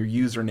type in your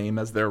username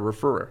as their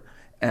referrer,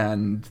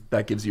 and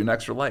that gives you an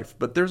extra life.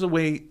 But there's a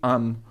way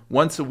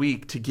once a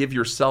week to give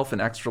yourself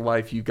an extra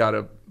life. You got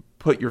to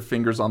put your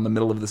fingers on the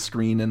middle of the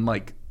screen and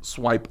like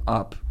swipe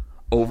up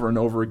over and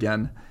over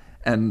again,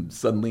 and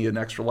suddenly an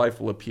extra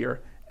life will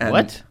appear. And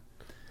What?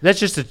 That's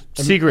just a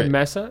secret.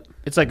 Mess up?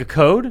 It's like a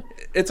code?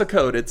 It's a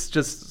code. It's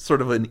just sort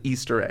of an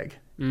Easter egg.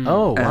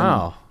 Oh,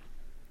 wow.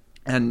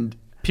 And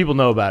People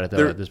know about it, though,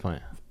 There- at this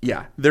point.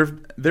 yeah,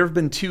 there've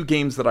been 2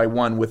 games that I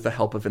won with the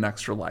help of an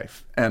extra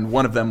life, and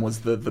one of them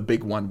was the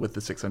big one with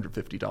the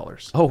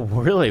 $650. Oh,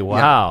 really?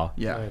 Wow.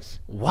 Yeah. Nice.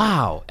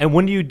 Wow. And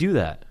when do you do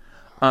that?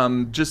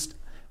 Just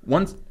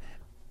once.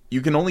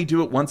 You can only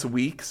do it once a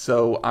week,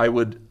 so I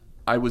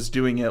was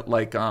doing it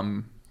like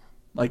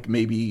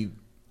maybe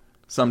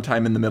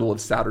sometime in the middle of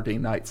Saturday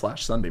night /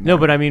 Sunday morning. No,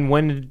 but I mean,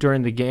 when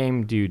during the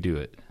game do you do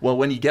it? Well,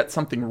 when you get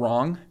something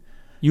wrong,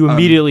 You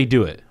immediately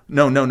do it.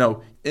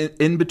 no.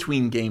 In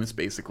between games,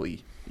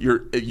 basically,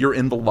 you're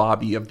in the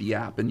lobby of the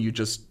app and you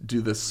just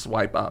do this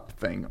swipe up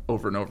thing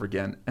over and over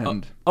again.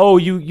 And Oh,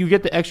 you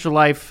get the extra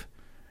life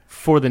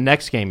for the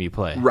next game you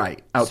play.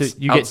 right So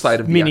you get, outside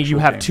of the meaning you actual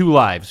have game. 2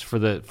 lives for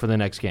the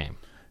next game.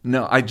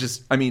 No, I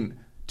mean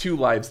 2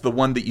 lives. The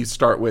one that you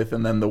start with,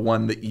 and then the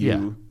one that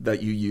you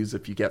use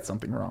if you get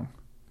something wrong.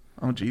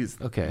 Oh, geez.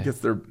 Okay. I guess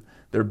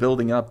they're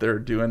building up. They're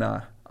doing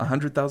a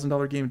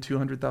 $100,000 game,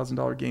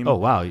 $200,000 game. Oh,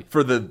 wow.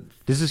 For the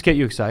Does this get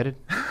you excited?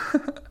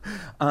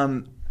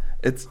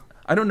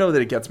 I don't know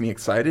that it gets me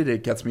excited.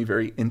 It gets me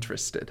very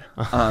interested.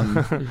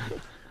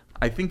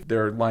 I think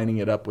they're lining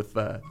it up with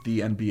the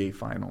NBA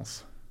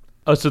Finals.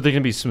 Oh, so there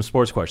can be some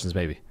sports questions,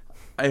 maybe.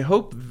 I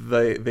hope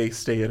they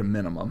stay at a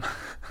minimum.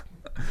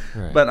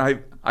 Right. But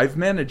I've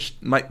managed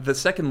the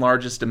second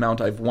largest amount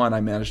I've won.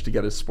 I managed to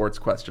get a sports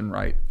question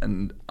right,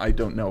 and I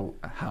don't know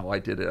how I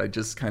did it. I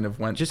just kind of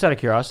went. Just out of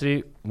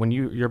curiosity, when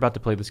you're about to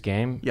play this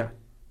game, Yeah,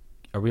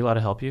 are we allowed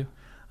to help you?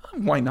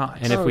 why not?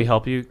 And if we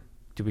help you,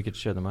 do we get to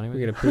share the money with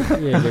We you?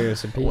 get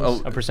us a piece.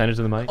 Well, A percentage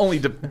of the money? only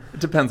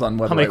depends on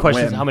whether How many I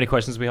questions? win. How many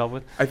questions we help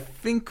with? I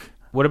think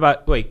What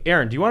about? Wait,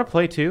 Aaron, do you want to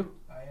play too?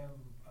 I'm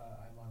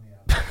on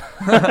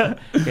the app.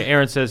 Okay,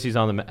 Aaron says he's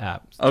on the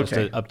app. Just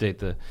Okay. to update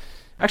the.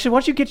 Actually, why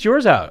don't you get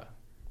yours out?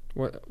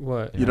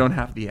 What? you don't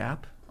have the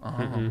app.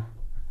 Oh,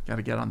 got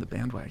to get on the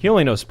bandwagon. He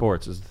only knows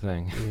sports is the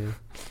thing.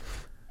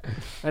 Yeah.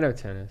 I know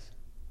tennis.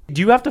 Do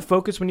you have to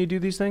focus when you do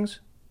these things?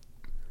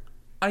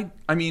 I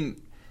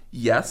mean,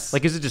 yes.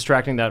 Like, is it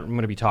distracting that I'm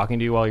going to be talking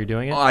to you while you're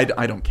doing it?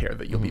 I don't care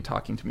that you'll be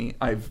talking to me.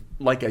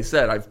 Like I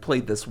said, I've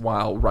played this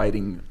while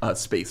riding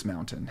Space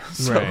Mountain.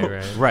 So,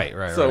 Right.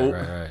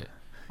 So-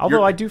 Although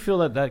You're- I do feel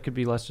that could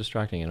be less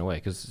distracting in a way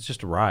because it's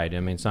just a ride. I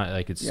mean, it's not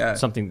like it's Yeah.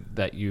 something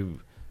that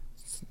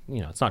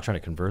it's not trying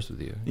to converse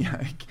with you.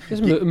 Yeah, This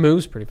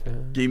moves pretty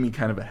fast. gave me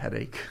kind of a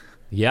headache.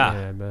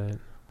 Yeah. but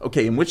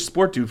Okay, in which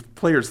sport do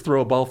players throw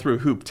a ball through a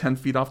hoop 10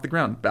 feet off the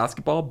ground?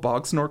 Basketball,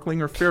 bog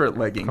snorkeling, or ferret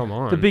legging? come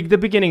on. The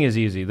beginning is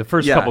easy. The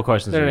first Yeah. couple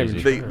questions They're are not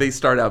easy. even- They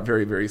start out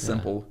very, very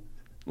simple,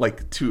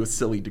 like to a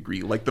silly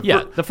degree. Like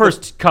The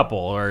first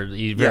couple are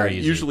very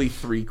easy. usually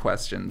 3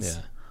 questions.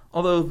 Yeah.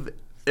 Although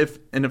if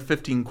in a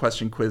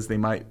 15-question quiz, they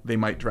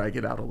might drag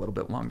it out a little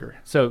bit longer.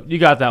 So you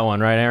got that one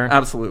right, Aaron?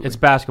 Absolutely. It's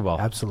basketball.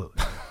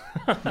 Absolutely.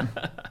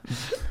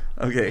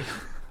 Okay.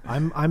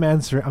 I'm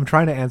answering. I'm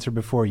trying to answer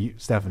before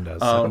Stefan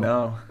does. Oh,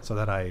 no. So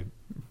that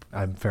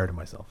I'm fair to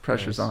myself.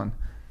 Pressure's on.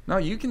 No,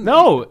 you can.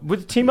 No,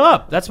 with team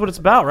up. That's what it's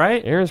about,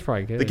 right? Aaron's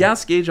probably good. The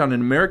gas gauge on an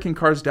American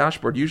car's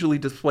dashboard usually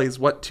displays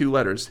what 2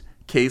 letters?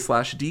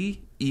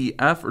 K/D, E,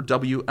 F, or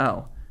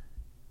WL?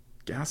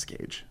 Gas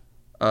gauge.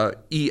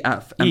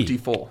 EF, empty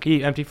full.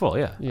 Empty full,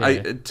 yeah. Yeah.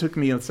 It took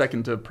me a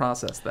second to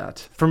process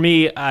that. For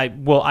me, I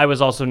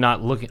was also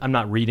not looking. I'm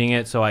not reading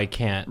it, so I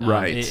can't.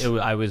 Right. It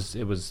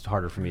was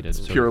harder for me to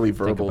sort Purely of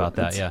verbal. think about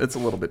that. It's a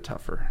little bit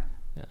tougher.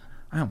 Yeah.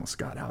 I almost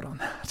got out on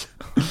that.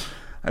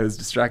 I was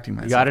distracting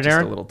myself got it, just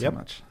Aaron? a little too Yep.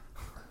 much.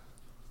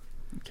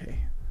 Okay.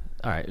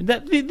 All right.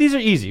 These are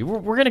easy.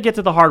 We're gonna get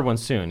to the hard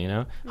ones soon. You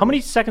know. How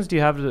many seconds do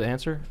you have to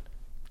answer?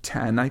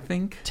 10, I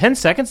think. 10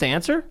 seconds to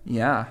answer?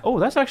 Yeah. Oh,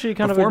 that's actually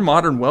kind Before of.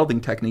 modern welding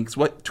techniques,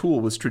 what tool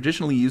was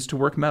traditionally used to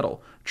work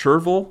metal?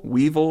 Chervil,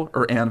 weevil,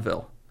 or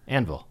anvil?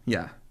 Anvil.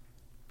 Yeah.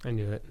 I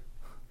knew it.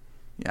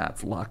 Yeah,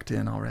 it's locked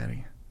in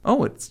already.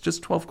 Oh, it's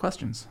just 12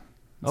 questions.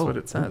 That's what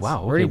it says. Oh,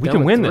 wow. Already Okay, we done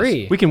can with win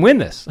 3. this. We can win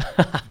this.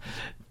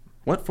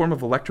 What form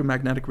of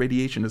electromagnetic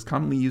radiation is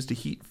commonly used to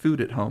heat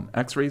food at home?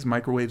 X-rays,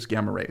 microwaves,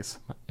 gamma rays?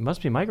 It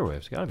must be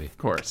microwaves. Gotta be. Of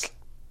course.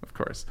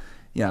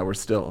 Yeah, we're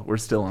still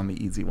on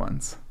the easy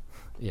ones.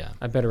 Yeah.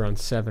 I bet around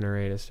 7 or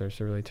 8 it starts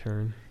to really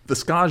turn. The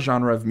ska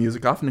genre of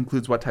music often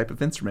includes what type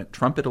of instrument?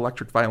 Trumpet,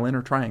 electric violin,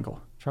 or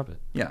triangle? Trumpet.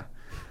 Yeah.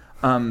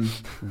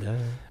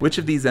 Which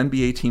of these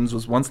NBA teams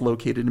was once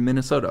located in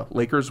Minnesota?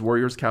 Lakers,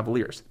 Warriors,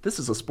 Cavaliers. This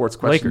is a sports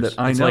question Lakers.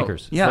 that I It's know.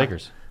 Lakers. It's Yeah.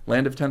 Lakers.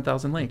 Land of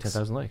 10,000 Lakes.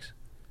 10,000 Lakes.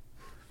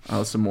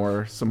 Oh, some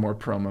more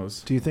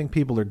promos. Do you think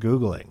people are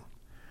Googling?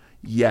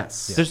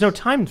 Yes. There's no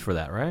time for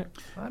that, right?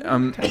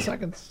 10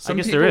 seconds. I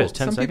guess there is,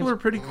 10 some seconds. people are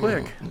pretty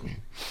quick.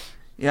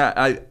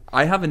 Yeah,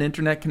 I have an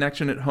internet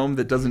connection at home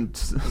that doesn't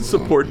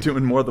support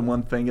doing more than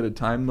one thing at a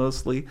time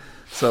mostly,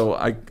 so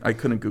I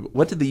couldn't Google.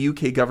 What did the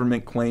UK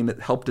government claim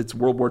it helped its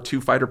World War II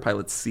fighter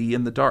pilots see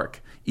in the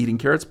dark? Eating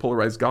carrots,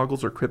 polarized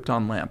goggles, or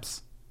krypton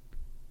lamps?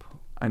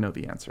 I know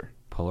the answer.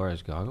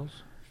 Polarized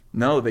goggles?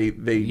 No, they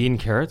Eating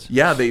carrots?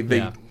 yeah, they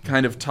Yeah.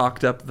 kind of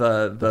talked up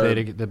the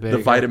beta-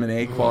 vitamin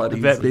A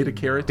qualities, beta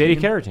carotene. Beta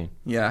carotene.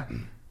 Yeah.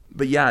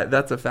 But yeah,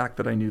 that's a fact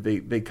that I knew.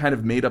 They kind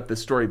of made up this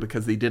story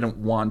because they didn't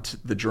want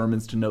the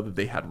Germans to know that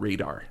they had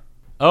radar.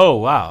 Oh,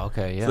 wow.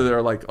 Okay, yeah. So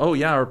they're like, oh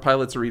yeah, our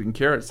pilots are eating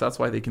carrots. That's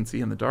why they can see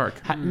in the dark.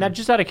 Now,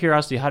 just out of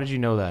curiosity, how did you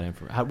know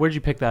that? Where did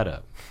you pick that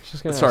up?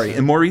 Just gonna Sorry, ask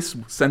in Maurice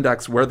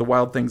Sendak's Where the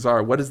Wild Things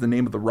Are, what is the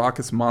name of the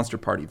raucous monster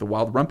party? The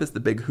Wild Rumpus,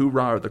 the Big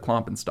Hoorah, or the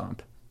Clomp and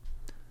Stomp?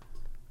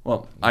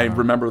 Well, I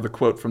remember the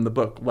quote from the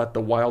book, let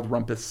the wild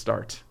rumpus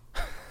start.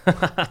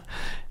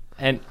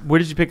 And where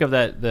did you pick up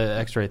the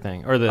X-ray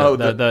thing or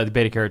the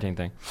beta carotene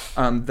thing?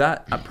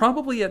 That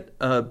probably at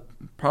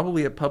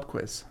Pub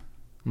Quiz.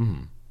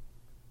 Mm-hmm.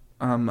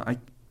 I'm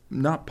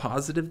not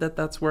positive that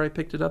that's where I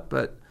picked it up,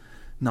 but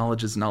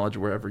knowledge is knowledge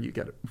wherever you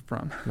get it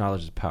from.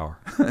 Knowledge is power.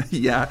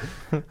 Yeah,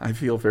 I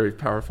feel very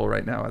powerful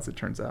right now, as it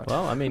turns out.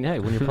 Well, I mean, hey,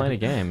 when you're playing a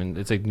game and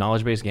it's a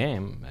knowledge-based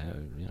game,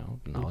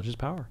 knowledge is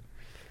power.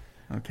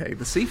 Okay,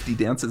 the Safety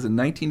Dance is a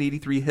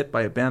 1983 hit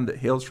by a band that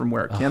hails from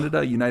where?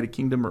 Canada, United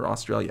Kingdom, or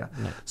Australia?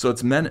 No. So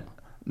it's men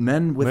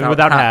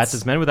without hats.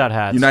 It's men without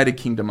hats. United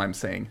Kingdom, I'm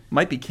saying.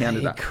 Might be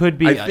Canada. It could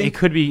be. It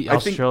could be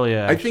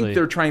Australia. I think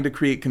they're trying to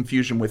create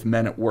confusion with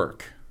Men at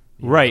Work.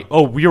 Right.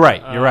 Oh, you're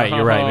right. You're right.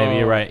 Maybe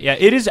you're right. Yeah,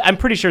 it is. I'm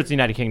pretty sure it's the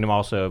United Kingdom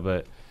also,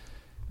 but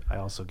I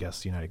also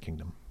guessed United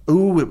Kingdom.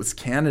 Ooh, it was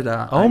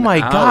Canada. Oh I'm my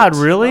out. God,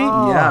 really?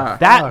 Yeah.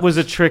 That was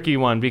a tricky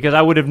one because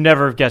I would have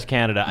never guessed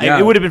Canada. Yeah.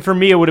 It would have been, for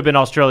me, it would have been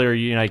Australia or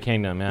United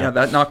Kingdom. Yeah,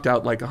 that knocked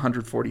out like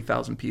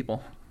 140,000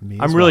 people.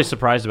 I'm really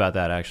surprised about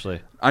that,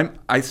 actually.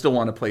 I still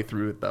want to play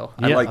through it though.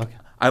 Yeah,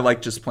 I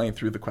like just playing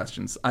through the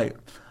questions. I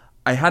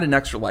had an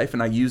extra life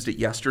and I used it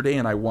yesterday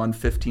and I won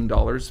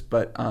 $15,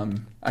 but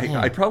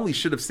I probably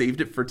should have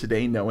saved it for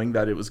today knowing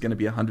that it was going to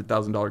be a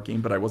 $100,000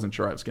 game, but I wasn't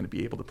sure I was going to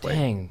be able to play.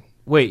 Dang.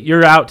 Wait,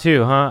 you're out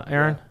too, huh,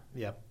 Aaron?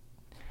 Yep.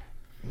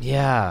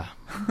 Yeah.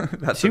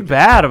 That's Too okay.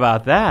 bad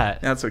about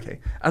that. That's okay.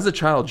 As a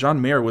child,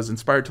 John Mayer was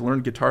inspired to learn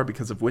guitar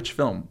because of which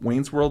film?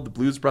 Wayne's World, The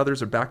Blues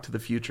Brothers, or Back to the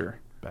Future?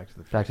 Back to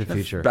the Back to the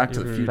Future. Back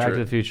to the Future. Back to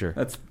the Future.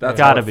 That's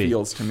Gotta how it be.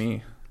 feels to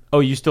me. Oh,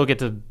 you still get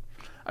to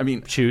I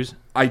mean, choose?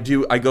 I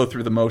do. I go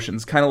through the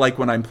motions, kind of like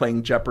when I'm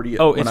playing Jeopardy.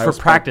 Oh, when it's I for was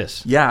playing-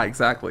 practice. Yeah,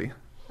 exactly.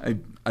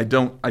 I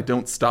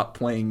don't stop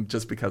playing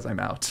just because I'm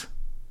out.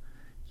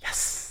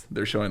 Yes,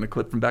 they're showing a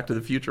clip from Back to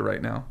the Future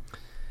right now.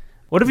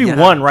 What if you Yeah.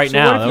 won right So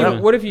now?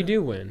 what if you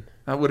do win?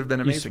 That would have been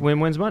amazing.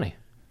 Wins money.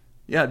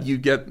 Yeah, you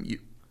get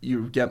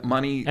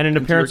money And an into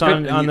your appearance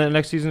account, on and the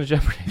next season of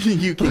Jeopardy.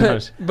 you can.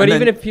 knows? But And even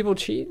then if people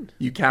cheat,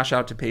 you cash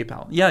out to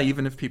PayPal. Yeah,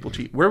 even if people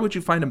cheat. Where would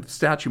you find a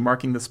statue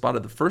marking the spot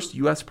of the first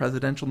U.S.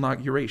 presidential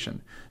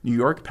inauguration? New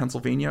York,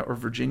 Pennsylvania, or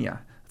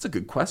Virginia? That's a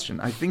good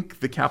question. I think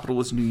the capital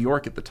was New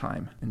York at the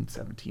time in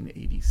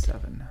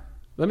 1787.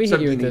 let me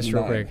hit you with this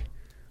real 1789.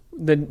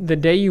 quick. The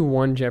day you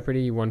won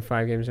Jeopardy, you won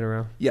 5 games in a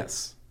row.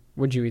 Yes.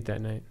 What'd you eat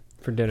that night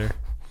for dinner?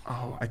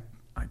 Oh, I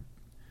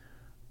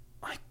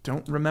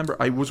don't remember.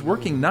 I was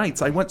working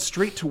nights. I went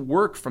straight to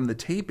work from the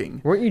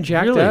taping. Weren't you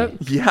jacked Really? up?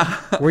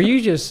 Yeah. Were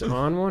you just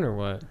on one or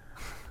what?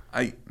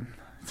 I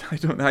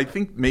don't know. I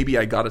think maybe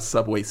I got a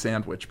Subway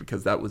sandwich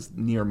because that was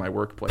near my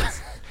workplace.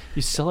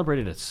 You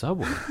celebrated at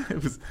Subway.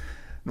 It was,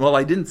 well,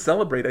 I didn't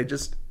celebrate. I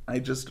just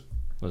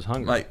Was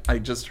hungry. I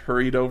just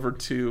hurried over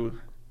to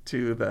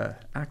the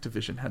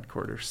Activision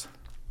headquarters.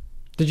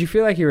 Did you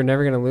feel like you were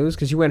never going to lose?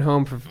 Because you went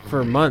home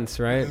for months,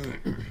 right?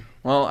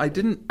 Well, I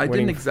didn't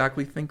Winning.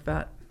 exactly think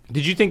that.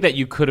 Did you think that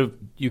you could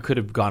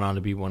have gone on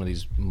to be one of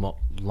these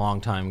long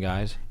time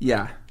guys?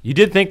 Yeah. You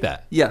did think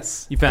that.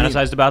 Yes. You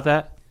fantasized about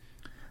that?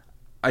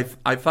 I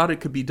thought it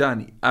could be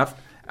done.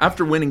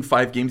 After winning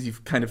 5 games, you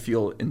kind of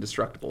feel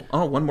indestructible.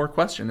 Oh, one more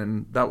question,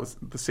 and that was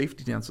the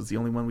safety dance was the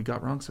only one we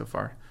got wrong so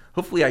far.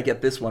 Hopefully I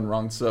get this one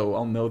wrong, so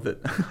I'll know that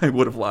I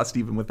would have lost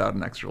even without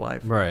an extra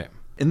life. Right.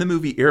 In the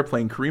movie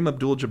Airplane, Kareem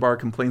Abdul-Jabbar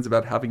complains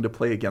about having to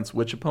play against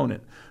which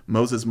opponent?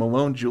 Moses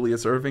Malone,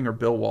 Julius Erving, or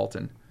Bill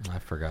Walton? I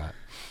forgot.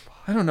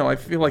 I don't know. I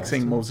feel like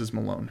saying Moses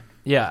Malone.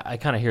 Yeah, I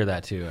kind of hear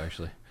that too,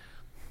 actually.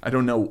 I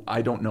don't know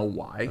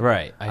why.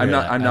 Right. I I'm hear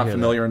not. that. I'm I not hear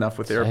familiar that. enough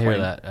with I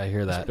Airplane.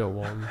 hear that. Bill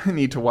Walton. I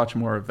need to watch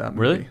more of that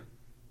movie. Really?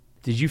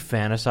 Did you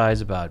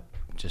fantasize about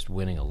just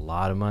winning a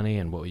lot of money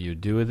and what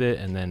you'd do with it,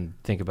 and then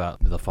think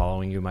about the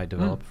following you might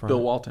develop from Bill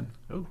it? Walton.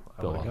 Oh,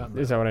 I Bill would've Walton. gotten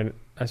Is that what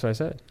that's what I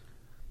said?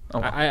 Oh,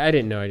 I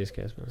didn't know. I just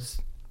guessed.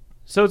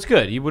 So it's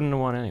good. You wouldn't have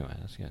won anyway.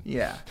 That's good.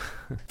 yeah.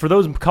 For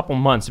those couple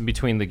months in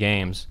between the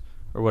games,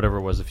 or whatever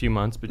it was, a few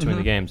months between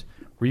the games,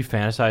 were you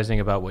fantasizing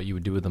about what you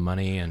would do with the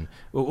money? And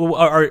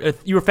or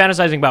you were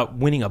fantasizing about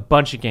winning a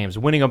bunch of games,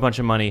 winning a bunch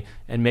of money,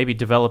 and maybe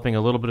developing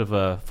a little bit of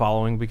a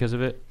following because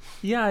of it?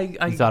 Yeah.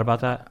 You thought about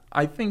that?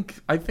 I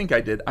think I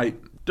did. I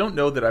don't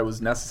know that I was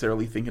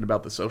necessarily thinking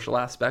about the social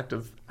aspect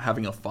of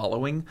having a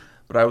following,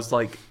 but I was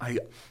like,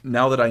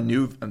 now that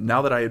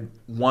I had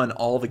won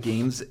all the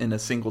games in a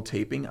single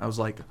taping, I was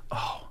like,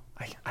 oh,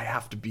 I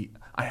have to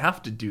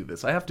do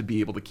this. I have to be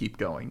able to keep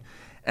going.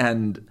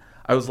 And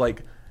I was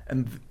like,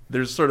 and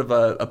there's sort of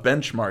a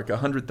benchmark,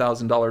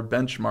 $100,000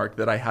 benchmark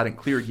that I hadn't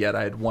cleared yet.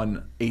 I had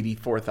won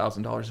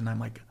 $84,000, and I'm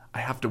like, I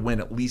have to win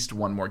at least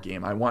one more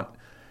game.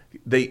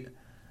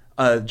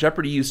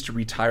 Jeopardy used to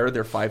retire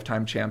their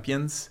 5-time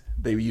champions.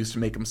 They used to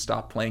make them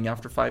stop playing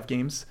after 5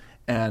 games,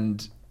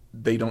 and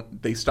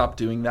they stopped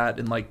doing that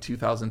in like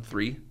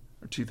 2003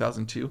 or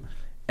 2002,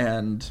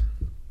 and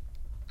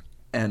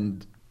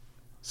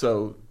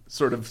so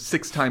sort of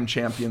 6-time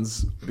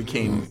champions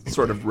became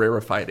sort of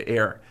rarefied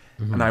air.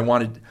 And I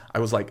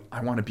was like,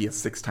 I want to be a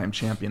 6-time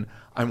champion.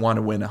 I want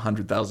to win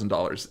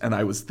 $100,000. And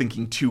I was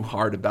thinking too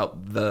hard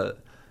about the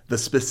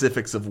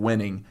specifics of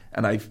winning.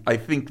 And I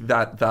think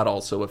that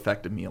also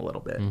affected me a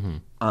little bit.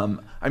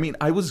 I mean,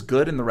 I was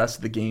good in the rest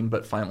of the game,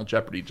 but Final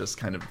Jeopardy just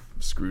kind of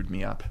screwed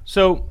me up.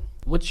 So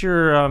what's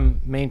your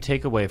main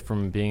takeaway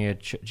from being a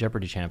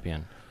Jeopardy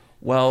champion?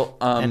 Well,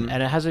 and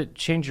has it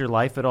changed your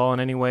life at all in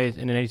any way,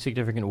 in any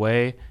significant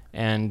way?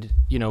 And,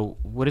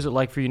 what is it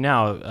like for you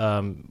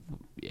now,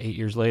 8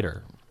 years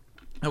later?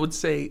 I would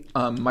say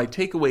my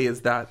takeaway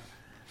is that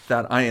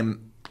I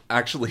am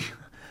actually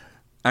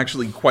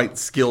quite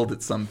skilled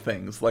at some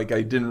things. Like,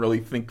 I didn't really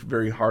think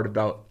very hard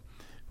about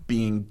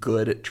being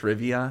good at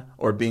trivia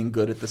or being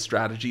good at the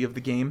strategy of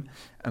the game.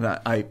 And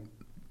I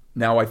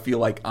now feel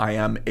like I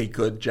am a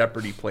good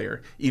Jeopardy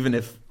player, even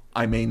if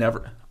I may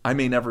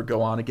never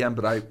go on again,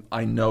 but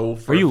I know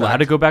for Are you a fact, allowed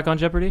to go back on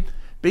Jeopardy?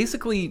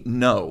 Basically,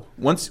 no.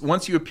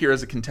 Once you appear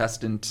as a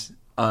contestant,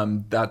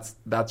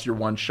 that's your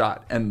one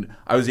shot. And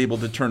I was able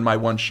to turn my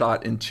one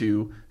shot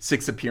into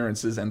 6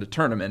 appearances and a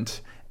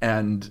tournament,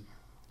 and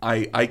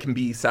I can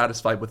be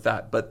satisfied with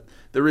that. But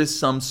there is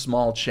some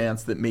small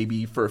chance that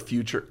maybe for a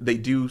future they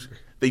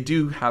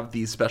do have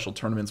these special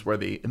tournaments where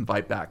they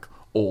invite back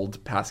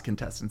old past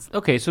contestants.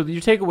 Okay, so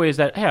your takeaway is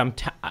that, hey,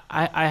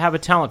 I have a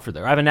talent for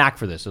this. I have a knack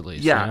for this, at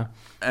least. Yeah,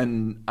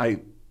 and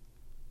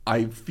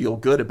I feel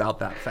good about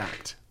that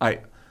fact.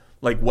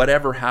 Like,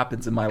 whatever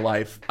happens in my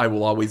life, I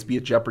will always be a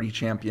Jeopardy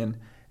champion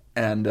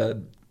and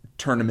a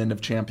Tournament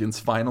of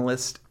Champions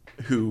finalist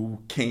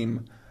who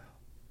came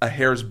a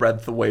hair's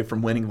breadth away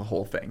from winning the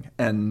whole thing.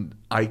 And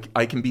I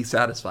can be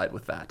satisfied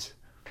with that.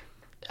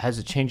 Has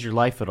it changed your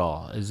life at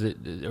all? Is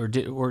it,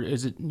 or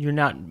is it you're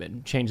not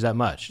changed that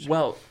much?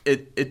 Well,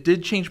 it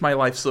did change my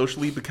life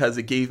socially because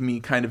it gave me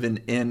kind of an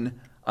in.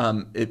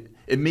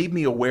 It made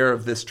me aware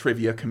of this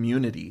trivia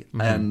community,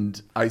 and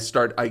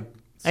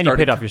And you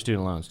paid off your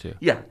student loans too.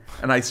 Yeah,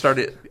 and I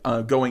started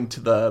going to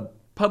the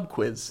pub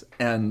quiz,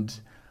 and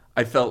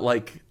I felt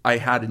like I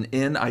had an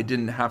in. I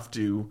didn't have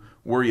to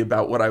worry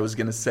about what I was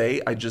going to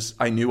say.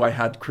 I knew I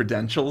had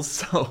credentials,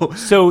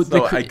 so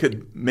I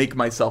could make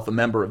myself a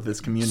member of this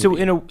community.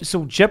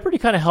 So Jeopardy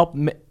kind of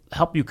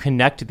help you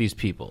connect to these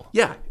people.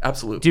 Yeah,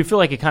 absolutely. Do you feel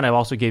like it kind of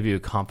also gave you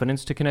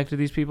confidence to connect to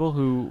these people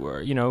who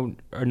are, know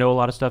a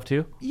lot of stuff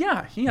too?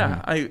 Yeah.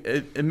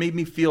 It made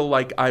me feel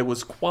like I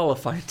was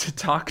qualified to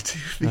talk to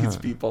these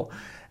people,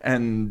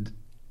 and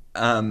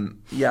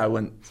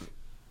when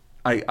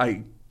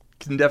I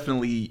can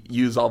definitely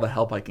use all the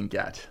help I can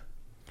get.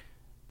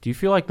 Do you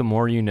feel like the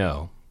more you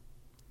know,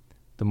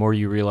 the more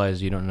you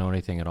realize you don't know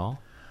anything at all?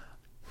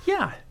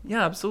 Yeah,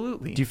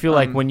 absolutely. Do you feel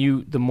like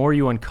the more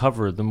you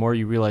uncover, the more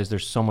you realize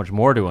there's so much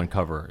more to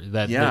uncover?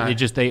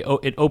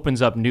 It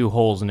opens up new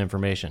holes in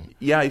information.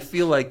 Yeah, I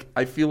feel like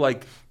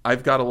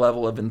I've got a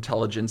level of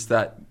intelligence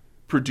that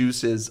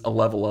produces a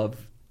level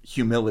of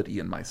humility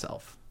in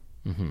myself.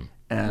 Mm-hmm.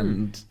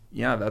 And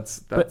that's.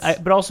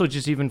 But also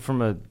just even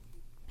from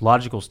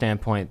logical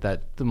standpoint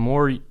that the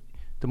more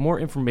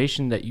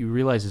information that you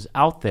realize is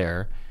out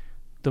there,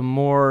 the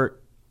more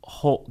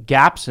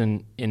gaps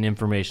in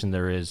information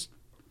there is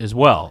as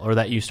well, or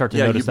that you start to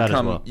notice that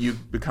as well. You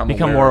become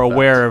more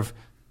aware of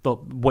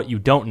what you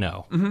don't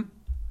know. Mm-hmm.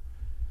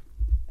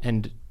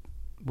 And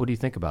what do you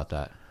think about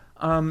that?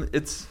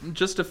 It's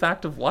just a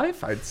fact of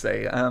life, I'd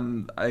say.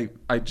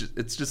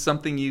 It's just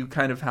something you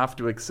kind of have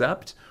to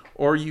accept,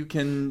 or you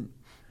can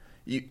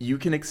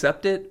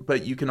accept it,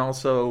 but you can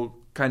also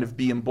kind of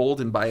be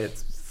emboldened by it.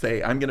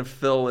 Say, I'm going to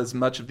fill as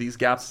much of these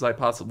gaps as I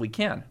possibly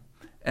can,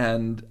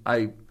 and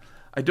I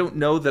don't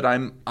know that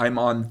I'm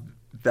on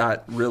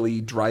that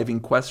really driving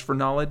quest for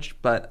knowledge,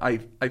 but I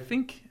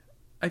think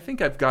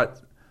I've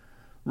got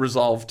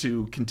resolve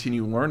to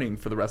continue learning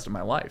for the rest of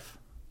my life.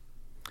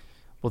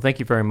 Well, thank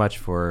you very much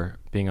for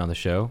being on the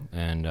show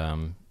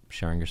and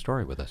sharing your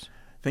story with us.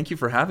 Thank you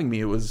for having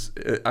me.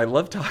 I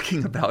love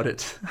talking about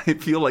it. I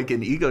feel like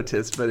an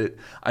egotist, but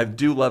I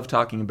do love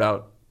talking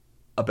about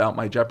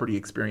my Jeopardy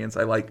experience.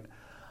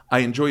 I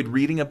enjoyed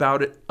reading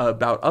about it,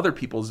 about other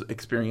people's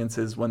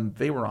experiences when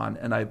they were on,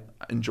 and I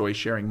enjoy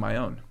sharing my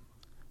own.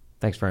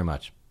 Thanks very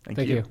much. Thank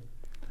you.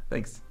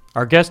 Thanks.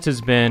 Our guest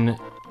has been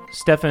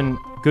Stefan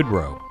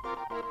Goodrow.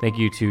 Thank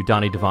you to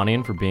Donnie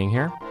Devonian for being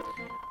here.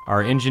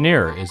 Our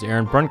engineer is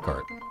Aaron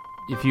Brunkart.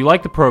 If you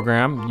like the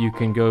program, you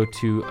can go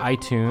to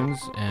iTunes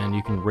and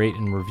you can rate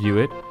and review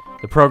it.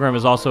 The program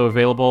is also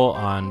available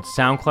on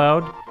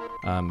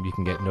SoundCloud. You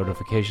can get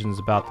notifications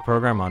about the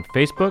program on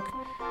Facebook.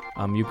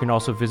 You can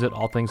also visit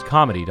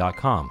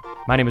allthingscomedy.com.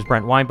 My name is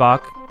Brent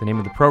Weinbach. The name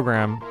of the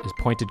program is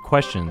Pointed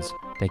Questions.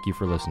 Thank you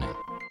for listening.